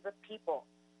faces of people,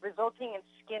 resulting in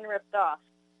skin ripped off,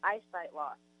 eyesight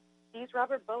loss. These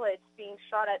rubber bullets being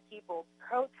shot at people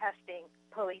protesting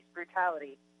police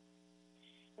brutality.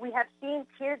 We have seen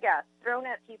tear gas thrown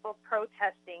at people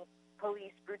protesting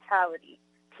police brutality.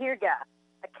 Tear gas,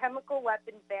 a chemical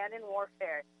weapon banned in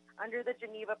warfare under the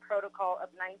Geneva Protocol of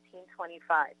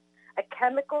 1925, a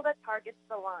chemical that targets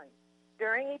the lungs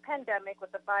during a pandemic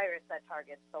with a virus that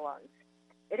targets the lungs.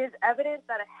 It is evident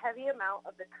that a heavy amount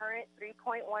of the current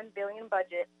 $3.1 billion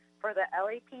budget for the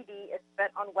LAPD is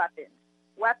spent on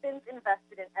weapons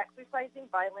invested in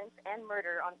exercising violence and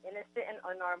murder on innocent and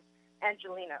unarmed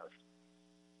Angelenos.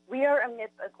 We are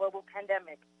amidst a global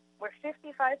pandemic where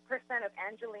 55% of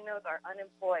Angelenos are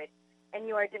unemployed,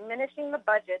 and you are diminishing the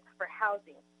budgets for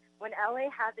housing when LA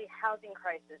has a housing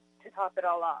crisis to top it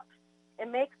all off.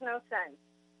 It makes no sense,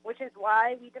 which is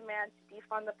why we demand to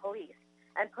defund the police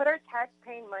and put our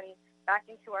tax-paying money back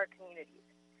into our communities.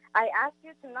 I ask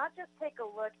you to not just take a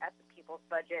look at the people's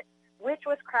budget, which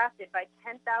was crafted by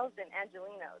 10,000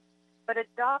 Angelenos, but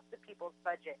adopt the people's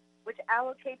budget, which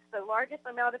allocates the largest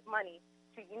amount of money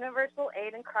to universal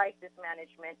aid and crisis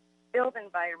management, build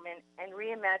environment, and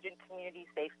reimagine community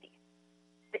safety.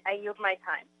 I yield my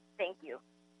time. Thank you.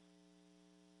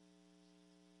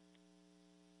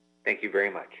 Thank you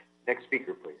very much. Next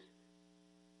speaker, please.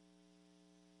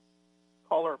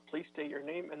 Caller, please state your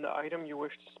name and the item you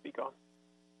wish to speak on.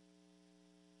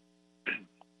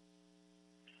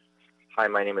 Hi,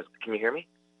 my name is, can you hear me?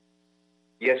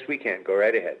 Yes, we can. Go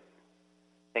right ahead.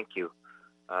 Thank you.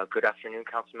 Good afternoon,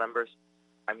 council members.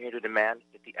 I'm here to demand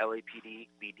that the LAPD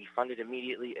be defunded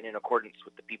immediately and in accordance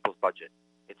with the people's budget.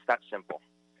 It's that simple.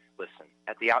 Listen,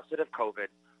 at the outset of COVID,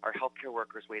 our healthcare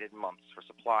workers waited months for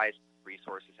supplies,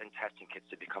 resources, and testing kits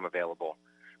to become available.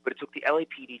 But it took the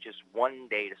LAPD just one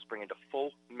day to spring into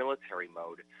full military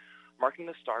mode, marking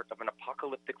the start of an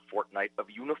apocalyptic fortnight of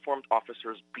uniformed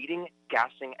officers beating,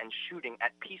 gassing, and shooting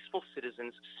at peaceful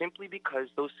citizens simply because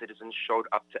those citizens showed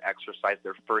up to exercise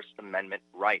their First Amendment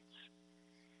rights.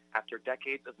 After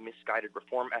decades of misguided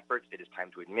reform efforts, it is time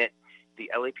to admit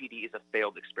the LAPD is a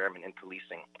failed experiment in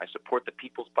policing. I support the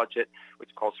people's budget, which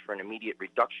calls for an immediate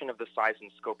reduction of the size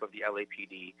and scope of the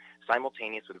LAPD,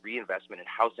 simultaneous with reinvestment in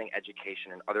housing,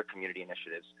 education, and other community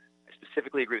initiatives. I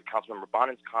specifically agree with Councilmember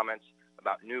Bonin's comments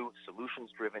about new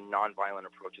solutions-driven, nonviolent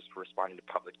approaches for responding to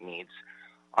public needs.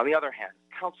 On the other hand,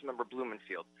 Councilmember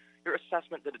Blumenfield, your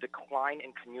assessment that a decline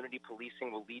in community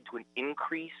policing will lead to an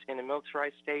increase in a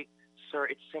militarized state, sir,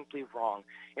 it's simply wrong,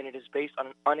 and it is based on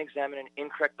an unexamined and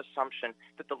incorrect assumption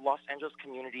that the Los Angeles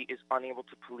community is unable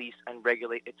to police and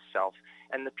regulate itself,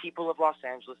 and the people of Los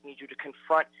Angeles need you to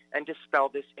confront and dispel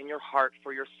this in your heart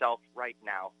for yourself right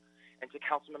now. And to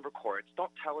Councilmember Koretz,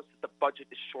 don't tell us that the budget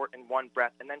is short in one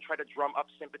breath and then try to drum up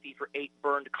sympathy for 8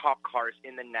 burned cop cars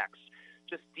in the next.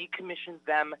 Just decommission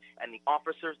them and the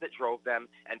officers that drove them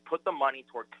and put the money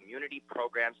toward community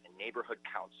programs and neighborhood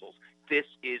councils. This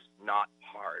is not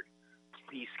hard.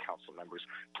 Please, council members,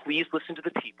 please listen to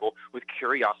the people with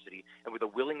curiosity and with a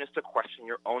willingness to question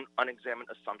your own unexamined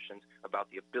assumptions about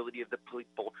the ability of the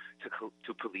people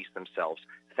to police themselves.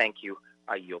 Thank you.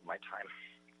 I yield my time.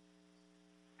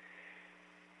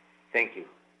 Thank you.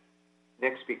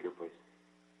 Next speaker, please.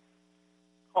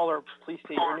 Caller, please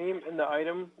state your name and the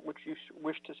item which you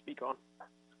wish to speak on.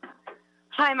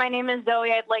 Hi, my name is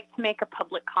Zoe. I'd like to make a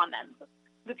public comment.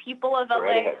 The people of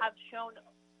LA have shown,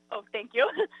 thank you.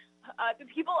 The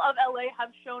people of LA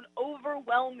have shown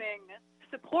overwhelming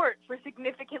support for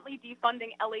significantly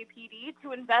defunding LAPD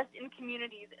to invest in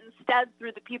communities instead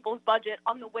through the people's budget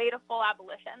on the way to full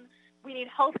abolition. We need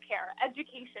healthcare,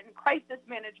 education, crisis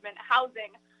management,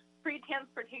 housing, free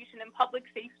transportation, and public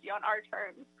safety on our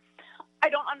terms. I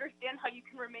don't understand how you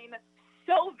can remain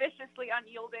so viciously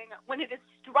unyielding when it is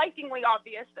strikingly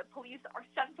obvious that police are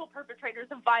central perpetrators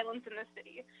of violence in the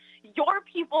city. Your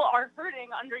people are hurting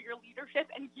under your leadership,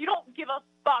 and you don't give a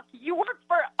fuck. You work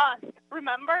for us,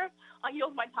 remember? I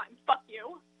yield my time. Fuck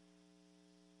you.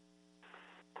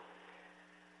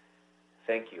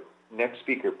 Thank you. Next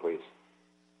speaker, please.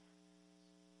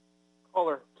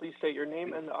 Caller, please state your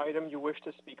name and the item you wish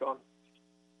to speak on.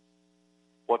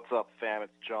 What's up, fam?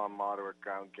 It's John Moderate,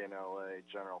 Ground Game LA,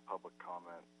 general public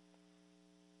comment.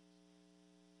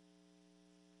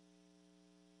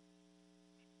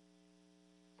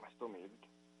 Am I still muted?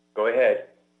 Go ahead.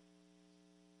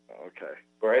 Okay.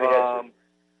 Go right ahead, sir.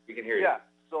 We can hear you. Yeah,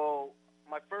 so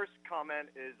my first comment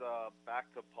is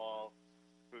back to Paul,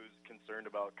 who's concerned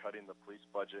about cutting the police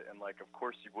budget. And, of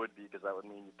course you would be, because that would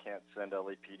mean you can't send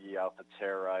LAPD out to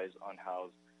terrorize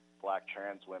unhoused black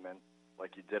trans women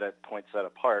like you did at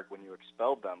Poinsettia Park when you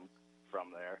expelled them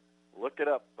from there. Look it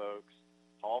up, folks.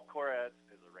 Paul Koretz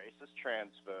is a racist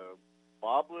transphobe.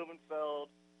 Bob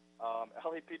Blumenfeld,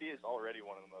 LAPD is already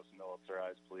one of the most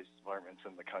militarized police departments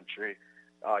in the country.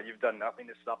 You've done nothing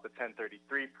to stop the 1033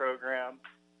 program.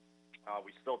 We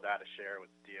still data share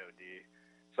with the DOD.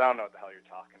 So I don't know what the hell you're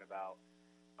talking about.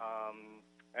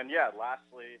 And yeah,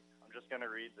 lastly, I'm just going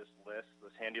to read this list,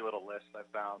 this handy little list I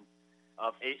found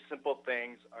of 8 simple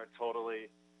things are totally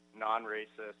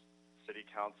non-racist, city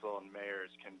council and mayors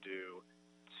can do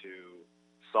to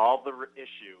solve the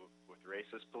issue with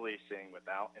racist policing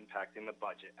without impacting the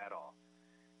budget at all.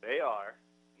 They are,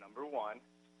 number one,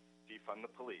 defund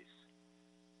the police.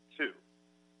 2,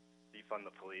 defund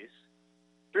the police.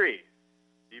 3,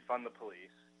 defund the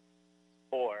police.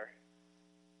 4,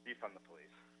 defund the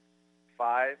police.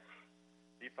 5,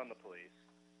 defund the police.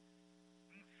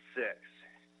 6,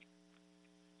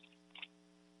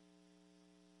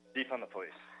 defund the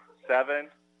police. 7,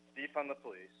 defund the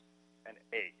police. And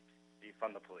 8,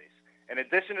 defund the police. In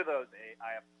addition to those 8,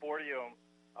 I have 40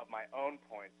 of my own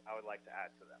points I would like to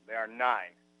add to them. They are 9,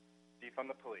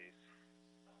 defund the police.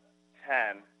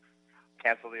 10,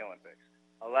 cancel the Olympics.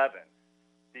 11,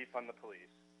 defund the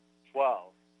police. 12,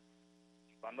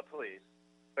 defund the police.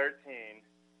 13,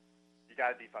 you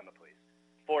got to defund the police.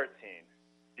 14,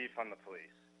 defund the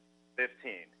police.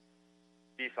 15,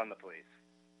 defund the police.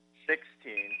 16,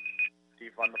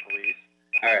 defund the police.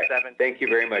 All right. 17, Thank you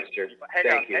very much, sir.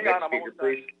 Thank you. Hang Next on, I'm speaker, almost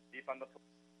done. please. Defund the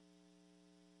police.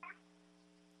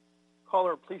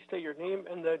 Caller, please state your name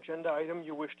and the agenda item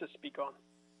you wish to speak on.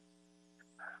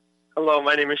 Hello,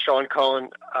 my name is Sean Cullen.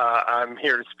 I'm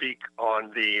here to speak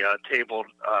on the tabled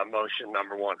motion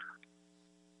number 1.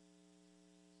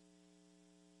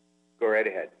 Go right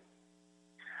ahead.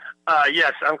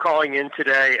 Yes, I'm calling in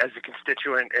today as a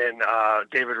constituent in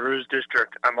David Rue's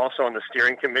district. I'm also on the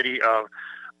steering committee of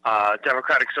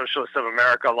Democratic Socialists of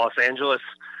America, Los Angeles.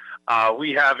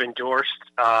 We have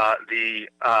endorsed the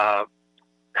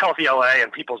Healthy LA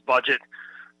and People's Budget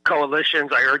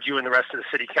coalitions. I urge you and the rest of the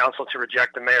city council to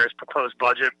reject the mayor's proposed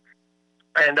budget.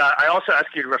 And I also ask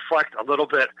you to reflect a little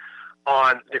bit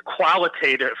on the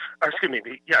qualitative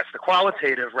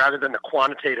rather than the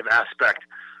quantitative aspect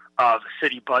of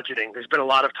city budgeting. There's been a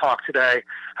lot of talk today.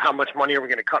 How much money are we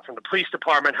going to cut from the police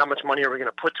department? How much money are we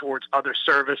going to put towards other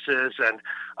services and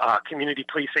community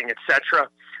policing, etc.?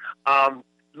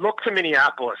 Look to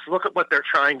Minneapolis. Look at what they're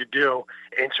trying to do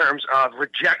in terms of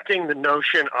rejecting the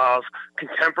notion of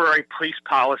contemporary police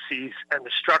policies and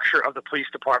the structure of the police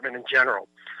department in general.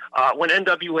 When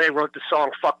NWA wrote the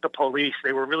song Fuck the Police,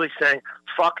 they were really saying,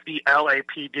 fuck the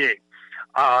LAPD.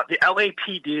 The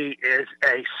LAPD is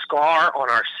a scar on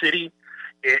our city.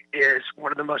 It is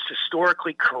one of the most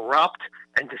historically corrupt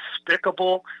and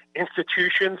despicable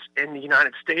institutions in the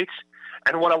United States.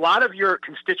 And what a lot of your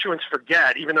constituents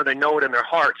forget, even though they know it in their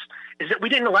hearts, is that we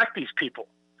didn't elect these people.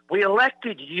 We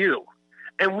elected you.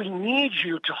 And we need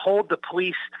you to hold the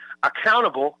police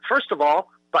accountable, first of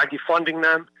all, by defunding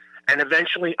them and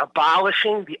eventually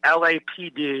abolishing the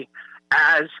LAPD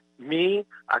as me,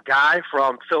 a guy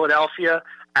from Philadelphia,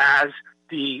 as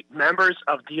the members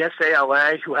of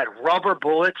DSALA who had rubber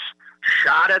bullets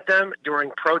shot at them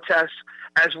during protests.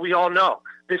 As we all know,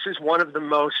 this is one of the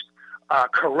most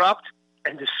corrupt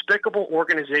and despicable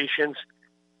organizations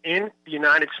in the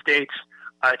United States.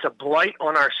 It's a blight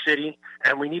on our city,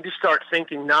 and we need to start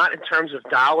thinking not in terms of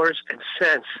dollars and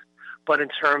cents, but in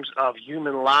terms of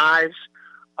human lives,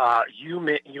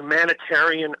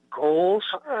 humanitarian goals.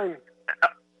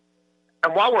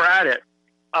 And while we're at it,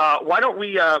 why don't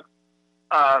we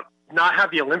not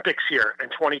have the Olympics here in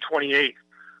 2028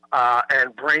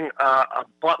 and bring a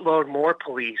buttload more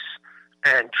police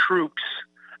and troops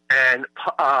and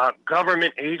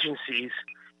government agencies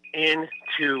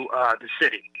into the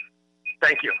city?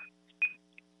 Thank you.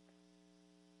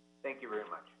 Thank you very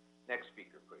much. Next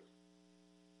speaker, please.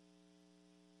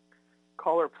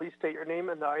 Caller, please state your name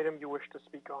and the item you wish to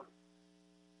speak on.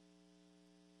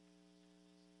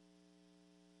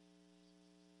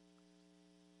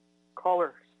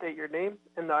 Caller, state your name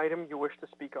and the item you wish to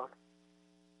speak on.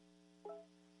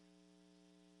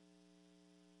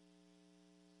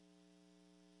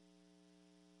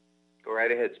 Go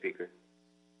right ahead, speaker.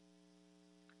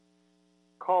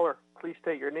 Caller, please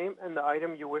state your name and the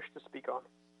item you wish to speak on.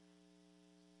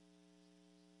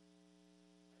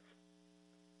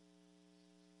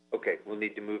 Okay, we'll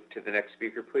need to move to the next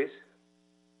speaker, please.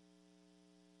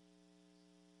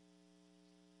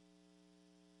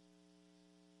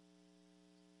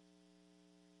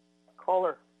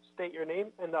 Caller, state your name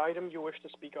and the item you wish to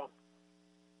speak on.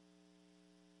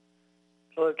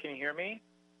 Hello, can you hear me?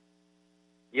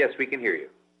 Yes, we can hear you.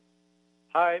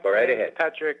 Hi. Go right ahead.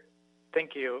 Patrick.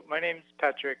 Thank you. My name is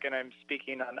Patrick, and I'm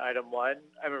speaking on item 1.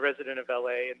 I'm a resident of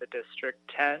LA in the District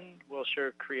 10,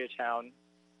 Wilshire, Koreatown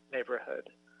neighborhood.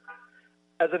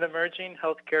 As an emerging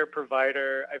healthcare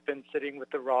provider, I've been sitting with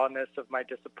the rawness of my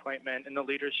disappointment in the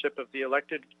leadership of the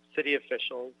elected city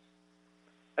officials.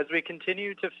 As we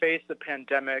continue to face the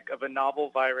pandemic of a novel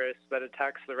virus that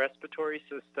attacks the respiratory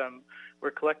system,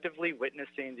 we're collectively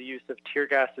witnessing the use of tear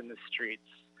gas in the streets.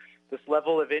 This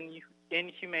level of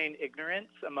inhumane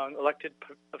ignorance among elected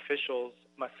officials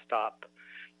must stop.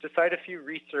 To cite a few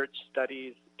research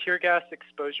studies, tear gas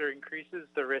exposure increases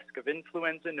the risk of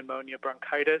influenza, pneumonia,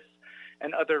 bronchitis,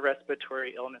 and other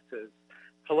respiratory illnesses.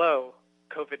 Hello,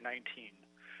 COVID-19.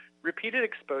 Repeated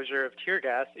exposure of tear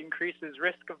gas increases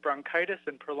risk of bronchitis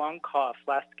and prolonged cough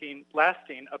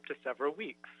lasting up to several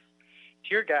weeks.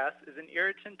 Tear gas is an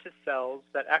irritant to cells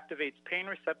that activates pain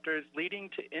receptors, leading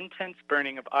to intense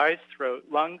burning of eyes, throat,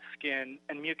 lungs, skin,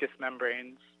 and mucous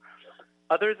membranes.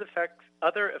 Other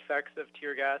effects of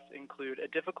tear gas include a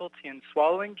difficulty in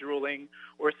swallowing, drooling,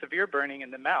 or severe burning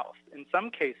in the mouth. In some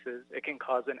cases, it can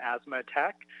cause an asthma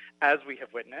attack, as we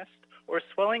have witnessed, or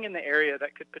swelling in the area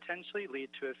that could potentially lead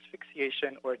to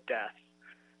asphyxiation or death.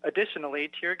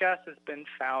 Additionally, tear gas has been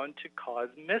found to cause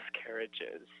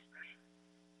miscarriages.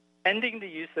 Ending the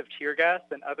use of tear gas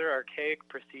and other archaic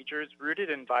procedures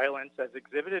rooted in violence as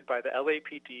exhibited by the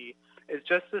LAPD is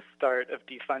just the start of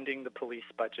defunding the police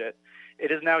budget.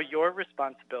 It is now your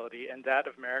responsibility and that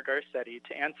of Mayor Garcetti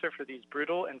to answer for these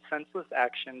brutal and senseless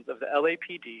actions of the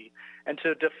LAPD and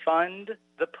to defund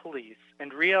the police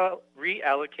and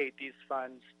reallocate these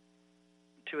funds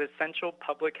to essential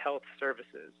public health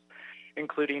services,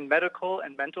 including medical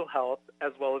and mental health,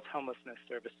 as well as homelessness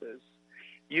services.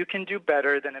 You can do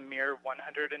better than a mere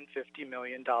 $150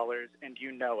 million, and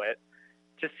you know it.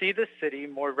 To see the city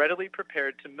more readily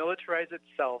prepared to militarize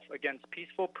itself against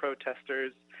peaceful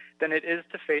protesters than it is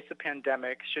to face a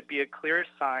pandemic should be a clear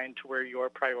sign to where your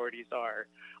priorities are.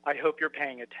 I hope you're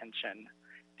paying attention.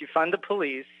 Defund the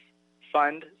police,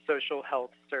 fund social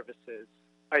health services.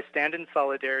 I stand in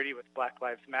solidarity with Black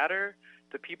Lives Matter,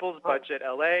 the People's Budget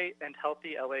LA, and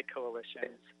Healthy LA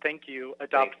Coalitions. Thank you.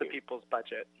 Adopt the People's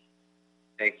Budget.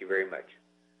 Thank you very much.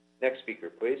 Next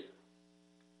speaker, please.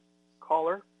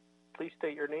 Caller, please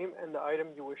state your name and the item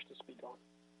you wish to speak on.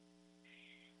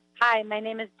 Hi, my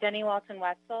name is Jenny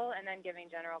Walton-Wetzel, and I'm giving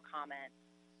general comment.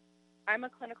 I'm a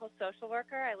clinical social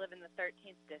worker. I live in the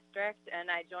 13th District,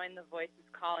 and I join the voices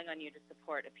calling on you to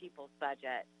support a people's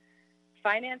budget.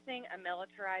 Financing a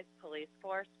militarized police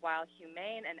force while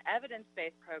humane and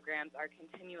evidence-based programs are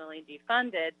continually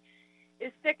defunded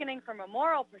is sickening from a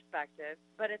moral perspective,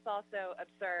 but it's also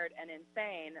absurd and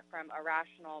insane from a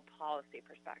rational policy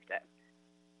perspective.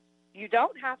 You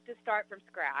don't have to start from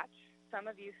scratch. Some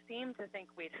of you seem to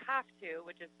think we'd have to,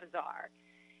 which is bizarre.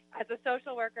 As a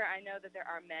social worker, I know that there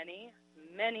are many,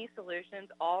 many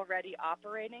solutions already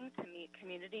operating to meet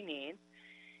community needs,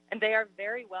 and they are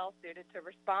very well suited to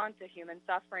respond to human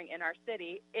suffering in our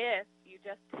city if you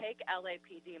just take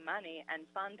LAPD money and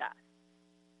fund us.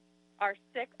 Our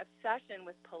sick obsession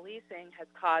with policing has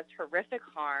caused horrific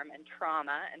harm and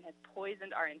trauma and has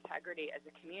poisoned our integrity as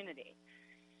a community.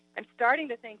 I'm starting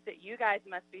to think that you guys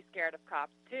must be scared of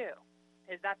cops too.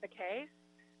 Is that the case?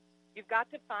 You've got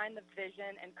to find the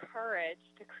vision and courage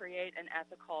to create an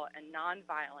ethical and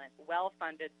nonviolent,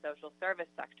 well-funded social service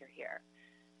sector here.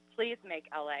 Please make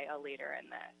LA a leader in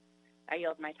this. I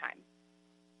yield my time.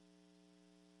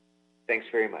 Thanks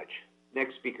very much.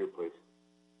 Next speaker, please.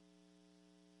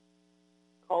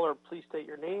 Caller, please state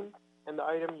your name and the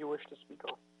item you wish to speak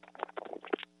on.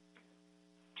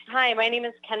 Hi, my name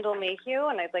is Kendall Mayhew,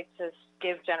 and I'd like to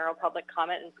give general public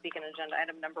comment and speak on agenda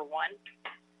item number 1.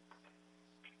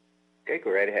 Okay,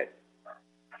 go right ahead.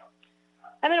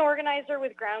 I'm an organizer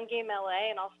with Ground Game LA,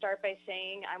 and I'll start by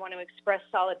saying I want to express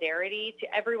solidarity to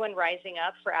everyone rising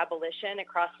up for abolition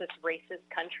across this racist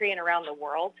country and around the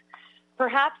world.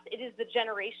 Perhaps it is the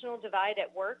generational divide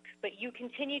at work, but you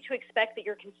continue to expect that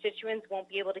your constituents won't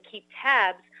be able to keep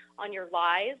tabs on your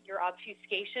lies, your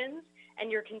obfuscations,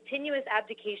 and your continuous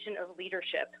abdication of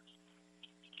leadership.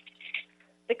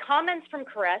 The comments from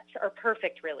Koretz are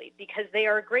perfect, really, because they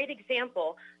are a great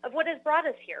example of what has brought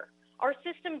us here. Our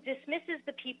system dismisses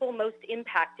the people most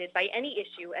impacted by any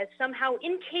issue as somehow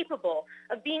incapable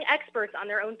of being experts on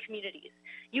their own communities.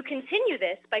 You continue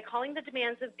this by calling the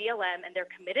demands of BLM and their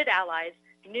committed allies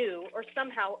new or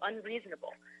somehow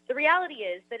unreasonable. The reality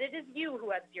is that it is you who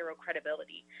have zero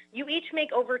credibility. You each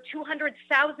make over $200,000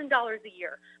 a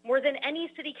year, more than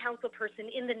any city council person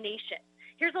in the nation.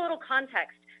 Here's a little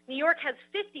context. New York has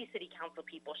 50 city council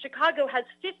people. Chicago has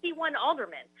 51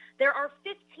 aldermen. There are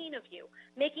 15 of you,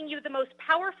 making you the most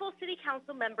powerful city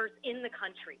council members in the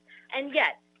country. And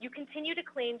yet, you continue to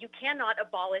claim you cannot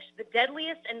abolish the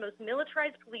deadliest and most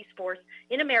militarized police force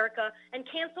in America and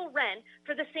cancel rent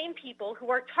for the same people who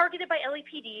are targeted by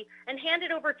LAPD and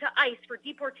handed over to ICE for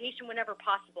deportation whenever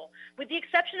possible. With the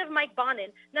exception of Mike Bonin,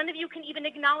 none of you can even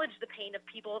acknowledge the pain of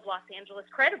people of Los Angeles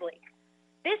credibly.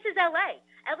 This is LA,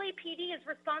 LAPD is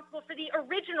responsible for the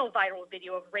original viral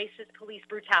video of racist police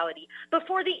brutality.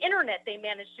 Before the internet, they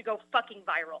managed to go fucking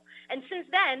viral. And since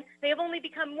then, they have only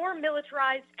become more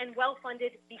militarized and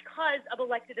well-funded because of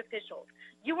elected officials.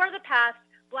 You are the past.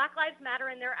 Black Lives Matter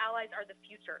and their allies are the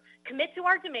future. Commit to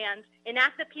our demands,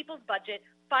 enact the people's budget,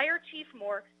 fire Chief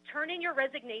Moore, turn in your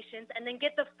resignations, and then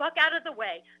get the fuck out of the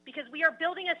way, because we are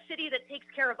building a city that takes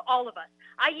care of all of us.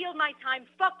 I yield my time.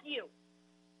 Fuck you.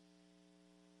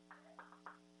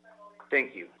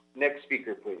 Thank you. Next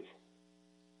speaker, please.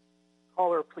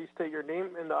 Caller, please state your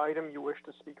name and the item you wish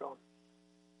to speak on.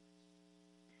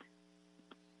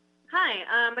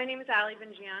 Hi, my name is Ali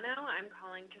Vingiano. I'm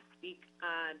calling to speak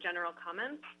general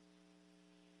comments.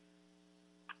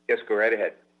 Yes, go right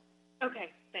ahead.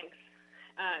 Okay, thanks.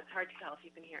 It's hard to tell if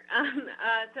you can hear.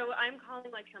 So I'm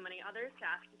calling, like so many others, to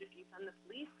ask you to defund the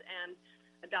police and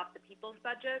adopt the people's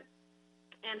budget.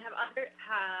 And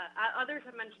others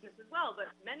have mentioned this as well,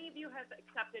 but many of you have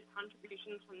accepted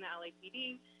contributions from the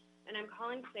LAPD, and I'm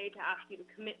calling today to ask you to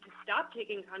commit to stop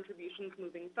taking contributions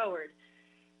moving forward.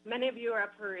 Many of you are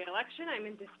up for re-election. I'm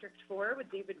in District 4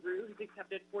 with David Rue, who's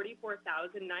accepted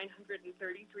 $44,933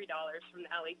 from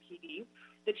the LAPD.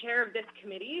 The chair of this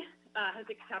committee has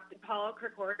accepted, Paul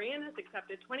Krikorian has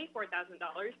accepted $24,998.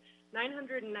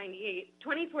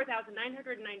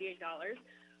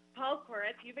 Paul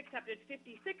Koretz, you've accepted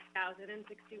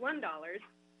 $56,061.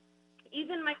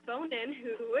 Even Mike Bonin,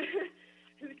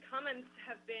 whose comments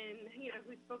have been,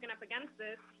 who's spoken up against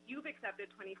this, you've accepted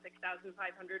 $26,553.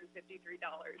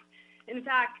 In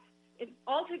fact,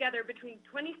 altogether between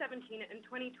 2017 and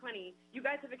 2020, you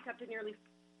guys have accepted nearly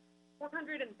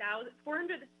 $400,000 from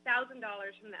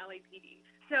the LAPD.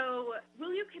 So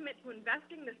will you commit to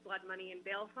investing this blood money in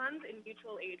bail funds, in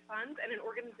mutual aid funds, and in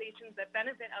organizations that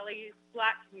benefit LA's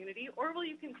Black community, or will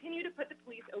you continue to put the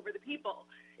police over the people?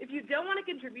 If you don't want to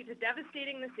contribute to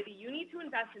devastating the city, you need to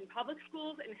invest in public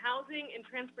schools, in housing, in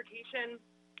transportation,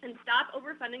 and stop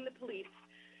overfunding the police.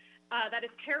 That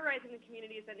is terrorizing the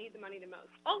communities that need the money the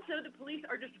most. Also, the police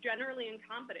are just generally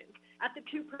incompetent. At the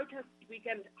 2 protests this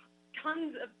weekend,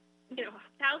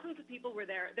 thousands of people were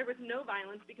there. There was no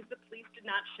violence because the police did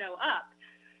not show up.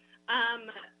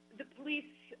 The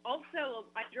police also,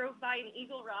 I drove by an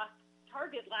Eagle Rock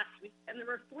Target last week, and there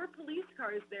were 4 police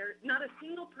cars there, not a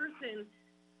single person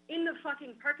in the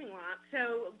fucking parking lot.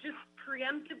 So just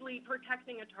preemptively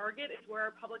protecting a Target is where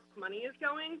our public money is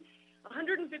going.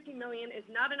 $150 million is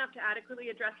not enough to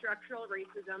adequately address structural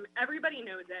racism. Everybody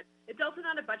knows it. It's also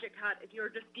not a budget cut if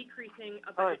you're just decreasing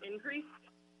a budget increase.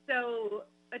 So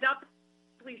adopt the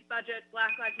police budget,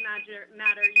 Black Lives Matter.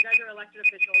 You guys are elected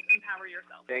officials. Empower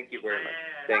yourself. Thank you very much.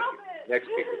 Thank you. Next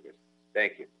speaker, please.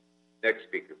 Thank you. Next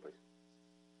speaker, please.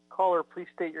 Caller, please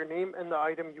state your name and the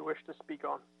item you wish to speak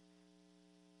on.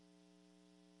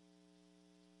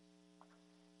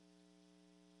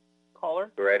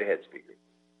 Caller? Go right ahead, speaker.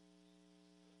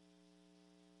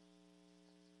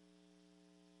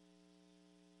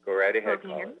 Go right ahead, Hello, can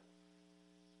you hear me?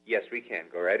 Yes, we can.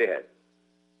 Go right ahead.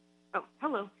 Oh,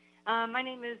 hello. My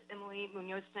name is Emily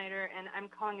Munoz-Snyder, and I'm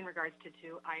calling in regards to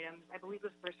 2 items. I believe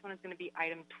the first one is going to be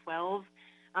item 12.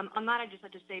 On that, I'd just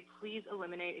like to say, please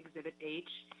eliminate Exhibit H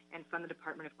and fund the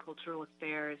Department of Cultural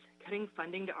Affairs. Cutting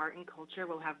funding to art and culture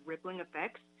will have rippling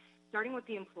effects, starting with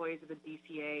the employees of the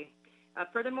DCA.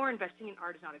 Furthermore, investing in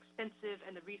art is not expensive,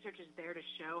 and the research is there to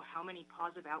show how many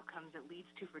positive outcomes it leads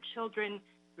to for children,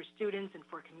 for students, and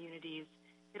for communities.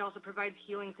 It also provides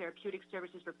healing therapeutic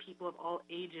services for people of all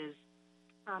ages.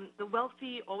 The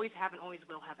wealthy always have and always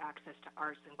will have access to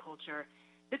arts and culture.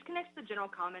 This connects to the general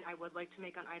comment I would like to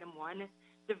make on item 1.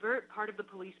 Divert part of the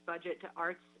police budget to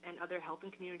arts and other health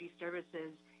and community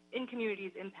services in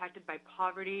communities impacted by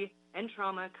poverty and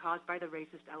trauma caused by the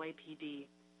racist LAPD.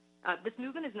 This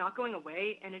movement is not going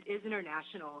away, and it is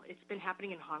international. It's been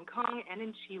happening in Hong Kong and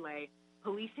in Chile.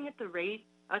 Policing at the rate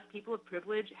us people of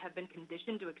privilege have been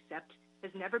conditioned to accept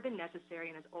has never been necessary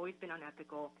and has always been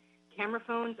unethical. Camera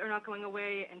phones are not going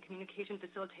away, and communication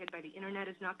facilitated by the internet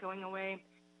is not going away.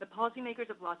 The policymakers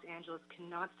of Los Angeles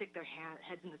cannot stick their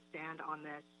heads in the sand on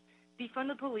this. Defund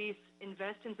the police,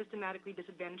 invest in systematically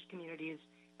disadvantaged communities,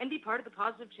 and be part of the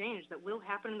positive change that will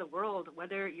happen in the world,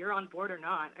 whether you're on board or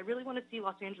not. I really want to see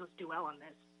Los Angeles do well on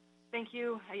this. Thank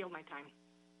you. I yield my time.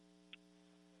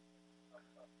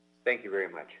 Thank you very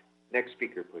much. Next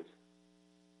speaker, please.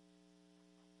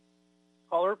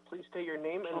 Caller, please state your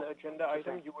name and the agenda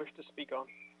item you wish to speak on.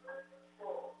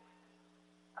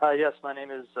 Yes, my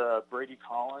name is Brady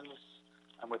Collins.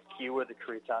 I'm with Kiwa, the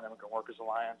Koreatown Immigrant Workers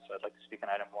Alliance. I'd like to speak on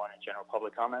item 1 in general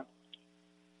public comment.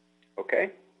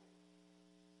 Okay.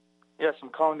 Yes, I'm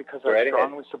calling because I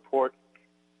strongly support.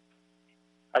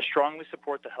 I strongly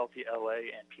support the Healthy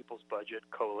LA and People's Budget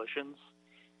coalitions.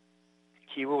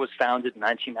 KIWA was founded in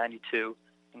 1992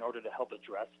 in order to help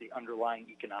address the underlying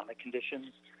economic conditions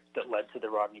that led to the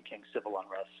Rodney King civil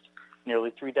unrest.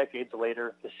 Nearly 3 decades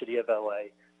later, the City of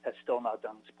LA has still not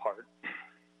done its part.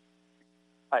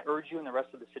 I urge you and the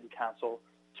rest of the City Council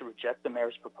to reject the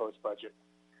mayor's proposed budget.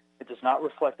 It does not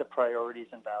reflect the priorities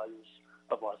and values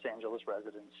of Los Angeles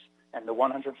residents, and the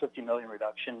 $150 million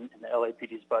reduction in the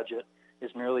LAPD's budget is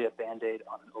merely a Band-Aid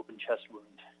on an open chest wound.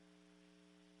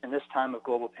 In this time of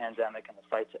global pandemic and the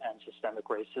fight to end systemic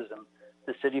racism,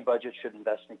 the city budget should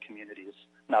invest in communities,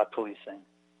 not policing.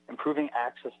 Improving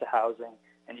access to housing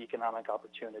and economic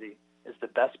opportunity is the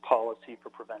best policy for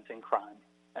preventing crime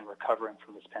and recovering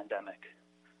from this pandemic.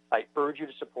 I urge you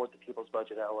to support the People's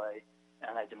Budget LA,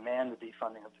 and I demand the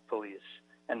defunding of the police.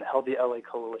 And the Healthy LA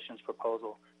Coalition's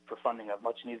proposal for funding of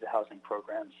much-needed housing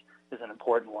programs is an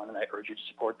important one, and I urge you to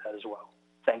support that as well.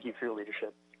 Thank you for your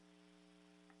leadership.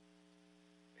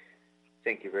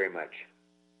 Thank you very much.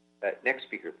 Next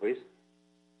speaker, please.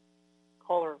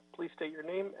 Caller, please state your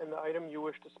name and the item you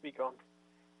wish to speak on.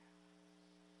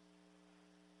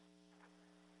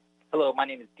 Hello, my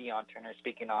name is Dion Turner,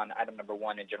 speaking on item number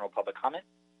 1 in general public comment.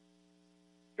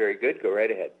 Very good. Go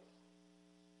right ahead.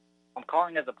 I'm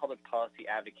calling as a public policy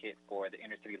advocate for the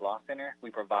Inner City Law Center. We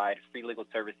provide free legal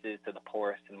services to the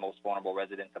poorest and most vulnerable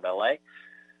residents of LA.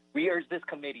 We urge this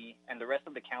committee and the rest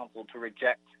of the council to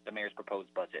reject the mayor's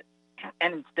proposed budget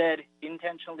and instead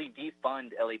intentionally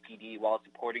defund LAPD while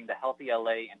supporting the Healthy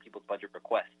LA and People's Budget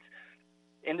requests.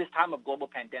 In this time of global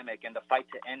pandemic and the fight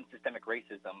to end systemic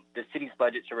racism, the city's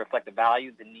budget should reflect the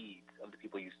values and needs of the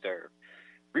people you serve.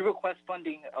 We request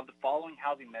funding of the following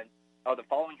housing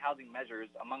measures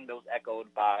among those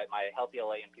echoed by my Healthy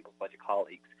LA and People's Budget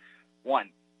colleagues. 1,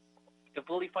 to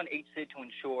fully fund HSID to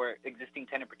ensure existing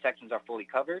tenant protections are fully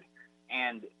covered,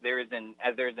 and there is an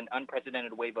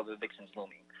unprecedented wave of evictions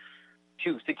looming.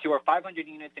 2, secure 500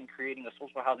 units in creating a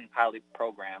social housing pilot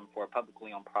program for a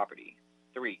publicly owned property.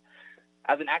 3,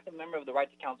 as an active member of the Right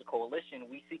to Counsel Coalition,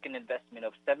 we seek an investment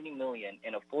of $70 million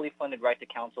in a fully funded Right to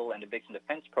Counsel and eviction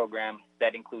defense program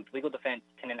that includes legal defense,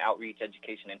 tenant outreach,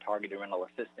 education, and targeted rental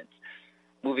assistance.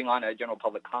 Moving on to general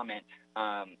public comment,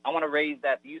 I want to raise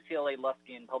that the UCLA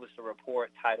Luskin published a report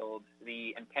titled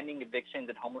The Impending Evictions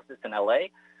and Homelessness in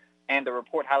LA, and the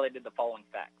report highlighted the following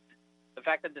facts. The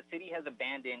fact that the city has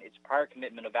abandoned its prior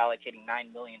commitment of allocating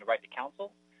 $9 million to Right to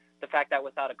Counsel, the fact that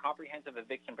without a comprehensive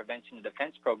eviction prevention and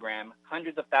defense program,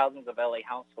 hundreds of thousands of LA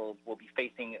households will be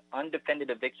facing undefended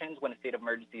evictions when a state of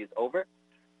emergency is over,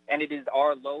 and it is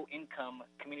our low-income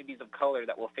communities of color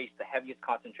that will face the heaviest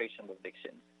concentration of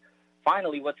evictions.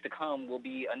 Finally, what's to come will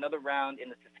be another round in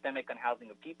the systemic unhousing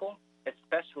of people,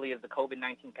 especially as the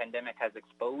COVID-19 pandemic has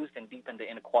exposed and deepened the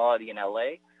inequality in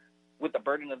LA, with the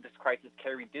burden of this crisis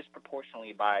carried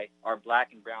disproportionately by our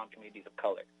Black and brown communities of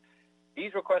color.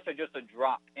 These requests are just a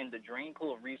drop in the drain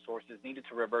pool of resources needed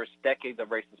to reverse decades of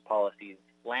racist policies,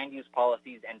 land use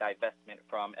policies, and divestment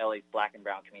from LA's Black and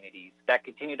brown communities that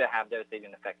continue to have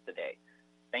devastating effects today.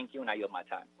 Thank you, and I yield my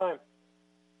time.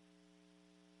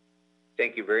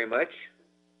 Thank you very much.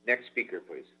 Next speaker,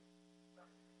 please.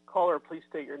 Caller, please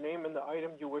state your name and the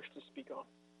item you wish to speak on.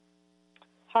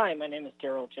 Hi, my name is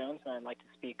Daryl Jones, and I'd like to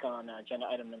speak on agenda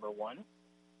item number 1.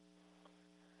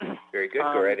 Very good.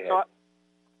 Go right ahead.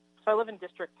 So I live in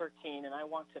District 13, and I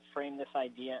want to frame this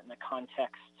idea in the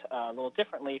context a little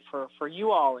differently for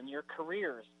you all and your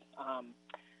careers.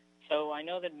 So I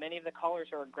know that many of the callers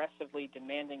are aggressively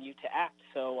demanding you to act,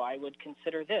 so I would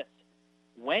consider this.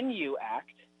 When you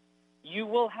act, you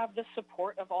will have the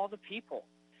support of all the people.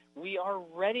 We are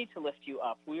ready to lift you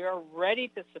up. We are ready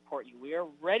to support you. We are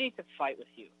ready to fight with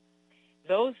you.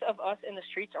 Those of us in the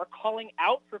streets are calling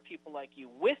out for people like you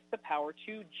with the power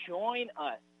to join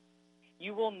us.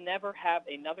 You will never have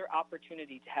another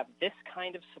opportunity to have this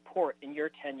kind of support in your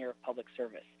tenure of public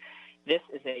service. This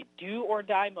is a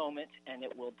do-or-die moment, and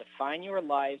it will define your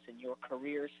lives and your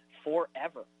careers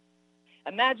forever.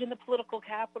 Imagine the political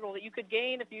capital that you could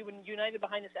gain if you were united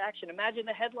behind this action. Imagine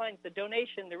the headlines, the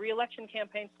donation, the re-election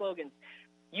campaign slogans.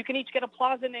 You can each get a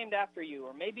plaza named after you,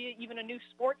 or maybe even a new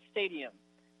sports stadium.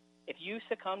 If you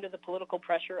succumb to the political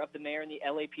pressure of the mayor and the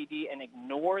LAPD and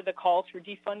ignore the calls for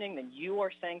defunding, then you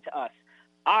are saying to us,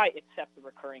 I accept the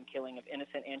recurring killing of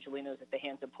innocent Angelenos at the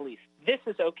hands of police. This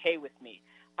is okay with me.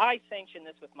 I sanction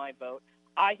this with my vote.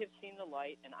 I have seen the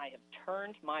light, and I have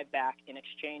turned my back in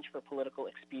exchange for political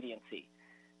expediency.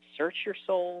 Search your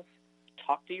souls,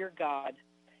 talk to your God,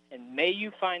 and may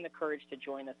you find the courage to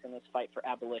join us in this fight for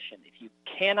abolition. If you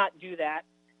cannot do that,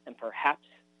 then perhaps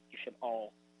you should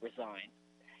all resign.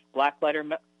 Black Lives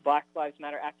Black Lives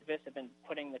Matter activists have been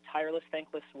putting the tireless,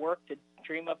 thankless work to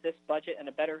dream up this budget and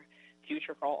a better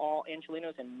future for all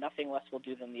Angelenos, and nothing less will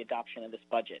do than the adoption of this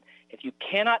budget. If you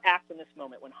cannot act in this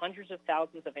moment when hundreds of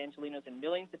thousands of Angelenos and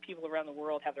millions of people around the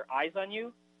world have their eyes on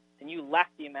you, then you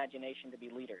lack the imagination to be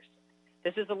leaders.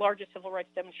 This is the largest civil rights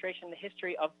demonstration in the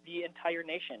history of the entire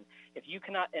nation. If you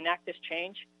cannot enact this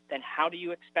change, then how do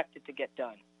you expect it to get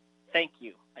done? Thank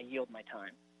you. I yield my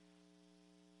time.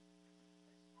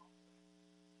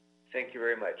 Thank you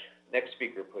very much. Next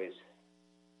speaker, please.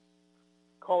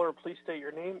 Caller, please state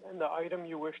your name and the item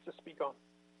you wish to speak on.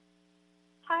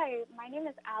 Hi, my name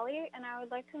is Allie, and I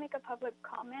would like to make a public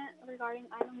comment regarding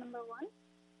item number 1.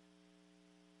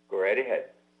 Go right ahead.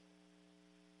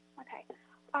 Okay.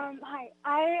 Hi,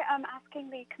 I am asking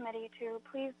the committee to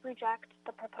please reject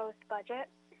the proposed budget.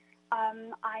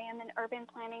 I am an urban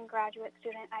planning graduate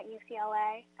student at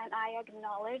UCLA, and I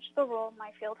acknowledge the role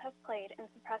my field has played in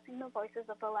suppressing the voices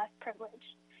of the less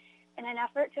privileged. In an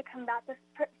effort to combat this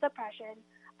suppression,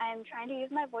 I am trying to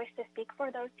use my voice to speak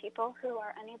for those people who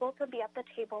are unable to be at the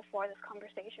table for this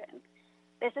conversation.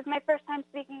 This is my first time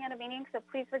speaking at a meeting, so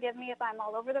please forgive me if I'm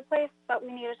all over the place, but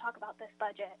we need to talk about this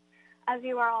budget. As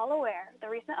you are all aware, the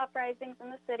recent uprisings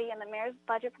in the city and the mayor's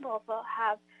budget proposal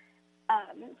have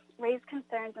raised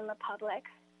concerns in the public.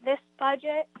 This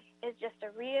budget is just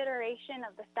a reiteration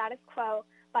of the status quo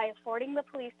by affording the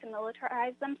police to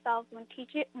militarize themselves when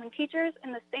teachers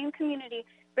in the same community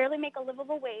barely make a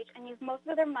livable wage and use most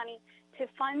of their money to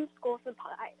fund school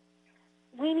supplies.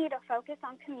 We need to focus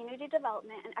on community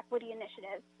development and equity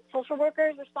initiatives. Social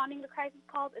workers responding to crisis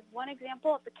calls is one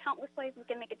example of the countless ways we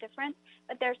can make a difference,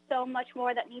 but there's so much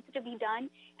more that needs to be done,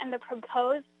 and the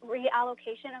proposed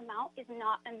reallocation amount is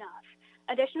not enough.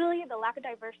 Additionally, the lack of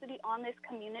diversity on this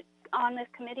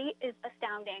committee is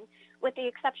astounding. With the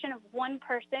exception of one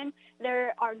person,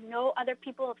 there are no other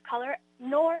people of color,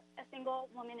 nor a single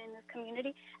woman in this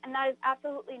community, and that is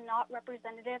absolutely not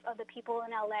representative of the people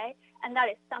in LA, and that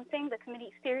is something the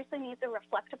committee seriously needs to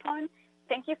reflect upon.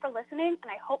 Thank you for listening,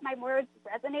 and I hope my words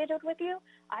resonated with you.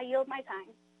 I yield my time.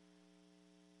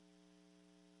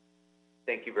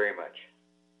 Thank you very much.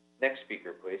 Next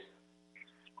speaker, please.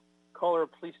 Caller,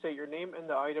 please state your name and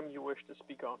the item you wish to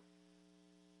speak on.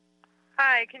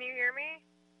 Hi, can you hear me?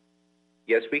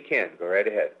 Yes, we can. Go right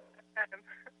ahead.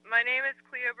 My name is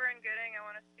Cleo Byrne-Gooding. I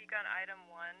want to speak on item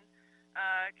 1.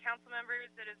 Council members,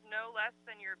 it is no less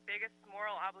than your biggest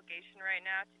moral obligation right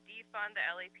now to defund the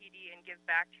LAPD and give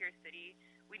back to your city.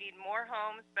 We need more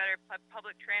homes, better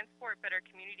public transport, better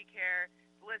community care.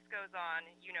 The list goes on.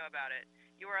 You know about it.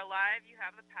 You are alive. You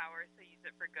have the power, so use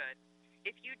it for good.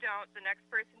 If you don't, the next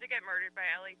person to get murdered by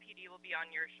LAPD will be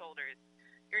on your shoulders.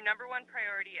 Your number one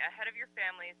priority, ahead of your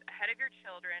families, ahead of your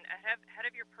children, ahead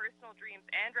of your personal dreams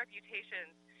and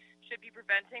reputations, should be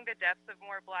preventing the deaths of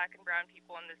more Black and brown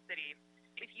people in this city.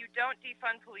 If you don't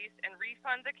defund police and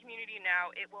refund the community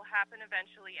now, it will happen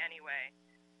eventually anyway.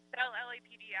 Sell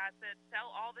LAPD assets,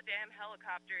 sell all the damn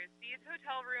helicopters, seize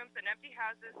hotel rooms and empty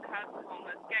houses to house the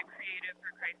homeless. Get creative, for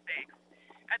Christ's sakes.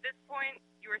 At this point,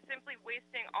 you are simply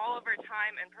wasting all of our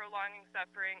time and prolonging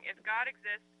suffering. If God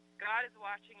exists, God is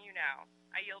watching you now.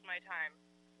 I yield my time.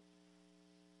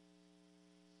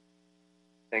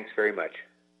 Thanks very much.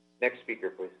 Next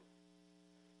speaker, please.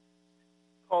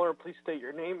 Caller, please state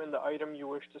your name and the item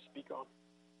you wish to speak on.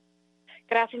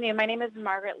 Good afternoon. My name is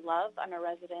Margaret Love. I'm a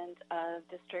resident of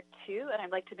District 2, and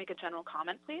I'd like to make a general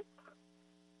comment, please.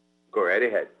 Go right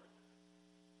ahead.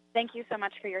 Thank you so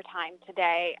much for your time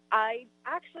today. I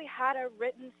actually had a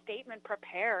written statement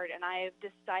prepared, and I have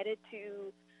decided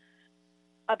to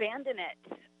abandon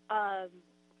it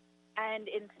and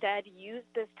instead use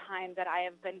this time that I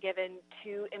have been given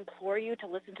to implore you to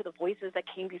listen to the voices that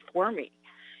came before me.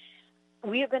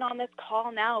 We have been on this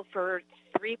call now for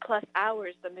 3+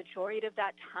 hours. The majority of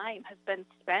that time has been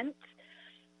spent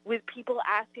with people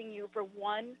asking you for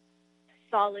one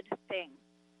solid thing.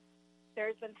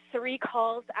 There's been 3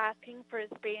 calls asking for a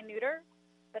spay and neuter,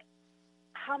 but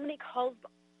how many calls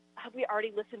have we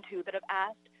already listened to that have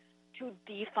asked to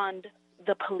defund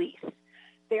the police?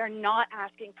 They are not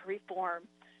asking for reform.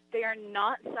 They are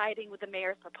not siding with the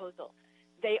mayor's proposal.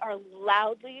 They are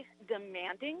loudly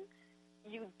demanding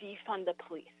you defund the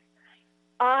police.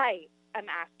 I am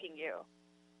asking you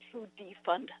to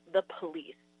defund the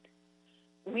police.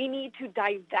 We need to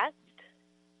divest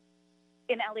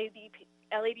in LADP,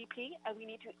 and we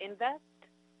need to invest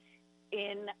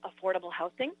in affordable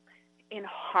housing, in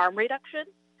harm reduction,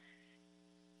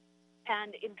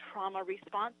 and in trauma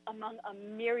response, among a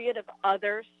myriad of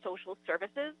other social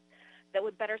services that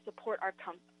would better support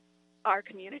our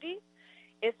community,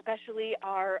 especially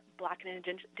our Black and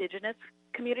Indigenous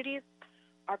communities.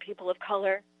 our people of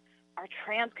color, our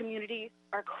trans community,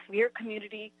 our queer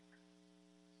community,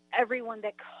 everyone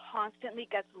that constantly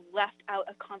gets left out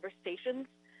of conversations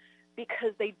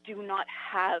because they do not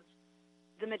have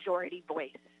the majority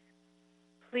voice.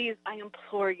 Please, I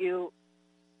implore you,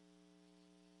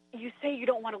 you say you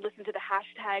don't want to listen to the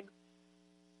hashtags,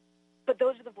 but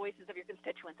those are the voices of your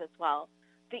constituents as well.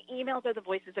 The emails are the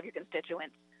voices of your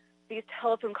constituents. These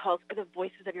telephone calls are the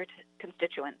voices of your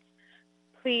constituents.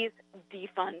 Please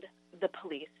defund the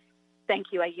police. Thank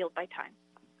you. I yield my time.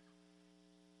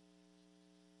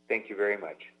 Thank you very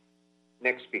much.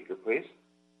 Next speaker, please.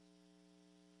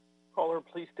 Caller,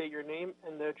 please state your name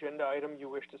and the agenda item you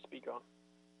wish to speak on.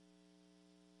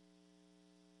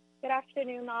 Good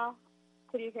afternoon, all.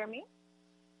 Could you hear me?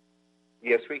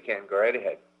 Yes, we can. Go right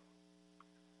ahead.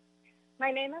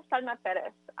 My name is Salma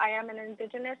Perez. I am an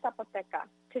indigenous Zapoteca.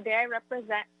 Today I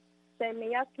represent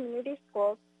Semillas Community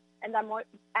Schools and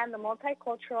the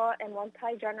Multicultural and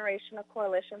Multi-Generational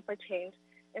Coalition for Change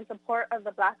in support of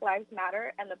the Black Lives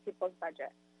Matter and the People's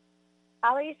Budget.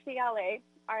 LACLA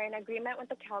are in agreement with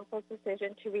the Council's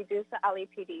decision to reduce the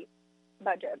LAPD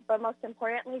budget, but most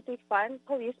importantly, defund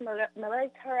police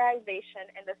militarization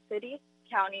in the city,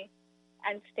 county,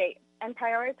 and state, and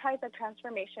prioritize the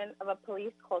transformation of a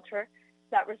police culture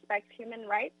that respects human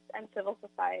rights and civil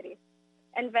society.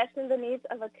 Invest in the needs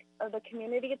of the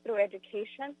community through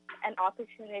education and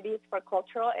opportunities for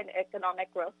cultural and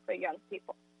economic growth for young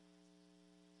people.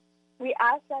 We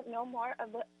ask that no more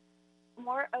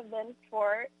than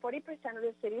 40% of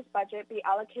the city's budget be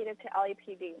allocated to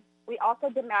LAPD. We also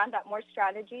demand that more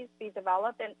strategies be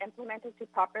developed and implemented to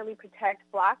properly protect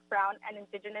Black, Brown, and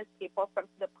Indigenous people from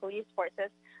the police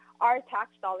forces. Our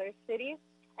tax dollars, cities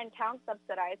and towns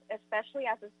subsidize, especially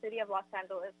as the city of Los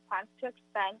Angeles plans to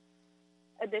expend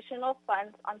additional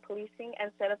funds on policing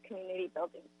instead of community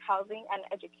building, housing, and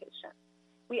education.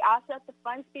 We ask that the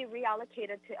funds be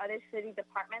reallocated to other city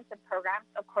departments and programs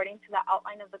according to the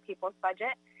outline of the People's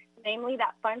Budget, namely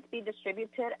that funds be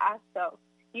distributed as so: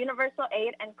 universal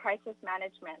aid and crisis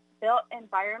management, built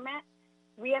environment,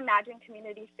 reimagine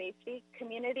community safety,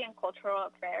 community and cultural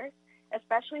affairs,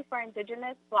 especially for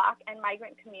Indigenous, Black, and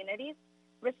migrant communities,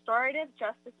 restorative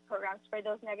justice programs for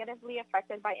those negatively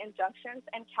affected by injunctions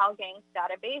and CalGangs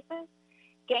databases,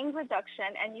 gang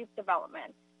reduction, and youth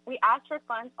development. We ask for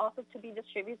funds also to be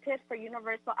distributed for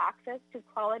universal access to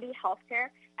quality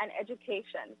healthcare and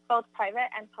education, both private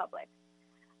and public.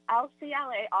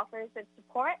 LCLA offers its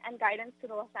support and guidance to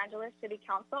the Los Angeles City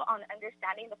Council on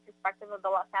understanding the perspective of the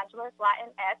Los Angeles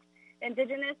Latinx,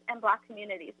 Indigenous, and Black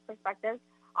communities' perspectives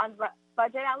on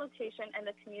budget allocation and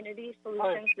the community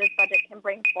solutions this budget can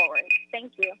bring forward.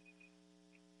 Thank you.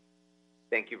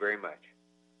 Thank you very much.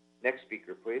 Next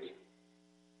speaker, please.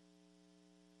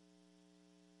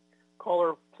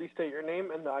 Caller, please state your name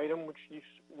and the item which you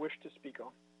wish to speak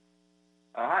on.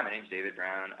 Hi, my name is David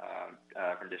Brown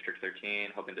from District 13,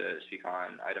 hoping to speak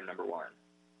on item number 1.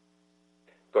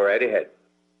 Go right ahead.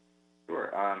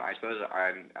 Sure. I suppose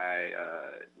I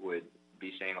would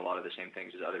be saying a lot of the same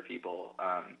things as other people,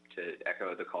 to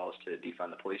echo the calls to defund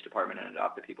the police department and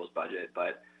adopt the People's Budget,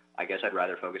 but I guess I'd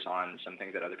rather focus on some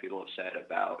things that other people have said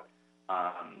about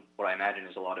what I imagine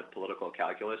is a lot of political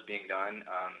calculus being done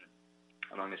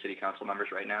among the city council members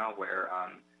right now, where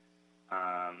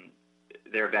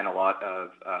there have been a lot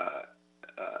of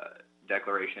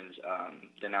declarations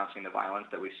denouncing the violence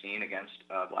that we've seen against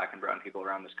Black and Brown people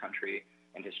around this country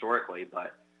and historically,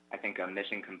 but I think a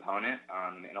missing component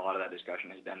in a lot of that discussion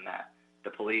has been that the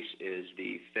police is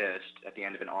the fist at the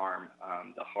end of an arm,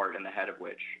 the heart and the head of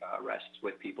which rests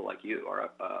with people like you,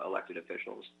 our elected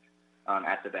officials,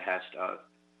 at the behest of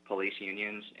police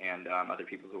unions and other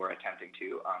people who are attempting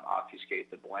to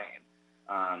obfuscate the blame.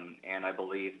 And I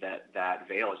believe that that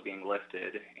veil is being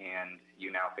lifted, and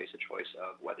you now face a choice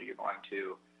of whether you're going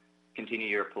to continue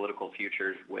your political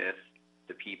futures with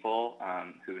the people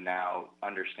who now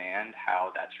understand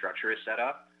how that structure is set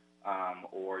up,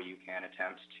 or you can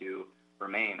attempt to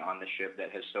remain on the ship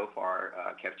that has so far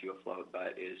kept you afloat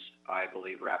but is, I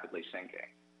believe, rapidly sinking.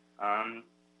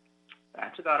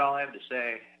 That's about all I have to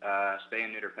say. Spay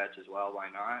and neuter pets as well, why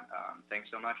not? Thanks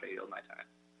so much. I yield my time.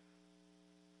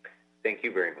 Thank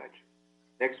you very much.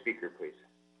 Next speaker, please.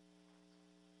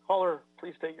 Caller,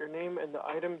 please state your name and the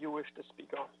item you wish to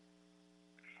speak on.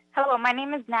 Hello, my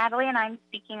name is Natalie, and I'm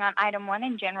speaking on item 1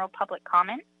 in general public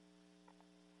comment.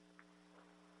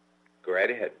 Go right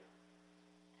ahead.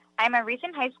 I'm a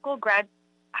recent high school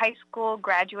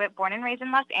graduate born and raised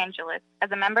in Los Angeles.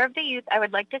 As a member of the youth, I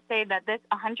would like to say that this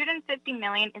 $150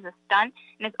 million is a stunt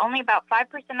and is only about 5%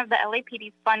 of the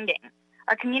LAPD's funding.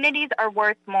 Our communities are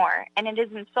worth more, and it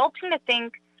is insulting to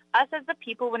think us as the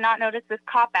people would not notice this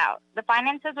cop-out. The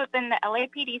finances within the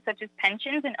LAPD, such as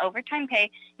pensions and overtime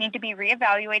pay, need to be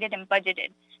reevaluated and budgeted.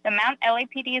 The amount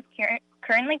LAPD is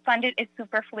currently funded is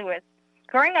superfluous.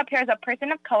 Growing up here as a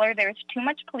person of color, there is too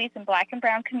much police in Black and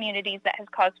brown communities that has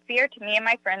caused fear to me and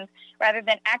my friends rather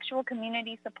than actual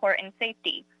community support and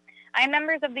safety. I and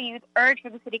members of the youth urge for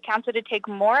the City Council to take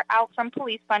more out from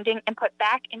police funding and put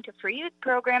back into free youth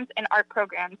programs and art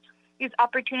programs. These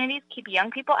opportunities keep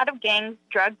young people out of gangs,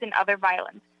 drugs, and other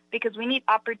violence because we need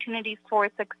opportunities for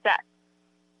success.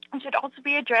 It should also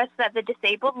be addressed that the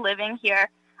disabled living here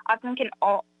often can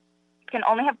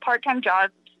only have part-time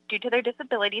jobs due to their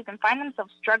disabilities and find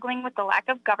themselves struggling with the lack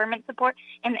of government support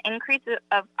and the increase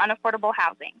of unaffordable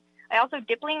housing. I also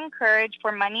deeply encourage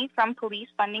for money from police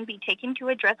funding be taken to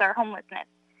address our homelessness.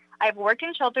 I have worked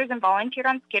in shelters and volunteered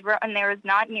on Skid Row, and there is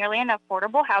not nearly enough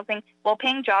affordable housing,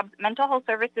 well-paying jobs, mental health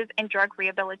services, and drug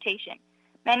rehabilitation.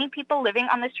 Many people living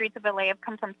on the streets of LA have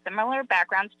come from similar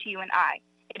backgrounds to you and I.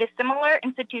 It is similar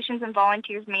institutions and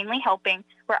volunteers mainly helping,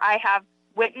 where I have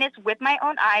witnessed with my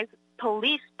own eyes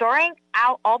police throwing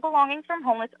out all belongings from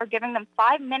homeless or giving them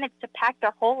 5 minutes to pack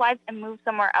their whole lives and move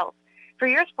somewhere else. For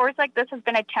years, force like this has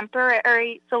been a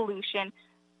temporary solution,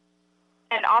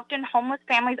 and often homeless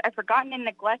families are forgotten and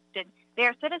neglected. They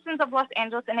are citizens of Los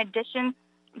Angeles. In addition,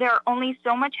 there are only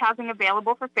so much housing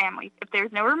available for families. If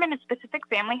there's no room in a specific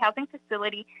family housing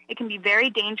facility, it can be very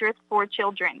dangerous for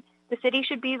children. The city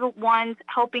should be the ones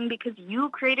helping because you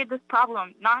created this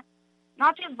problem. Not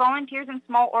just volunteers and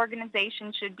small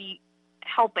organizations should be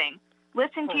helping.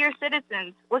 Listen to your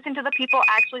citizens. Listen to the people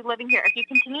actually living here. If you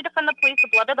continue to fund the police, the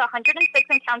blood of the 106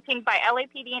 and counting by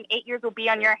LAPD in 8 years will be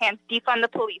on your hands. Defund the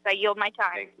police. I yield my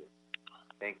time. Thank you.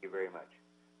 Thank you very much.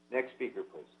 Next speaker,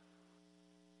 please.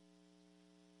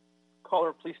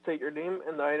 Caller, please state your name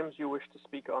and the items you wish to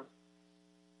speak on.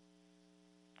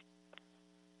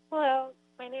 Hello,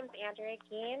 my name is Andrea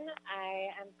Keene. I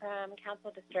am from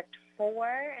Council District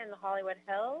 4 in the Hollywood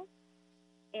Hills,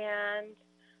 and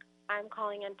I'm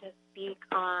calling in to speak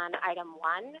on item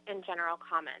 1 in general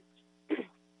comments.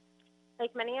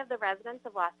 Like many of the residents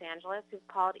of Los Angeles who've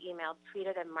called, emailed,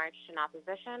 tweeted, and marched in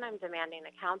opposition, I'm demanding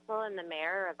the council and the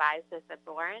mayor revise this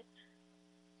abhorrent,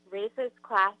 racist,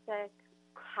 classist,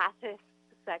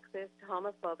 sexist,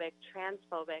 homophobic,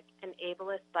 transphobic, and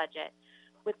ableist budget,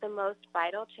 with the most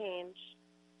vital change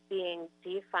being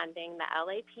defunding the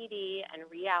LAPD and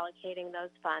reallocating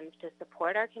those funds to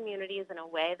support our communities in a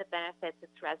way that benefits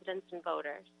its residents and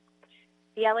voters.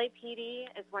 The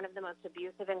LAPD is one of the most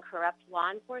abusive and corrupt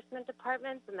law enforcement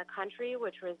departments in the country,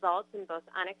 which results in both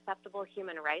unacceptable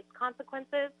human rights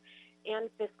consequences and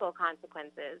fiscal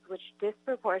consequences, which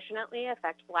disproportionately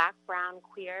affect Black, brown,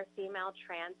 queer, female,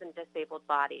 trans, and disabled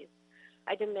bodies.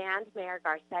 I demand Mayor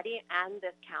Garcetti and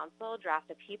this council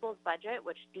draft a people's budget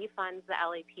which defunds the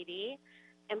LAPD,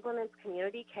 implements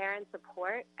community care and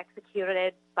support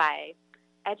executed by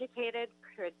educated,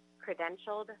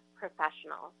 credentialed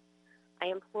professionals. I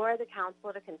implore the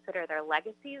council to consider their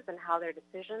legacies and how their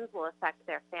decisions will affect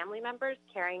their family members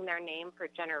carrying their name for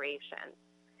generations.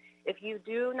 If you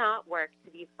do not work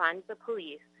to defund the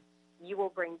police, you will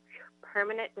bring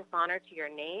permanent dishonor to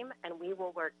your name, and we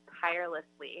will work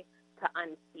tirelessly to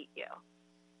unseat you.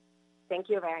 Thank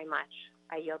you very much.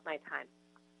 I yield my time.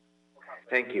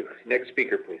 Thank you. Next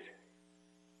speaker, please.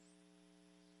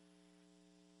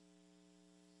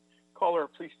 Caller,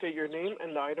 please state your name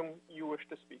and the item you wish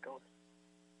to speak on.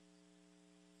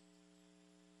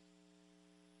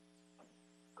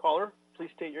 Caller, please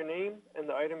state your name and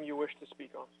the item you wish to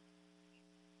speak on.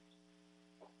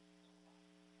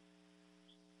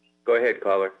 Go ahead,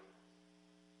 caller.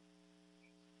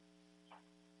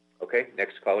 Okay,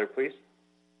 next caller, please.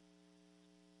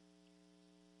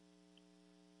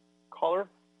 Caller,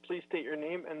 please state your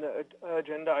name and the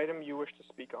agenda item you wish to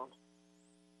speak on.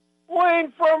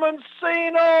 Wayne from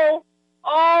Encino.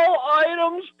 All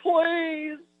items,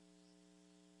 please.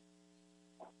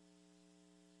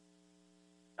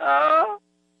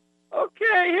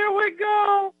 Okay, here we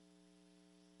go.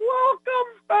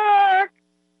 Welcome back.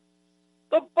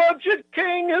 The Budget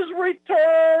King has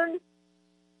returned.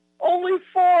 Only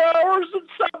 4 hours and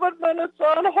 7 minutes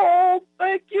on hold.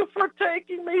 Thank you for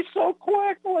taking me so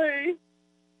quickly.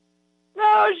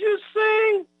 Now, as you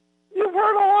see, you've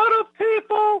heard a lot of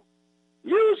people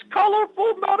use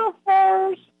colorful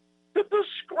metaphors to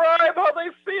describe how they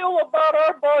feel about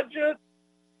our budget.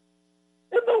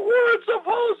 In the words of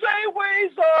Jose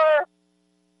Huizar,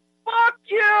 fuck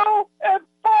you and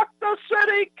fuck the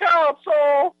city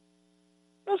council.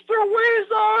 Mr.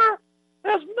 Huizar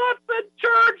has not been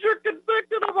charged or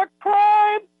convicted of a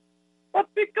crime, but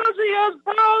because he has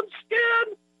brown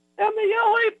skin, and the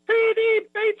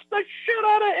LAPD beats the shit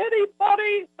out of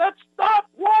anybody that's not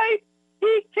white,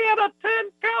 he can't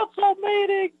attend council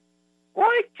meetings.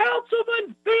 Right,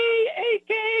 Councilman B,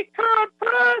 a.k.a. Current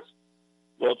Press?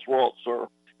 That's right, sir.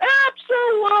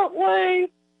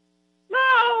 Absolutely. Now,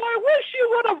 I wish you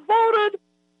would have voted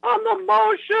on the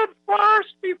motion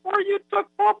first before you took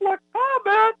public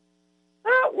comment.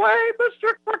 That way,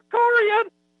 Mr. Krikorian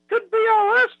could be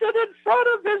arrested in front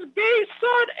of his gay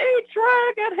son,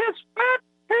 A-Drag, and his fat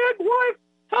pig wife,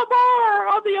 Tamar,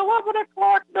 on the 11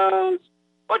 o'clock news.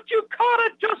 But you caught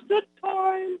it just in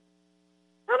time.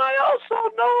 And I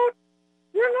also note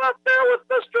you're not there with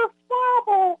Mr.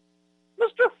 Fauble.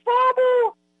 Mr.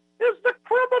 Fauble is the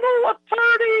criminal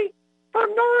attorney for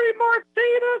Nuri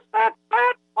Martinez, that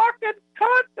fat fucking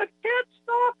cunt that can't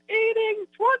stop eating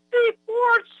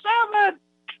 24/7.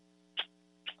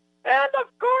 And of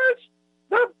course,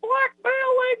 they're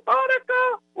blackmailing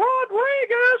Monica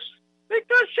Rodriguez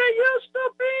because she used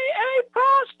to be a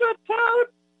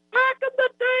prostitute back in the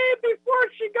day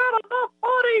before she got enough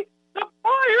money to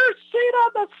buy her seat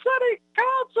on the city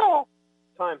council.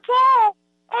 Time. So,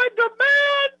 I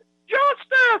demand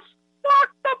justice. Fuck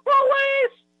the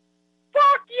police.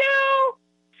 Fuck you.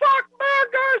 Fuck Mayor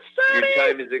Garcetti. Your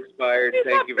time has expired.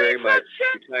 Thank you very much.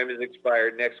 Your time has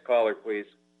expired. Next caller, please.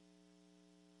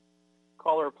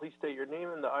 Caller, please state your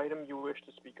name and the item you wish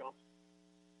to speak on.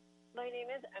 My name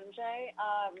is MJ.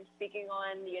 Speaking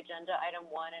on the agenda item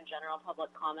 1 in general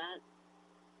public comment.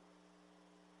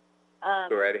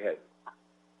 Go right ahead.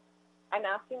 I'm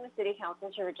asking the City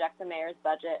Council to reject the mayor's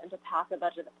budget and to pass a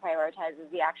budget that prioritizes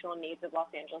the actual needs of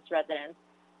Los Angeles residents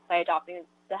by adopting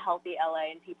the Healthy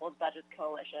LA and People's Budgets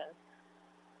Coalition.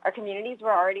 Our communities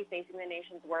were already facing the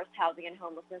nation's worst housing and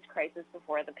homelessness crisis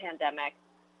before the pandemic.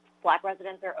 Black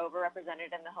residents are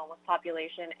overrepresented in the homeless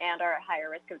population and are at higher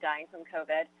risk of dying from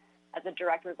COVID as a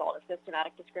direct result of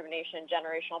systematic discrimination,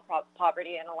 generational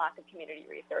poverty, and a lack of community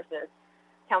resources.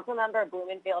 Councilmember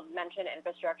Blumenfield mentioned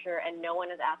infrastructure, and no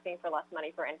one is asking for less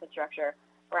money for infrastructure.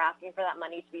 We're asking for that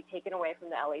money to be taken away from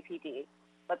the LAPD.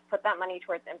 Let's put that money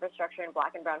towards infrastructure in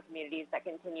Black and brown communities that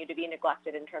continue to be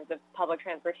neglected in terms of public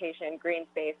transportation, green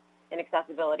space, and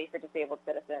accessibility for disabled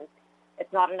citizens.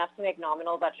 It's not enough to make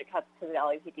nominal budget cuts to the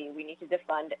LAPD. We need to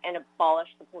defund and abolish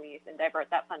the police and divert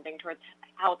that funding towards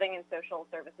housing and social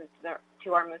services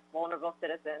to our most vulnerable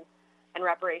citizens and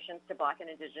reparations to Black and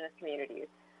Indigenous communities.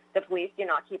 The police do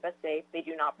not keep us safe, they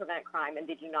do not prevent crime, and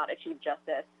they do not achieve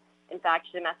justice. In fact,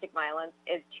 domestic violence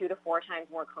is 2 to 4 times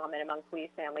more common among police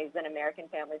families than American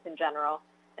families in general,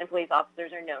 and police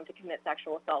officers are known to commit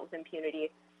sexual assault with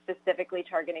impunity, specifically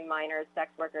targeting minors,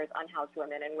 sex workers, unhoused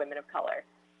women, and women of color.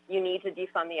 You need to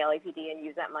defund the LAPD and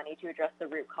use that money to address the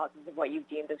root causes of what you've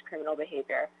deemed as criminal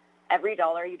behavior. Every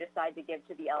dollar you decide to give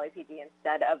to the LAPD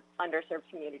instead of underserved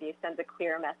communities sends a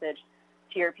clear message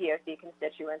to your POC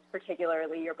constituents,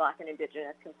 particularly your Black and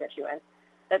Indigenous constituents,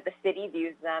 that the city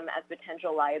views them as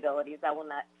potential liabilities that will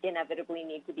not inevitably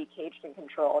need to be caged and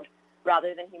controlled,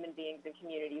 rather than human beings and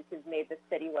communities who've made this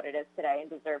city what it is today and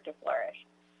deserve to flourish.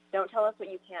 Don't tell us what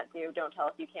you can't do. Don't tell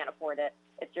us you can't afford it.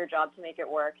 It's your job to make it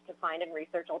work, to find and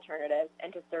research alternatives,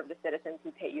 and to serve the citizens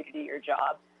who pay you to do your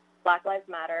job. Black Lives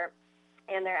Matter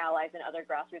and their allies and other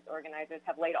grassroots organizers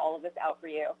have laid all of this out for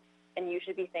you, and you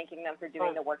should be thanking them for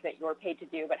doing the work that you're paid to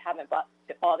do but haven't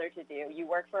bothered to do. You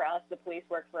work for us, the police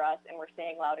work for us, and we're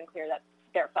saying loud and clear that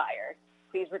they're fired.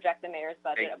 Please reject the mayor's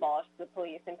budget, abolish the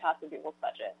police, and pass the people's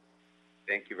budget.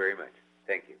 Thank you very much.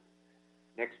 Thank you.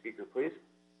 Next speaker, please.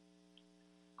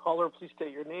 Caller, please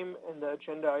state your name and the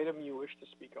agenda item you wish to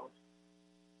speak on.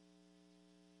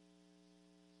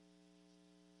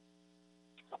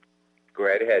 Go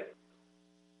right ahead.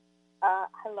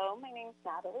 Hello, my name's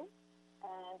Natalie,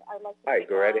 and I'd like to Hi, speak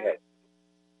go right on, ahead.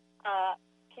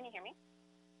 Can you hear me?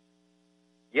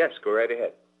 Yes, go right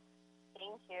ahead.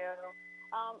 Thank you.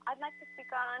 I'd like to speak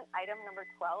on item number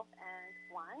 12 and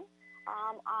 1.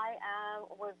 I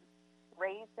was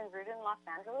raised and rooted in Los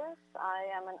Angeles. I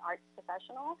am an arts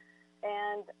professional,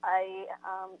 and I,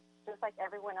 just like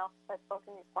everyone else that's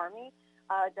spoken before me,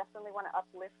 definitely want to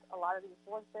uplift a lot of these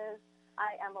voices.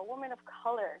 I am a woman of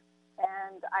color,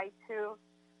 and I, too,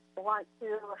 want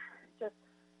to just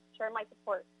share my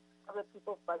support of the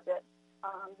people's budget.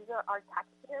 These are our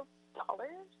taxpayer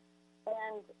dollars,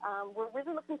 and we're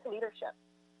really looking to leadership,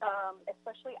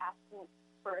 especially asking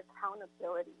for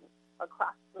accountability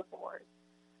across the board.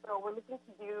 So we're looking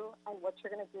to you and what you're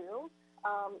going to do,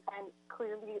 and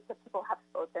clearly the people have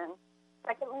spoken.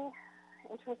 Secondly,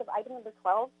 in terms of item number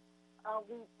 12,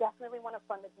 we definitely want to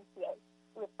fund the DCA,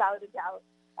 without a doubt.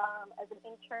 As an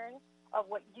intern, of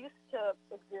what used to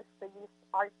exist, the youth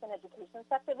arts and education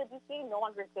sector of the DCA no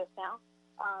longer exists now.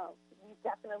 We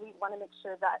definitely want to make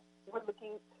sure that we're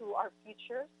looking to our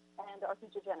future and our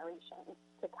future generations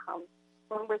to come.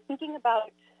 When we're thinking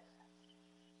about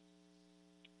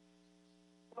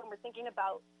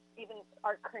even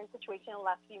our current situation in the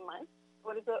last few months,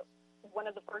 one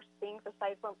of the first things,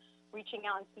 aside from reaching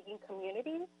out and seeking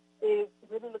community, is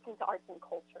really looking to arts and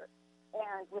culture.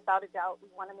 And without a doubt, we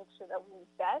want to make sure that we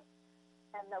invest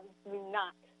and that we do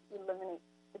not eliminate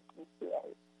the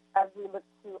DCA as we look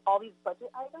to all these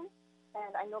budget items.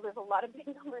 And I know there's a lot of big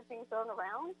numbers being thrown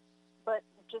around, but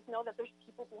just know that there's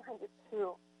people behind it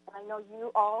too. And I know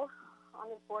you all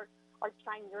on this board are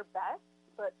trying your best,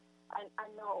 but I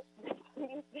know this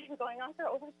meeting's been going on for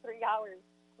over 3 hours.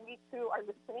 We too are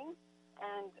listening,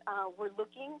 and we're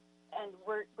looking, and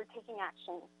we're taking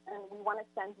action. And we want to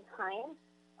stand behind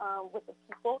what the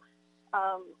people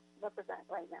represent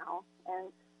right now.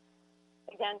 And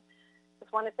again,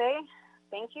 just want to say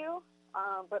thank you,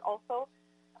 but also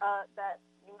that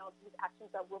these actions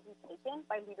that will be taken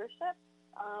by leadership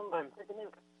are going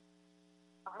to.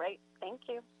 All right, thank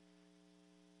you.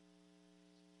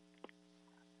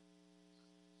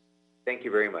 Thank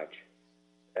you very much.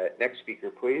 Next speaker,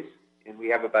 please. And we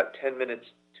have about 10 minutes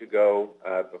to go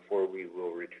before we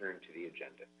will return to the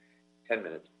agenda. 10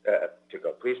 minutes to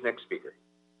go. Please, next speaker.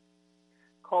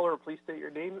 Caller, please state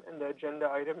your name and the agenda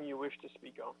item you wish to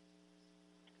speak on.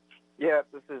 Yeah,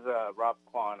 this is Rob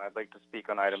Kwan. I'd like to speak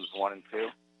on items 1 and 2.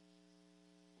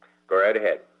 Go right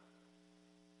ahead.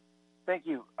 Thank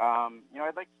you.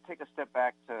 I'd like to take a step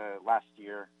back to last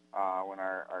year when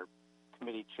our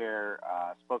committee chair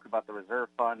spoke about the reserve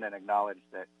fund and acknowledged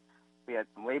that we had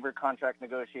some labor contract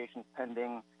negotiations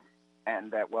pending,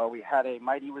 and that while we had a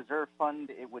mighty reserve fund,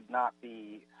 it would not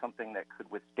be something that could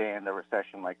withstand a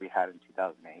recession like we had in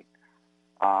 2008.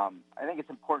 I think it's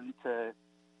important to,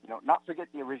 not forget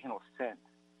the original sin.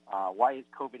 Why is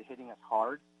COVID hitting us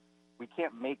hard? We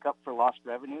can't make up for lost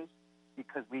revenues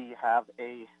because we have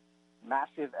a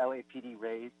massive LAPD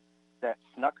raise that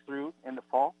snuck through in the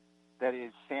fall that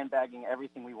is sandbagging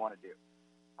everything we want to do.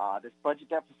 This budget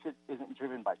deficit isn't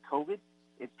driven by COVID.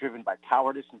 It's driven by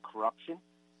cowardice and corruption.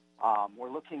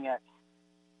 We're looking at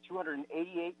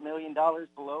 $288 million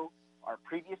below our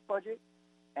previous budget,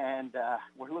 and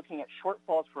we're looking at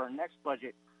shortfalls for our next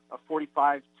budget of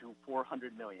 $45 to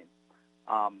 $400 million.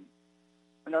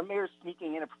 And our mayor's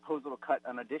sneaking in a proposal to cut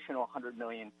an additional $100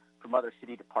 million from other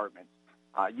city departments.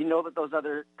 You know that those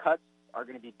other cuts are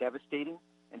going to be devastating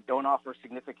and don't offer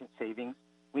significant savings.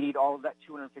 We need all of that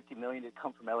 $250 million to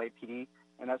come from LAPD,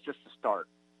 and that's just a start.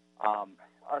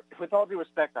 With all due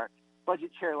respect, our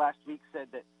budget chair last week said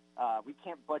that we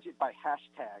can't budget by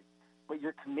hashtag, but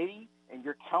your committee and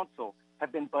your council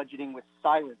have been budgeting with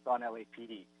silence on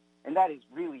LAPD, and that is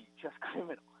really just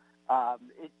criminal.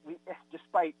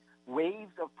 Despite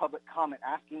waves of public comment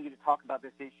asking you to talk about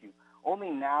this issue, only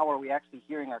now are we actually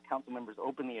hearing our council members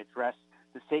openly address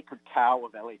the sacred cow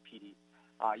of LAPD.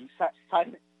 You sat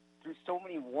silent through so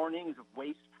many warnings of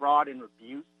waste, fraud, and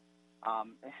abuse.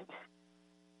 And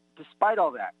despite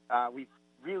all that, we've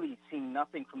really seen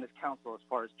nothing from this council as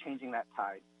far as changing that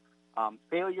tide.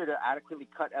 Failure to adequately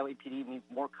cut LAPD means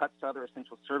more cuts to other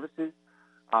essential services.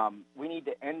 We need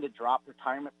to end the drop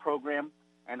retirement program.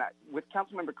 And with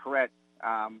Councilmember Corrett,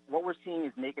 what we're seeing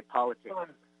is naked politics.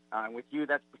 With you,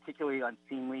 that's particularly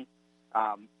unseemly.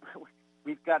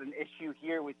 We've got an issue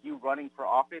here with you running for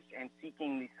office and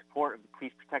seeking the support of the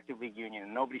Police Protective League Union,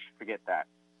 and nobody should forget that.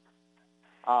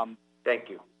 Thank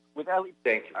you.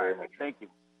 Thank you very much. Thank you.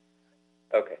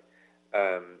 Okay.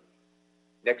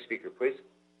 Next speaker, please.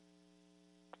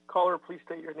 Caller, please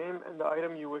state your name and the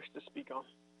item you wish to speak on.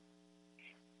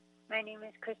 My name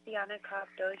is Christiana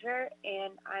Kopp-Dozier,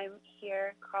 and I'm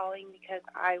here calling because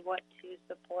I want to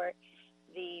support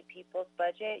the people's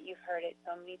budget. You've heard it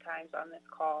so many times on this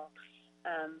call.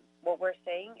 What we're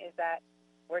saying is that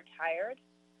we're tired.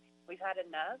 We've had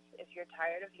enough. If you're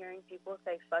tired of hearing people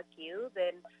say, fuck you,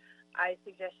 then I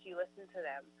suggest you listen to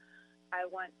them. I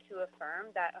want to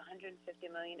affirm that $150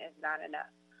 million is not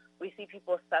enough. We see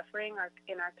people suffering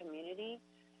in our community,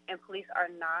 and police are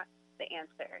not the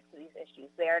answer to these issues.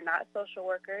 They are not social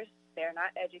workers. They are not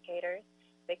educators.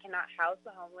 They cannot house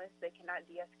the homeless. They cannot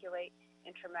de-escalate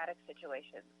in traumatic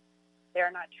situations. They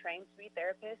are not trained to be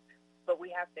therapists, but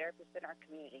we have therapists in our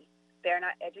community. They are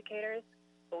not educators,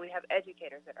 but we have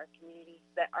educators in our community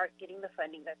that aren't getting the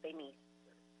funding that they need.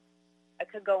 I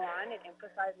could go on and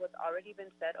emphasize what's already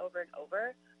been said over and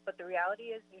over, but the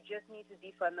reality is you just need to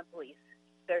defund the police.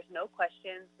 There's no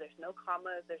questions, there's no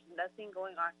commas, there's nothing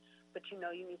going on, but you know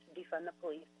you need to defund the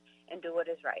police and do what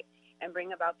is right. and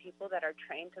bring about people that are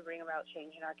trained to bring about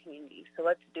change in our community. So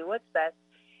let's do what's best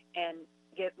and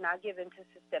not give in to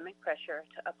systemic pressure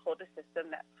to uphold a system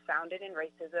that's founded in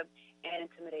racism and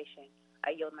intimidation.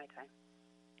 I yield my time.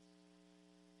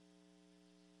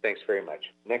 Thanks very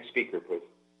much. Next speaker, please.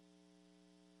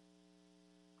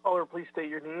 Caller, please state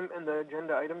your name and the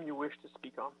agenda item you wish to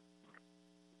speak on.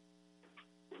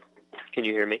 Can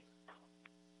you hear me?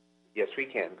 Yes, we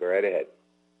can. Go right ahead.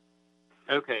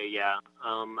 Okay, yeah.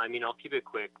 I mean, I'll keep it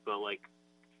quick, but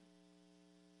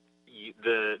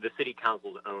the city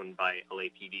council is owned by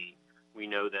LAPD. We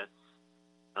know this.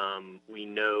 We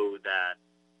know that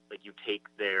you take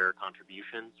their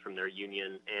contributions from their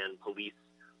union, and police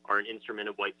are an instrument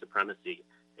of white supremacy.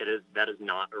 That is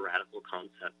not a radical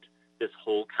concept. This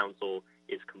whole council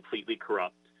is completely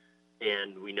corrupt,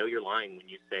 and we know you're lying when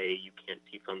you say you can't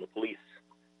defund the police.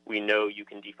 We know you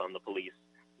can defund the police.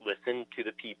 Listen to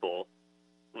the people.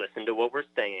 Listen to what we're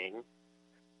saying.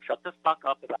 Shut the fuck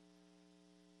up about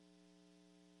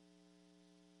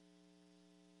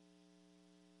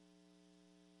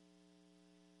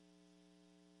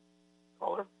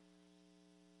Caller?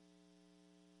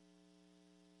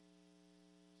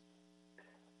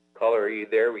 Caller, are you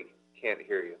there? We can't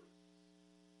hear you.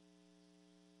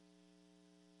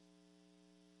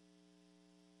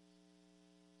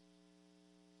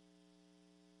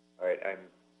 All right, I'm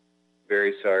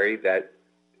very sorry. That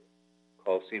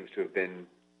call seems to have been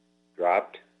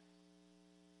dropped.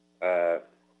 Caller,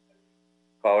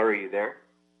 are you there?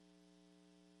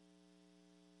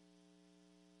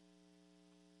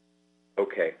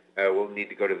 Okay, we'll need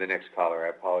to go to the next caller. I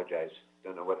apologize.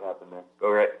 Don't know what happened there.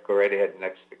 Go right ahead.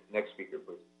 Next speaker,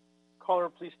 please. Caller,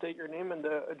 please state your name and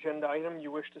the agenda item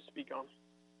you wish to speak on.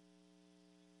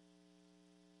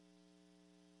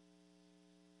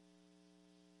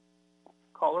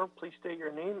 Caller, please state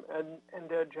your name and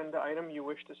the agenda item you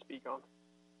wish to speak on.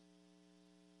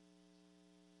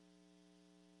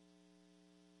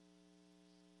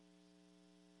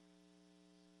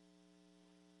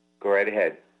 Go right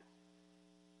ahead.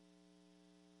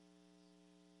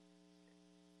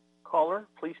 Caller,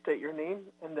 please state your name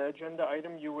and the agenda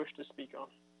item you wish to speak on.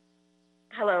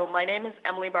 Hello, my name is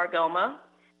Emily Bargoma.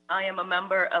 I am a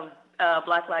member of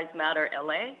Black Lives Matter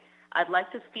LA. I'd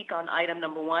like to speak on item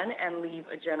number 1 and leave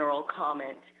a general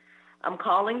comment. I'm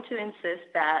calling to insist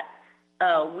that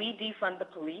we defund the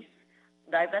police.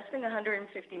 Divesting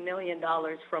 $150 million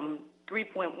from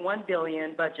 $3.1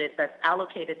 billion budget that's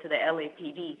allocated to the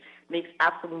LAPD makes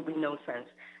absolutely no sense.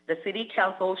 The City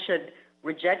Council should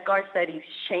reject Garcetti's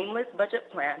shameless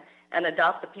budget plan and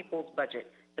adopt the people's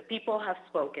budget. The people have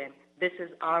spoken. This is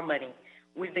our money.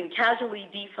 We've been casually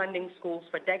defunding schools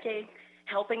for decades,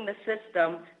 helping the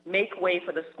system make way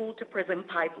for the school-to-prison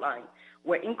pipeline.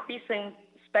 We're increasing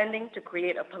spending to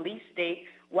create a police state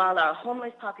while our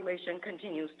homeless population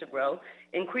continues to grow,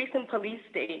 increasing police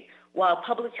state while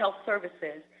public health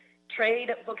services, trade,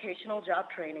 vocational job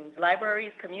trainings,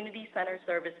 libraries, community center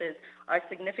services are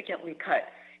significantly cut.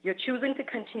 You're choosing to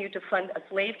continue to fund a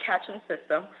slave-catching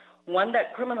system, one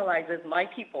that criminalizes my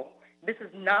people. This is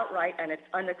not right, and it's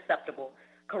unacceptable.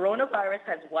 Coronavirus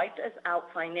has wiped us out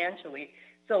financially,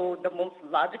 so the most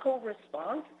logical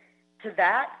response to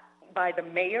that by the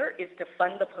mayor is to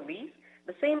fund the police.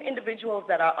 The same individuals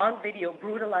that are on video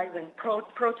brutalizing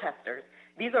protesters,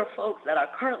 these are folks that are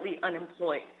currently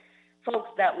unemployed, folks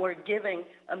that were giving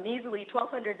a measly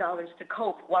 $1,200 to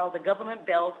cope while the government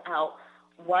bails out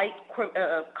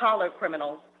white-collar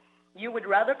criminals. You would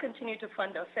rather continue to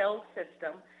fund a failed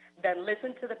system than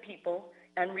listen to the people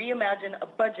and reimagine a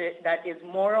budget that is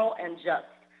moral and just,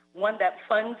 one that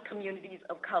funds communities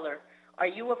of color. Are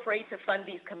you afraid to fund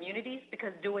these communities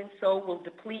because doing so will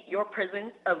deplete your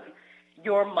prisons of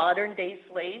your modern-day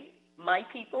slaves, my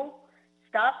people?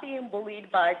 Stop being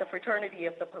bullied by the fraternity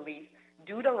of the police.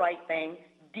 Do the right thing.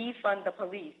 Defund the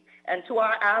police. And to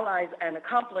our allies and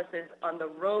accomplices on the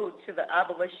road to the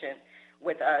abolition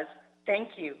with us, thank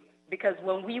you. Because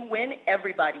when we win,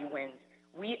 everybody wins.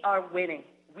 We are winning.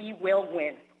 We will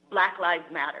win. Black Lives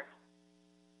Matter.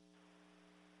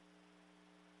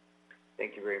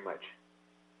 Thank you very much.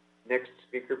 Next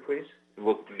speaker, please.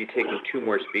 We'll be taking 2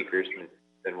 more speakers, and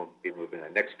then we'll be moving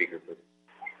on. Next speaker, please.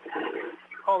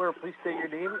 Caller, please state your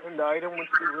name and the item which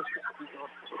you wish to speak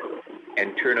on.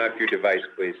 And turn off your device,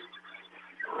 please.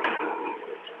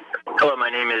 Hello, my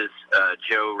name is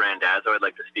Joe Randazzo. I'd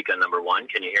like to speak on number 1.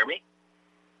 Can you hear me?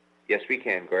 Yes, we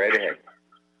can. Go right ahead.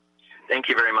 Thank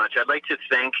you very much. I'd like to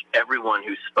thank everyone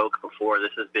who spoke before.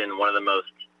 This has been one of the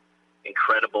most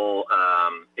incredible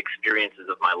experiences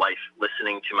of my life,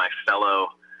 listening to my fellow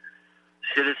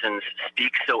citizens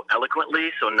speak so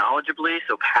eloquently, so knowledgeably,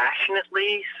 so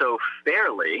passionately, so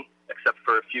fairly, except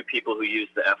for a few people who use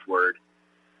the F word,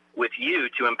 with you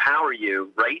to empower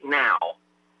you right now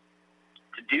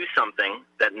to do something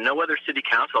that no other city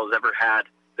council has ever had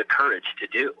the courage to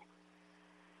do,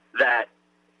 that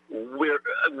we're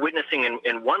witnessing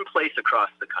in one place across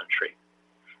the country.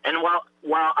 And while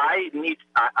I'm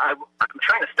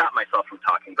trying to stop myself from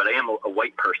talking, but I am a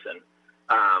white person,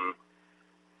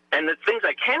 and the things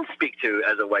I can speak to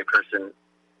as a white person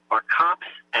are cops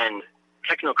and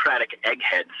technocratic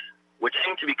eggheads, which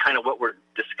seem to be kind of what we're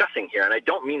discussing here. And I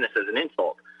don't mean this as an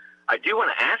insult. I do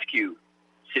want to ask you,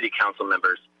 city council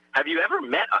members, have you ever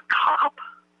met a cop?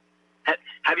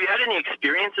 Have you had any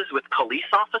experiences with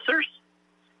police officers?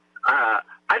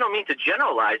 I don't mean to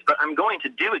generalize, but I'm going to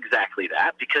do exactly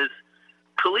that, because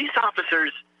police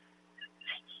officers,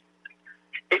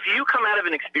 if you come out of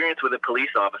an experience with a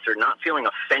police officer not feeling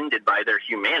offended by their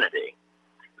humanity,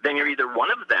 then you're either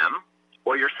one of them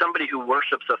or you're somebody who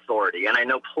worships authority. And I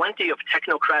know plenty of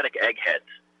technocratic eggheads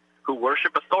who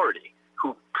worship authority,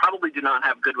 who probably do not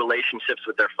have good relationships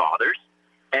with their fathers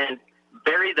and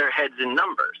bury their heads in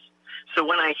numbers. So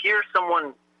when I hear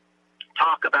someone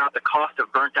talk about the cost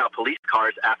of burnt-out police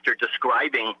cars after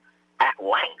describing at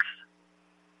length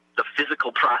the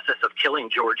physical process of killing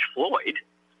George Floyd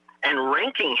and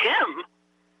ranking him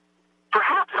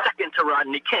perhaps second to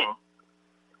Rodney King,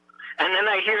 and then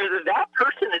I hear that that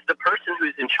person is the person who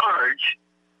is in charge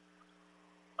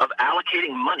of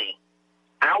allocating money,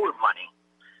 our money,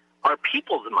 our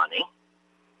people's money,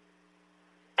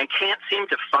 and can't seem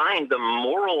to find the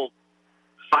moral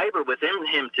fiber within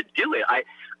him to do it.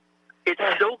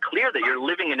 It's so clear that you're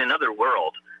living in another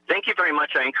world. Thank you very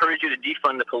much. I encourage you to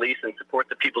defund the police and support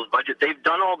the people's budget. They've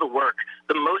done all the work.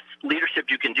 The most leadership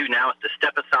you can do now is to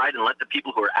step aside and let the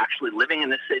people who are actually living in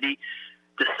the city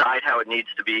decide how it needs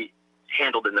to be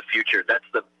handled in the future. That's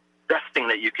the best thing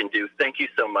that you can do. Thank you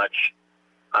so much.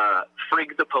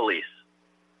 Frig the police.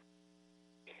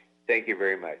 Thank you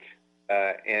very much.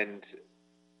 And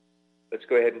let's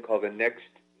go ahead and call the next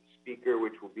speaker,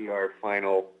 which will be our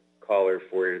final caller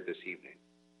for this evening.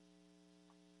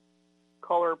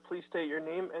 Caller, please state your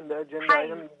name and the agenda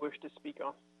item you wish to speak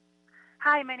on.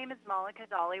 Hi, my name is Malika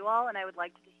Dhaliwal, and I would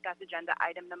like to discuss agenda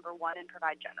item number 1 and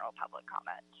provide general public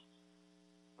comment.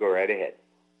 Go right ahead.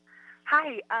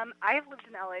 Hi, I have lived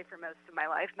in LA for most of my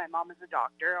life. My mom is a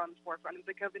doctor on the forefront of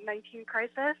the COVID-19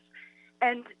 crisis,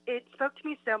 and it spoke to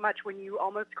me so much when you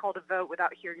almost called a vote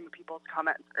without hearing the people's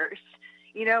comments first.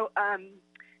 You know,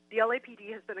 the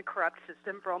LAPD has been a corrupt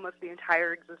system for almost the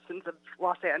entire existence of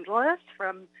Los Angeles,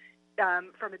 from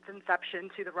its inception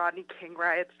to the Rodney King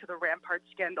riots, to the Rampart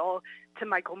scandal, to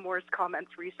Michael Moore's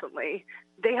comments recently.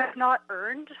 They have not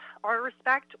earned our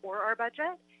respect or our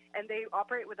budget, and they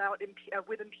operate with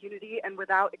impunity and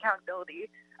without accountability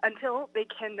until they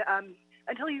can,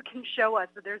 until you can show us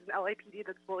that there's an LAPD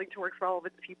that's willing to work for all of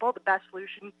its people. The best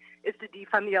solution is to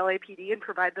defund the LAPD and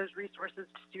provide those resources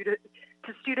to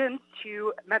students,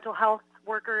 to mental health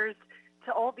workers,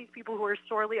 to all of these people who are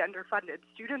sorely underfunded.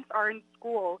 Students are in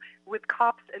school with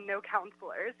cops and no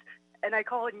counselors, and I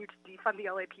call on you to defund the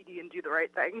LAPD and do the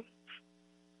right thing.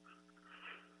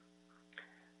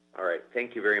 All right.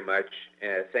 Thank you very much.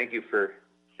 Thank you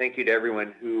to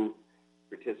everyone who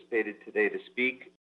participated today to speak.